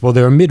students? Well,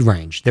 there are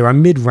mid-range. There are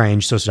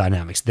mid-range social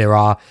dynamics. There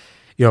are,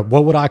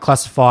 what would I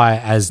classify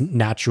as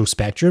natural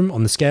spectrum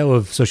on the scale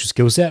of social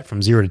skill set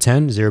from 0 to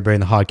 10, 0 being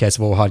the hard case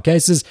of all hard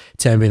cases,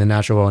 10 being the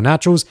natural of all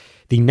naturals.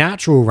 The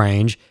natural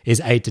range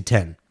is 8 to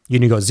 10.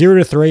 You got 0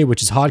 to 3,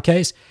 which is hard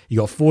case. You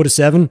got 4 to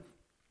 7,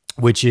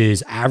 which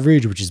is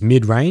average, which is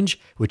mid-range,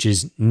 which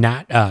is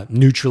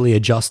neutrally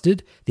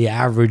adjusted, the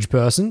average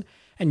person.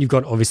 And you've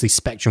got obviously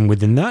spectrum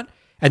within that.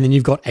 And then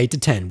you've got 8 to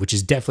 10, which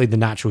is definitely the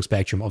natural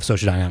spectrum of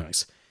social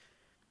dynamics.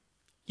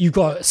 You've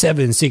got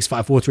 7, 6,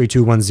 5, 4, 3,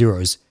 2, 1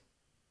 zeros.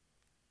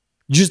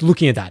 Just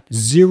looking at that,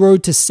 0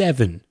 to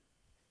 7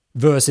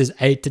 versus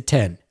 8 to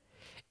 10.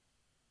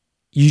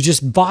 You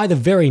just, by the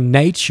very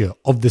nature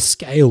of the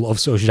scale of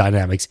social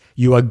dynamics,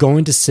 you are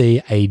going to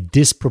see a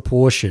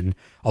disproportion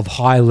of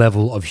high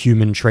level of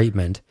human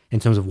treatment in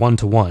terms of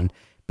one-to-one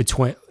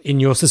in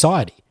your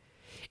society.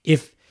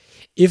 If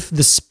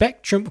the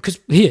spectrum, because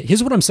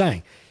here's what I'm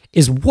saying,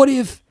 is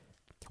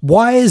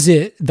why is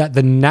it that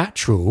the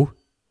natural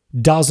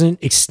doesn't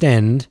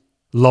extend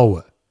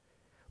lower?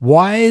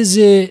 Why is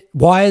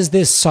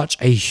there such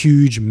a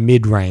huge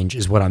mid-range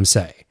is what I'm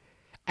saying.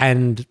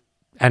 And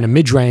a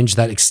mid-range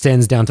that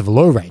extends down to the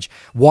low range.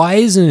 Why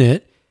isn't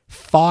it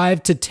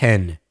 5 to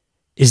 10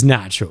 is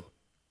natural?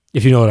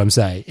 If you know what I'm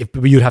saying.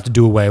 You'd have to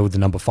do away with the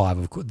number 5,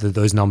 of course,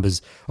 those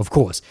numbers, of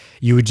course.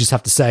 You would just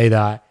have to say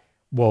that,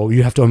 well,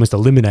 you have to almost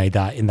eliminate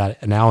that in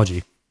that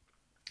analogy.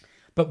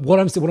 But what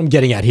I'm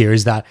getting at here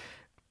is that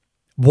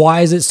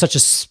why is it such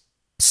a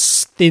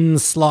thin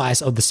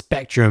slice of the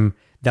spectrum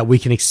that we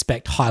can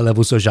expect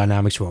high-level social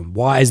dynamics from?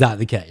 Why is that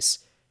the case?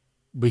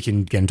 We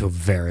can get into a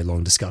very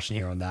long discussion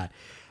here on that.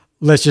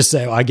 Let's just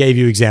say I gave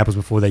you examples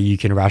before that you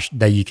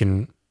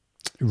can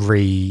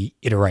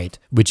reiterate,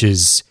 which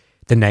is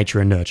the nature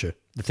and nurture.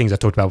 The things I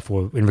talked about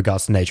before in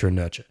regards to nature and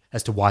nurture,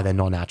 as to why they're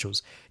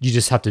non-naturals. You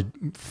just have to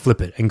flip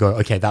it and go,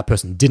 okay, that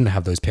person didn't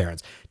have those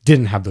parents,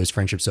 didn't have those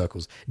friendship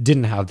circles,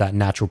 didn't have that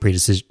natural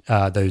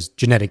those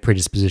genetic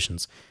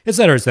predispositions, et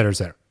cetera, et cetera, et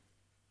cetera.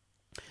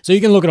 So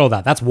you can look at all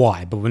that. That's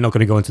why, but we're not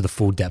going to go into the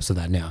full depths of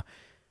that now.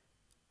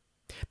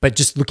 But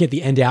just look at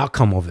the end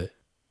outcome of it.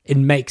 It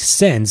makes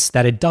sense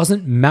that it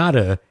doesn't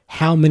matter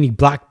how many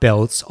black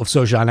belts of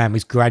social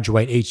dynamics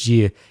graduate each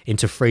year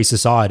into free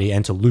society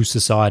and to loose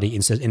society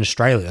in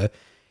Australia,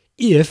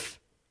 if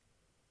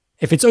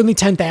it's only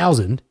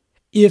 10,000,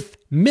 if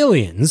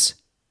millions,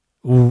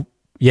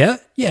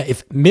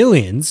 if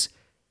millions,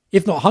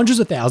 if not hundreds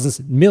of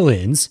thousands,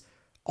 millions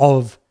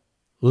of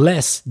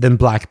less than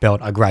black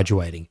belt are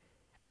graduating,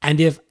 and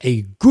if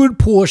a good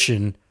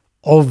portion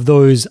of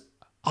those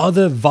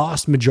other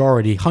vast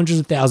majority, hundreds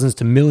of thousands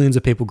to millions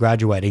of people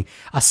graduating,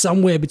 are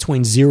somewhere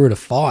between 0 to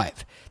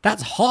 5.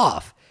 That's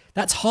half.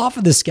 That's half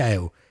of the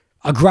scale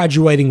are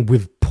graduating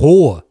with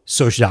poor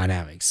social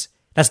dynamics.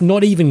 That's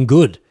not even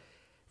good,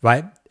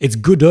 right? It's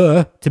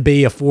gooder to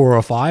be a 4 or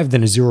a 5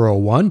 than a 0 or a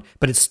 1,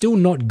 but it's still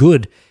not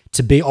good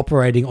to be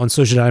operating on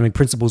social dynamic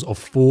principles of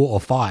 4 or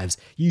 5s.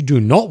 You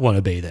do not want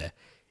to be there.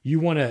 You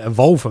want to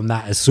evolve from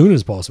that as soon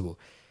as possible.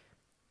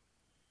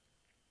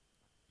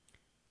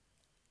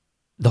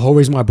 The whole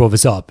reason why I brought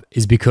this up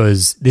is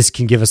because this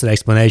can give us an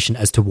explanation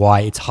as to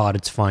why it's harder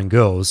to find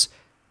girls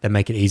that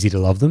make it easy to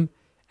love them,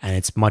 and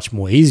it's much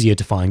more easier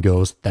to find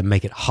girls that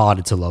make it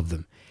harder to love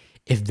them.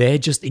 If they're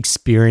just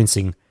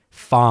experiencing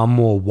far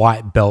more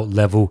white belt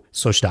level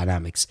social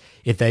dynamics,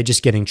 if they're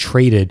just getting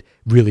treated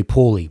really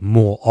poorly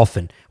more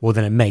often, well,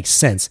 then it makes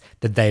sense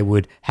that they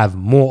would have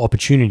more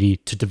opportunity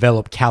to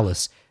develop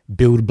callus,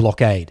 build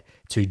blockade,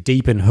 to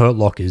deepen hurt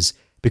lockers,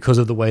 because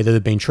of the way that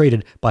they've been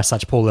treated by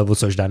such poor level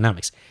social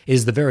dynamics. It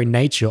is the very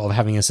nature of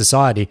having a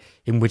society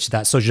in which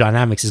that social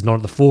dynamics is not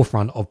at the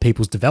forefront of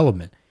people's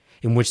development,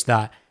 in which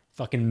that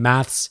fucking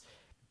maths,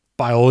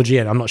 biology,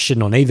 and I'm not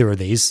shitting on either of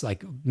these,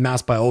 like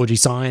maths, biology,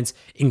 science,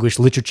 English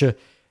literature,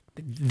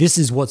 this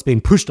is what's been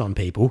pushed on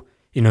people.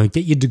 You know,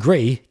 get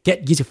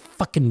your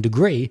fucking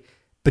degree,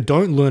 but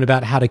don't learn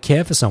about how to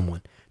care for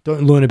someone.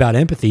 Don't learn about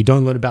empathy.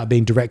 Don't learn about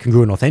being direct,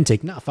 congruent,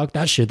 authentic. Nah, fuck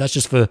that shit. That's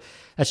just for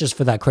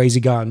that crazy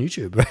guy on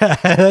YouTube.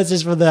 That's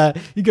just for that.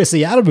 You go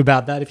see Adam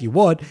about that if you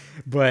want.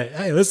 But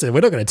hey, listen,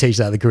 we're not going to teach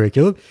that in the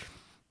curriculum.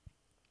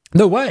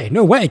 No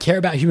way. Care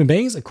about human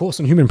beings? A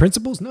course on human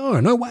principles?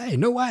 No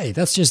way.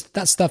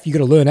 That's stuff you got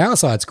to learn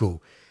outside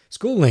school.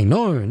 Schooling,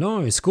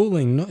 no.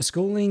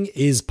 Schooling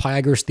is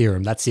Pythagoras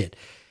theorem. That's it.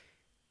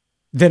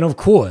 Then of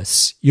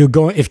course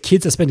if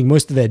kids are spending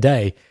most of their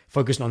day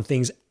focused on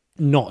things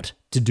not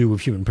to do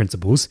with human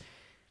principles,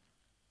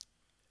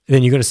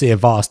 then you're going to see a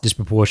vast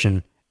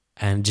disproportion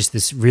and just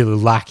this really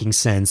lacking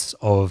sense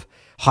of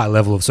high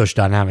level of social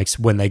dynamics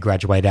when they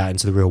graduate out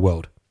into the real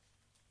world.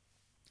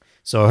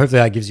 So hopefully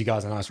that gives you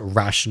guys a nice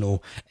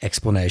rational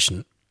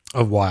explanation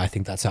of why I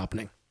think that's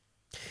happening.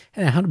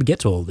 And how did we get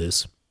to all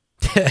this?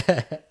 We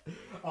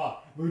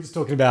were just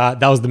talking about,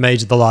 that was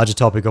the larger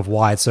topic of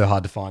why it's so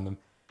hard to find them.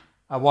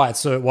 Why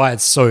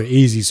it's so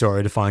easy,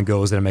 to find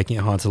girls that are making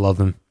it hard to love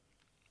them.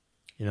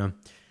 You know,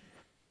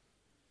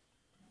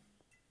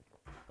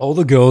 all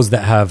the girls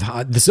that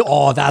have this.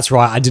 Oh, that's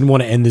right. I didn't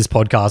want to end this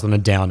podcast on a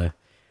downer.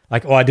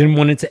 I didn't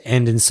want it to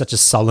end in such a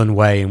sullen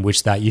way in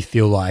which that you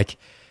feel like,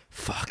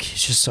 fuck,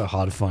 it's just so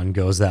hard to find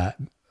girls that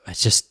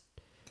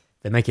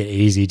they make it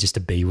easy just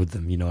to be with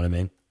them. You know what I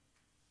mean?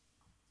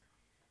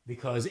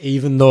 Because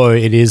even though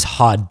it is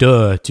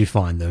harder to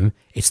find them,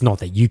 it's not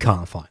that you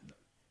can't find them.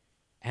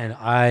 And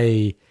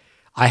I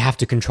have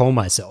to control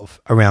myself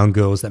around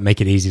girls that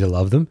make it easy to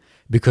love them,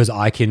 because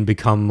I can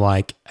become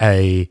like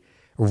a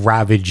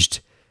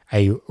ravaged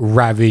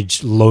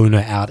loner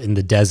out in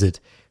the desert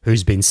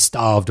who's been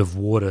starved of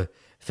water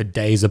for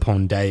days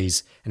upon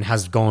days and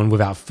has gone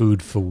without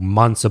food for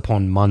months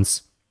upon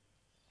months,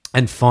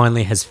 and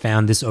finally has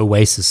found this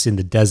oasis in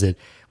the desert,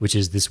 which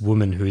is this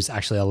woman who is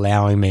actually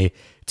allowing me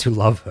to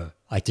love her,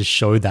 like to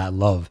show that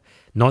love,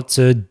 not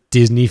to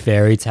Disney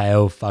fairy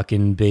tale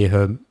fucking be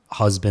her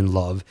husband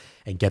love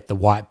and get the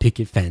white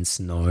picket fence,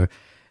 no,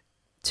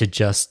 to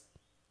just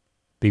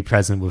be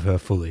present with her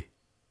fully.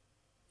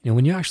 You know,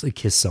 when you actually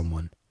kiss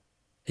someone,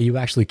 are you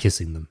actually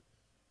kissing them?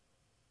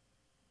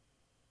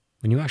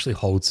 When you actually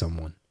hold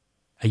someone,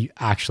 Are you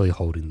actually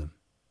holding them?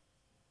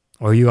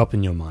 Or are you up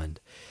in your mind?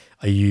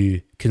 Are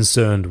you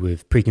concerned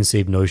with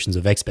preconceived notions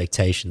of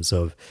expectations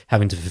of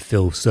having to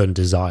fulfill certain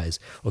desires?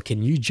 Or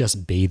can you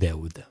just be there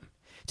with them?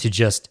 To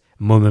just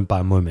moment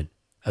by moment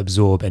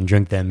absorb and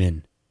drink them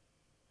in?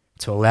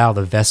 To allow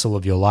the vessel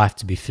of your life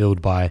to be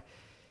filled by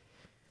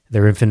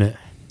their infinite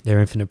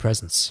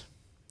presence,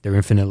 their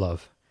infinite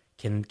love.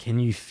 Can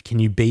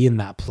you be in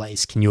that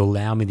place? Can you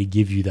allow me to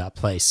give you that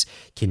place?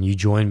 Can you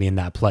join me in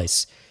that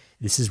place?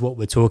 This is what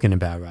we're talking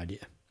about right here.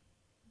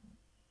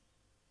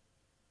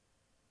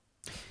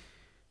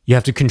 You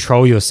have to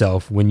control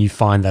yourself when you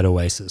find that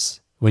oasis,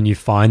 when you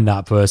find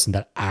that person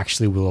that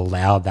actually will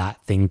allow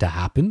that thing to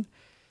happen.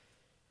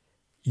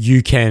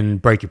 You can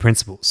break your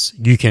principles.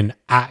 You can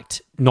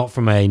act not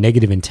from a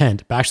negative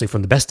intent, but actually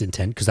from the best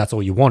intent, because that's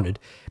all you wanted.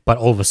 But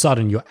all of a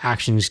sudden, your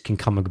actions can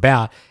come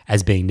about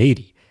as being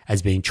needy,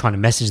 as being trying to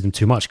message them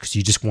too much, because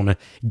you just want to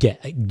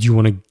get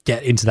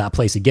into that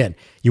place again.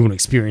 You want to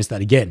experience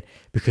that again,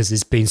 because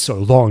it's been so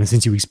long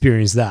since you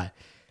experienced that.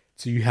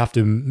 So you have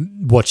to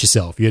watch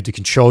yourself. You have to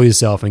control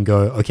yourself and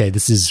go, okay,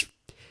 this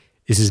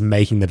is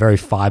making the very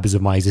fibers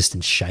of my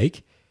existence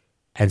shake.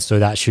 And so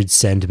that should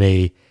send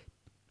me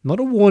not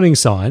a warning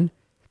sign,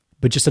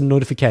 but just a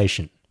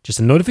notification. Just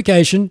a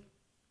notification.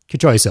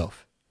 Control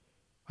yourself.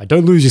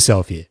 Don't lose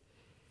yourself here.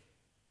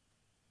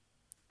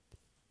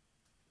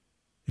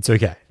 It's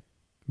okay.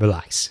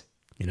 Relax.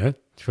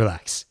 Just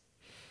relax.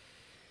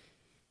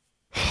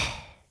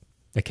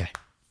 Okay.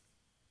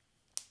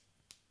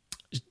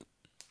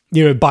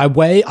 By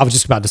way, I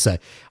was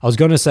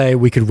going to say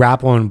we could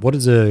wrap on what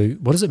does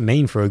it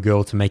mean for a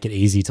girl to make it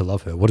easy to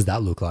love her? What does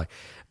that look like?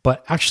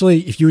 But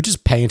actually, if you were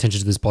just paying attention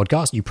to this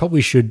podcast, you probably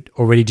should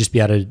already just be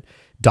able to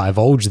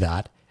divulge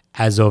that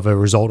as of a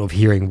result of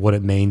hearing what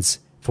it means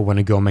for when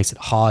a girl makes it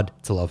hard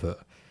to love her.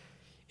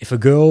 If a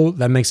girl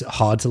that makes it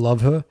hard to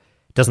love her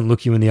doesn't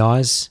look you in the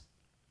eyes,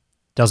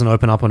 doesn't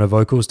open up on her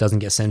vocals, doesn't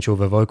get sensual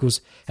with her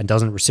vocals, and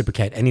doesn't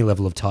reciprocate any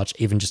level of touch,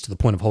 even just to the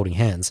point of holding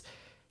hands,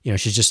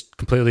 she's just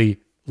completely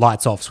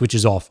lights off,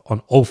 switches off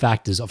on all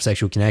factors of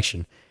sexual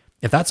connection.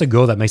 If that's a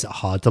girl that makes it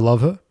hard to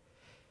love her,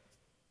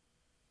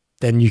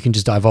 then you can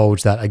just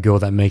divulge that a girl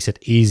that makes it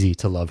easy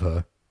to love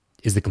her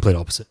is the complete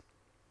opposite.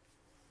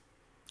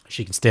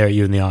 She can stare at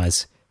you in the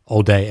eyes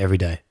all day, every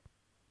day.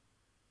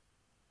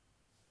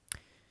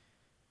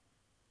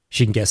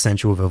 She can get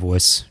sensual with her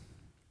voice.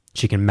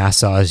 She can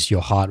massage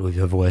your heart with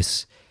her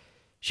voice.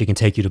 She can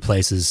take you to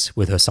places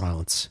with her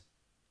silence.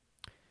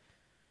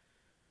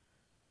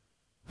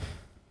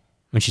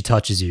 When she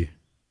touches you,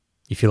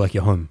 you feel like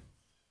you're home.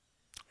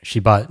 She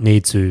but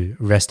needs to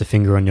rest a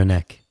finger on your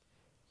neck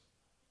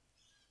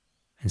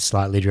and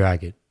slightly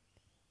drag it,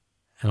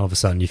 and all of a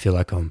sudden you feel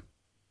like home.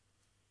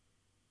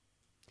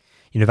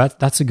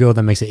 That's a girl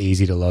that makes it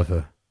easy to love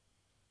her.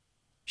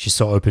 She's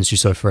so open, she's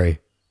so free,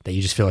 that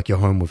you just feel like you're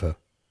home with her.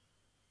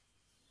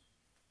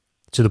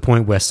 To the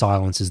point where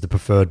silence is the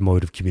preferred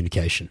mode of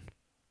communication.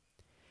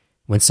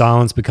 When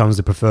silence becomes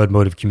the preferred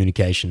mode of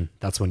communication,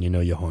 that's when you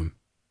know you're home.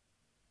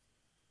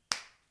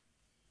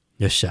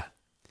 Yes, sir.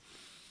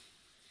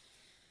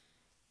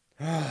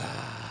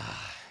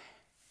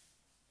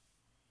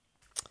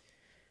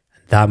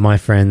 That, my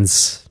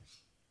friends,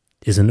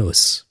 is an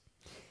us.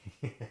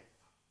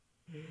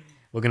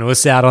 We're going to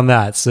us out on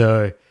that.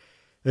 So,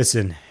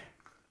 listen.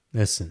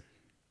 It's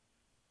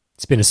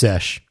been a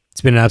sesh.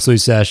 It's been an absolute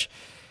sesh.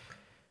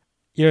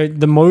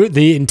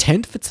 The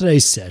intent for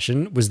today's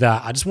session was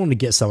that I just wanted to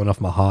get something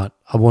off my heart.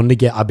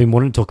 I've been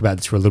wanting to talk about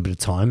this for a little bit of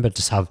time, but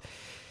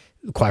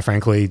quite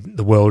frankly,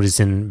 the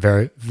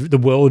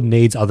world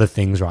needs other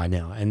things right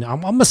now. And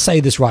I'm going to say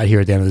this right here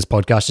at the end of this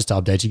podcast, just to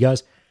update you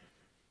guys.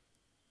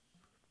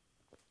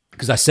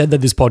 Because I said that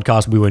this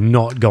podcast, we were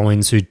not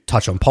going to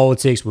touch on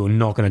politics. We were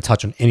not going to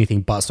touch on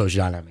anything but social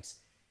dynamics.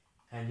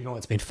 And you know what?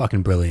 It's been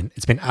fucking brilliant.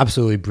 It's been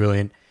absolutely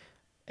brilliant.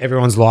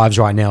 Everyone's lives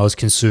right now is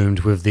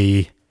consumed with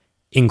the,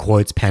 in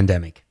quotes,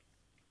 pandemic.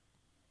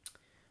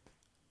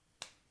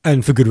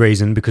 And for good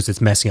reason, because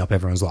it's messing up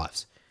everyone's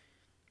lives.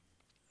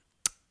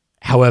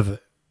 However,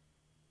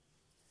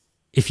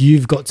 if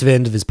you've got to the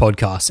end of this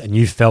podcast and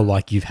you felt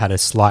like you've had a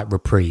slight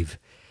reprieve,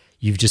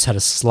 you've just had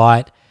a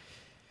slight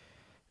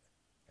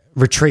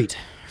retreat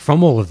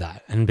from all of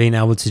that and being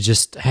able to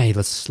just, hey,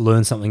 let's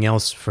learn something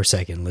else for a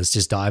second. Let's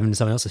just dive into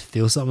something else. Let's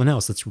feel something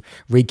else. Let's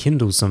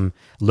rekindle some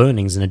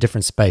learnings in a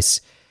different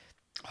space.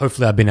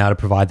 Hopefully I've been able to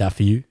provide that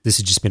for you. This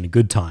has just been a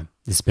good time.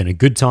 This has been a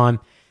good time.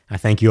 I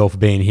thank you all for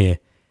being here.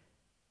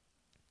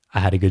 I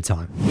had a good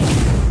time.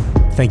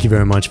 Thank you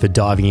very much for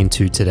diving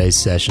into today's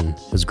session.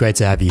 It was great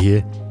to have you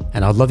here,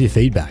 and I'd love your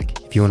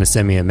feedback. If you want to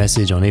send me a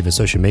message on either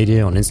social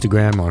media, on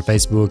Instagram or on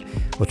Facebook,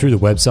 or through the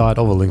website,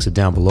 all the links are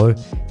down below.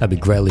 That'd be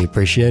greatly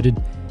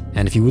appreciated.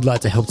 And if you would like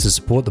to help to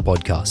support the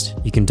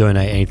podcast, you can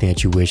donate anything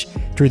that you wish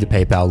through the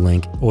PayPal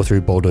link or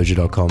through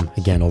bowldojo.com.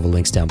 Again, all the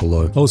links down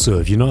below. Also,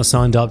 if you're not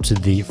signed up to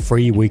the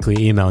free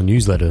weekly email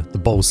newsletter, The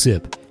Bowl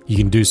Sip, you you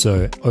can do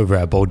so over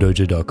at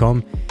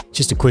bolddojo.com.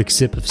 Just a quick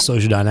sip of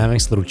Social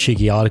Dynamics, little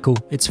cheeky article.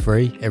 It's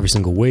free every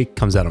single week,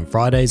 comes out on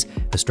Fridays,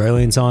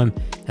 Australian time,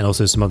 and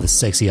also some other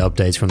sexy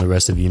updates from the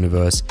rest of the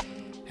universe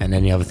and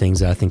any other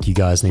things that I think you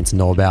guys need to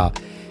know about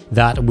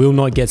that will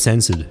not get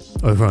censored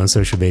over on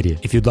social media.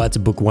 If you'd like to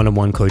book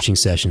one-on-one coaching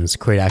sessions,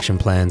 create action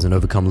plans, and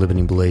overcome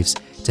limiting beliefs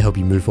to help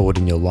you move forward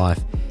in your life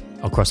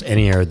across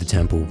any area of the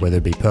temple, whether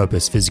it be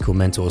purpose, physical,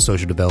 mental, or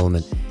social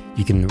development,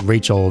 you can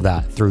reach all of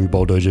that through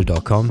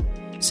bolddojo.com.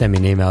 Send me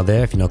an email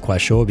there if you're not quite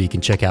sure, but you can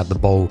check out the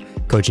Bold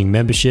coaching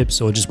memberships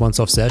or just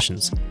once-off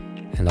sessions.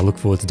 And I look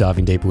forward to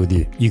diving deeper with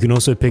you. You can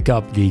also pick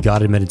up the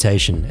guided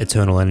meditation,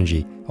 Eternal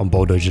Energy, on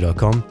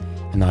bolddojo.com.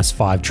 A nice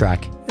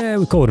 5-track,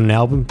 we call it an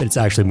album, but it's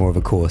actually more of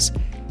a course,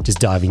 just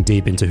diving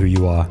deep into who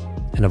you are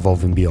and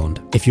evolving beyond.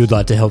 If you'd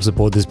like to help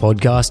support this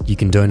podcast, you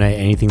can donate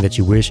anything that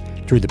you wish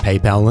through the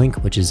PayPal link,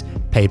 which is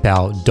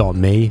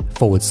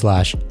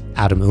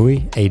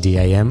paypal.me/AdamOoy,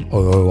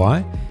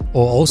 ADAMOOI,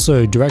 or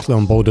also directly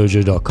on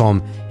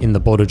bolddojo.com in the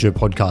Bold Dojo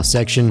podcast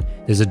section.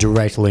 There's a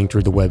direct link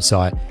through the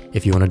website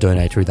if you want to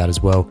donate through that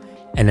as well.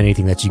 And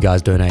anything that you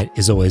guys donate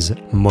is always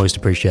most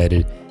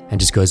appreciated and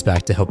just goes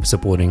back to help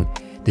supporting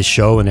this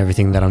show and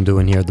everything that I'm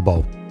doing here at the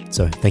Bowl.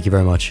 So thank you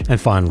very much. And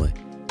finally,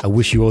 I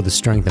wish you all the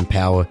strength and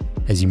power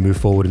as you move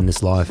forward in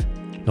this life,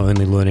 not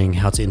only learning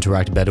how to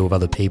interact better with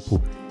other people,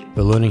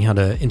 but learning how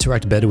to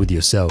interact better with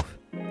yourself.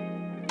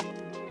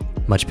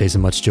 Much peace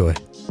and much joy.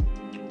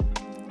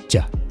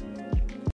 Ciao.